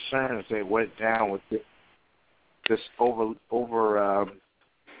the concerns that went down with this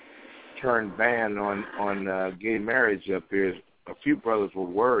turned ban on gay marriage up here is a few brothers were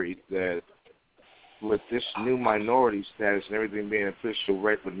worried that with this new minority status and everything being official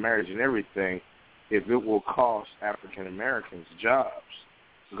right with marriage and everything, if it will cost African Americans jobs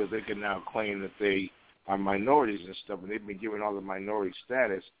because they can now claim that they are minorities and stuff, and they've been given all the minority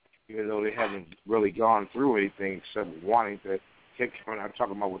status even though they haven't really gone through anything except wanting to keep coming out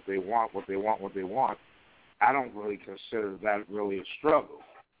talking about what they want. I don't really consider that really a struggle.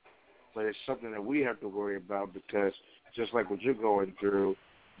 But it's something that we have to worry about because just like what you're going through,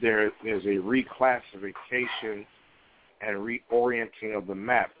 there's a reclassification and reorienting of the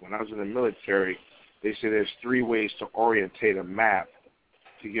map. When I was in the military, they say there's 3 ways to orientate a map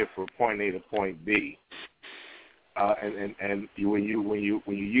to get from point A to point B. And when you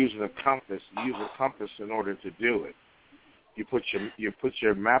use a compass, you use a compass in order to do it. You put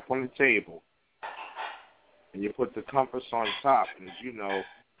your map on the table, and you put the compass on top. And as you know,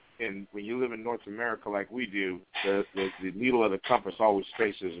 and when you live in North America like we do, the needle of the compass always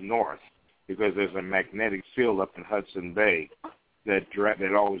faces north because there's a magnetic field up in Hudson Bay that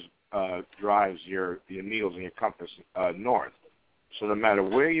always drives your needles and your compass north. So no matter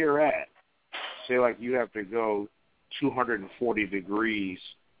where you're at, say like you have to go 240 degrees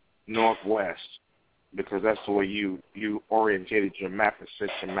northwest because that's the way you orientated your map and set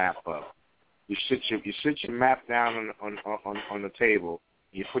your map up. You sit your map down on the table.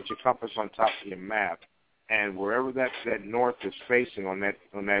 You put your compass on top of your map, and wherever that north is facing on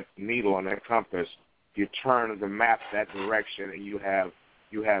that needle on that compass, you turn the map that direction, and you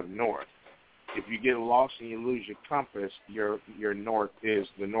have north. If you get lost and you lose your compass, your north is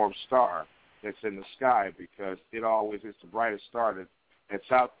the North Star. that's in the sky, because it always is the brightest star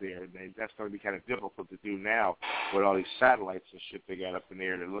that's out there. And that's going to be kind of difficult to do now with all these satellites and shit they got up in the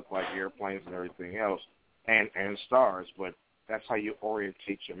air that look like airplanes and everything else, and stars. But that's how you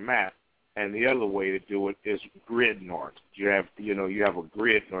orientate your map. And the other way to do it is grid north. You have a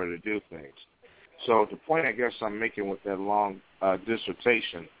grid in order to do things. So the point I guess I'm making with that long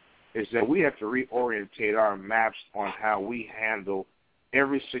dissertation is that we have to reorientate our maps on how we handle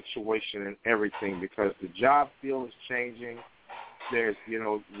every situation and everything, because the job field is changing. There's,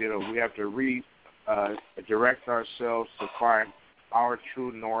 we have to redirect ourselves to find our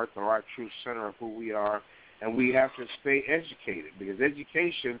true north or our true center of who we are, and we have to stay educated, because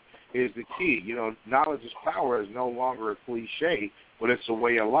education is the key. Knowledge is power is no longer a cliche, but it's a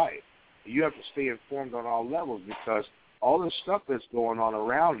way of life. You have to stay informed on all levels, because all the stuff that's going on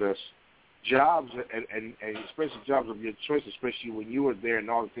around us, jobs and especially jobs of your choice, especially when you were there, and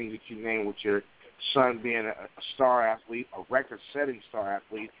all the things that you named with your son being a star athlete, a record-setting star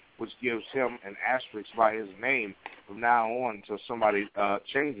athlete, which gives him an asterisk by his name from now on until somebody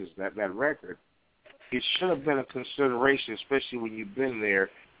changes that record. It should have been a consideration, especially when you've been there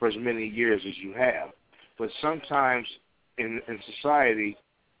for as many years as you have. But sometimes in society,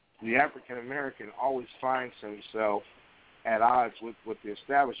 the African American always finds himself at odds with the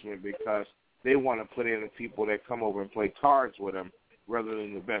establishment, because they want to put in the people that come over and play cards with them rather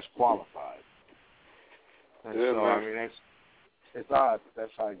than the best qualified. And yeah, so, man. I mean, it's odd, but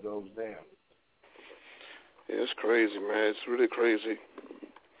that's how it goes down. Yeah, it's crazy, man. It's really crazy.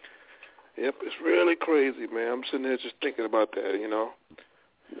 Yep, it's really crazy, man. I'm sitting there just thinking about that,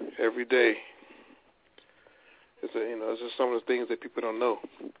 every day. It's just some of the things that people don't know.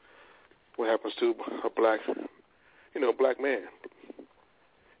 What happens to a black man.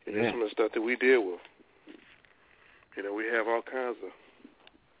 Yeah. Some of the stuff that we deal with. We have all kinds of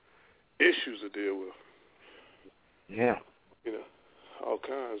issues to deal with. Yeah. All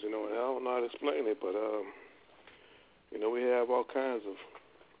kinds, and I don't know how to explain it, but, we have all kinds of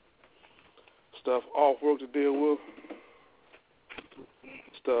stuff off work to deal with,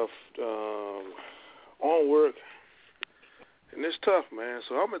 stuff on work, and it's tough, man.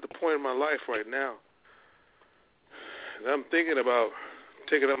 So I'm at the point in my life right now, and I'm thinking about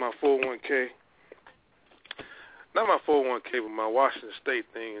taking up my 401k, not my 401k, but my Washington State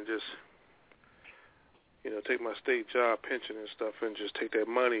thing, and just, take my state job pension and stuff, and just take that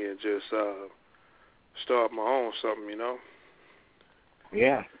money and just start my own something,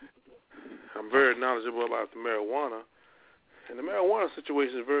 Yeah. I'm very knowledgeable about the marijuana, and the marijuana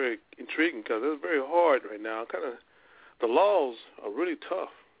situation is very intriguing because it's very hard right now. The laws are really tough,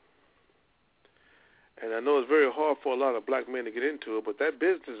 and I know it's very hard for a lot of black men to get into it. But that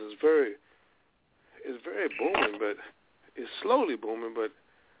business is very booming, but it's slowly booming. But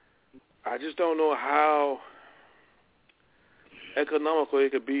I just don't know how economical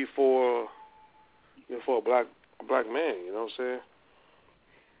it could be for a black man. You know what I'm saying?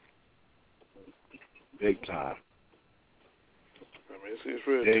 Big time. I mean, it's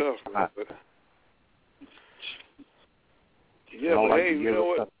really tough, man. But yeah, but like hey, you know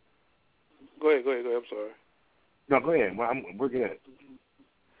what? Go ahead. I'm sorry. No, go ahead. We're good.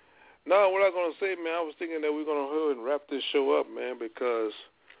 No, what I was going to say, man, I was thinking that we're going to hurry and wrap this show up, man, because,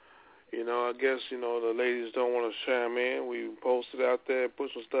 I guess, the ladies don't want to chime in. We posted out there, put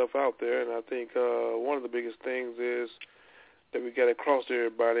some stuff out there, and I think one of the biggest things is that we got to cross to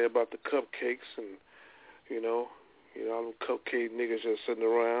everybody about the cupcakes and, all them cupcake niggas just sitting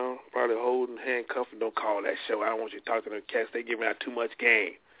around, probably holding, handcuffing. Don't call that show. I don't want you to talk to them cats. They giving out too much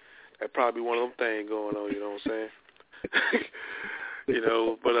game. That probably one of them things going on, you know what I'm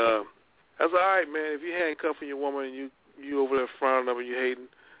saying? But that's all right, man. If you handcuffing your woman and you over there frowning up and you hating,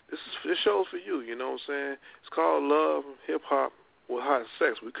 this show's for you, you know what I'm saying? It's called Love, Hip Hop with Hot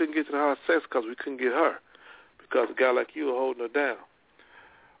Sex. We couldn't get to the hot sex because we couldn't get her, because a guy like you are holding her down.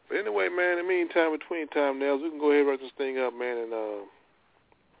 But anyway, man, in the meantime, between time, Nels, we can go ahead and wrap this thing up, man, and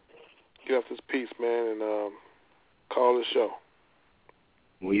get off this piece, man, and call the show.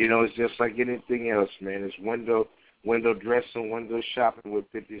 Well, it's just like anything else, man. It's window dressing, window shopping with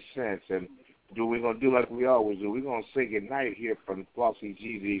 50 cents. And we're going to do like we always do. We're going to say goodnight here from Flossy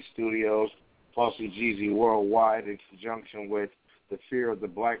GZ Studios, Flossy GZ Worldwide, in conjunction with the Fear of the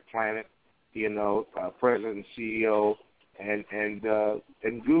Black Planet, President and CEO,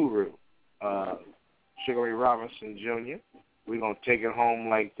 and Guru, Sugar Ray Robinson Jr. We're going to take it home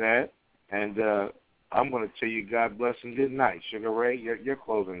like that. And I'm going to tell you God bless and good night. Sugar Ray, your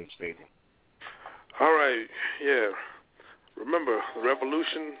closing statement. All right, yeah. Remember, the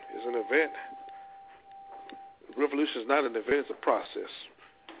revolution is an event. The revolution is not an event, it's a process.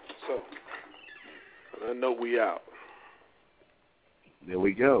 So, I know we out. There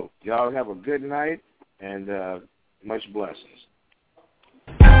we go. Y'all have a good night and much blessings.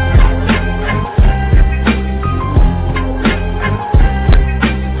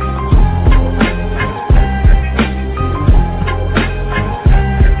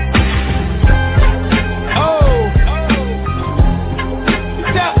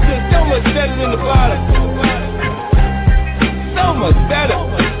 Better than the bottom. So much better.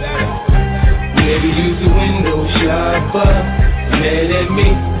 Maybe use the window shopper. Mad at me,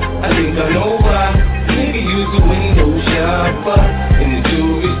 I think I know why. Maybe use the window shopper. In the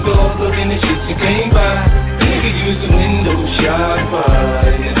jewelry store, looking at shit you can't buy. Maybe use the window shopper.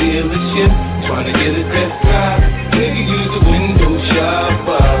 In the dealership, trying to get a test drive. Maybe use the window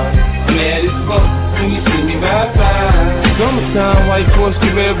shopper. Mad as fuck when you see me ride by. Summertime, white Porsche,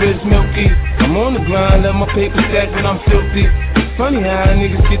 red wrist, milky. I'm on the grind, let my paper stack when I'm filthy. It's funny how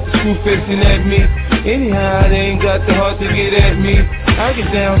niggas get the screw facing at me. Anyhow, they ain't got the heart to get at me. I get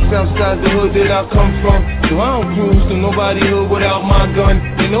down south side the hood that I come from. So I don't cruise to nobody hood without my gun.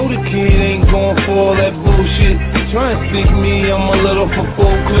 They know the kid ain't going for all that bullshit. Try and stick me, I'm a little for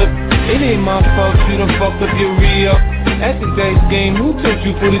full clip. It ain't my fault, you done fucked up your re-up. At the dice game, who took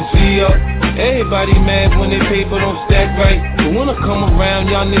you for the G-up? Everybody mad when their paper don't stack right. But when I come around,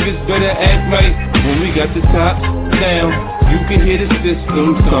 y'all niggas better act right. When we got the top down, you can hear the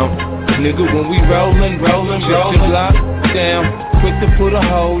system thump. Nigga, when we rollin', shut your block down. Quick to put a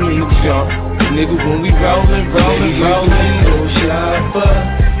hole in the jump. Nigga, when we rollin', no shopper.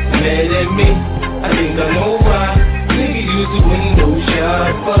 Mad at me, I think I know why. Nigga, use the window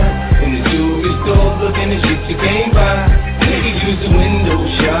shopper. In the jewelry store, looking at shit you can't buy. Nigga, use the window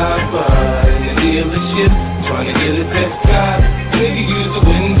shopper. In the dealership, trying to get a test drive. Nigga, use the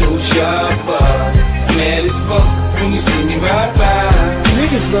window shopper. Mad as fuck when you see me ride by.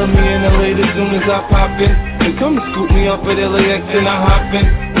 Niggas love me in LA as soon as I pop in. They come to scoop me up at LAX and I hop in.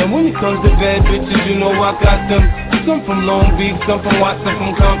 And when it comes to bad bitches, you know I got them. Some from Long Beach, some from Watson,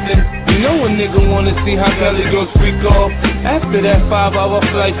 from Compton. You know a nigga wanna see how Cali girls freak off. After that 5-hour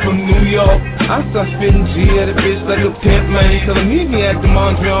flight from New York, I start spitting G at a bitch like a pimp, man. Tell her meet me at the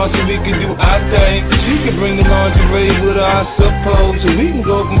Montreal so we can do our thing. She can bring the lingerie with her, I suppose. So we can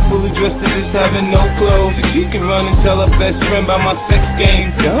go from fully dressed to just having no clothes. So she can run and tell her best friend about my sex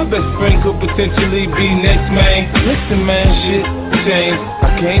game. Yeah, her best friend could potentially be next, man. Listen, man, shit changed. I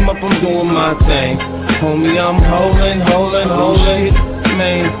came up, I'm doing my thing. Homie, I'm holding,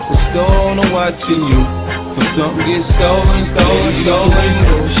 man. The store owner watching you. For something get stolen. No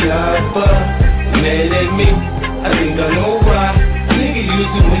shopper. Mad at me, I think I know why. Nigga,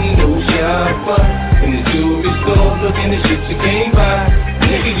 use the window shopper. In the jewelry store, looking at shit you can't buy.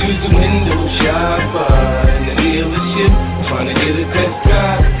 Nigga, use the window shopper. In the dealership, trying to get a test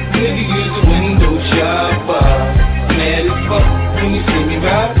drive. Nigga, use the window shopper. Mad as fuck when you see me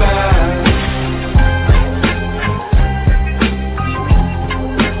ride by.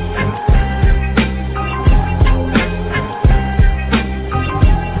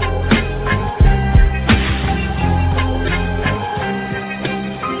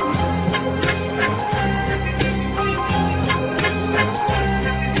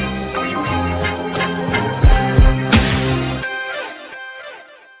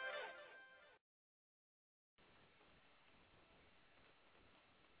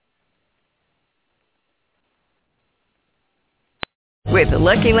 With the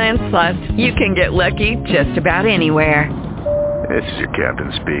Lucky Land Slots, you can get lucky just about anywhere. This is your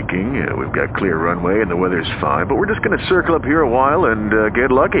captain speaking. We've got clear runway and the weather's fine, but we're just going to circle up here a while and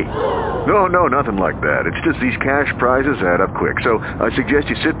get lucky. No, nothing like that. It's just these cash prizes add up quick. So I suggest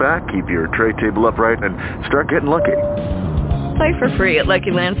you sit back, keep your tray table upright, and start getting lucky. Play for free at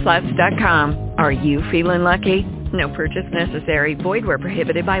LuckyLandSlots.com. Are you feeling lucky? No purchase necessary. Void where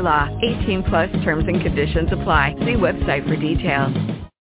prohibited by law. 18+ terms and conditions apply. See website for details.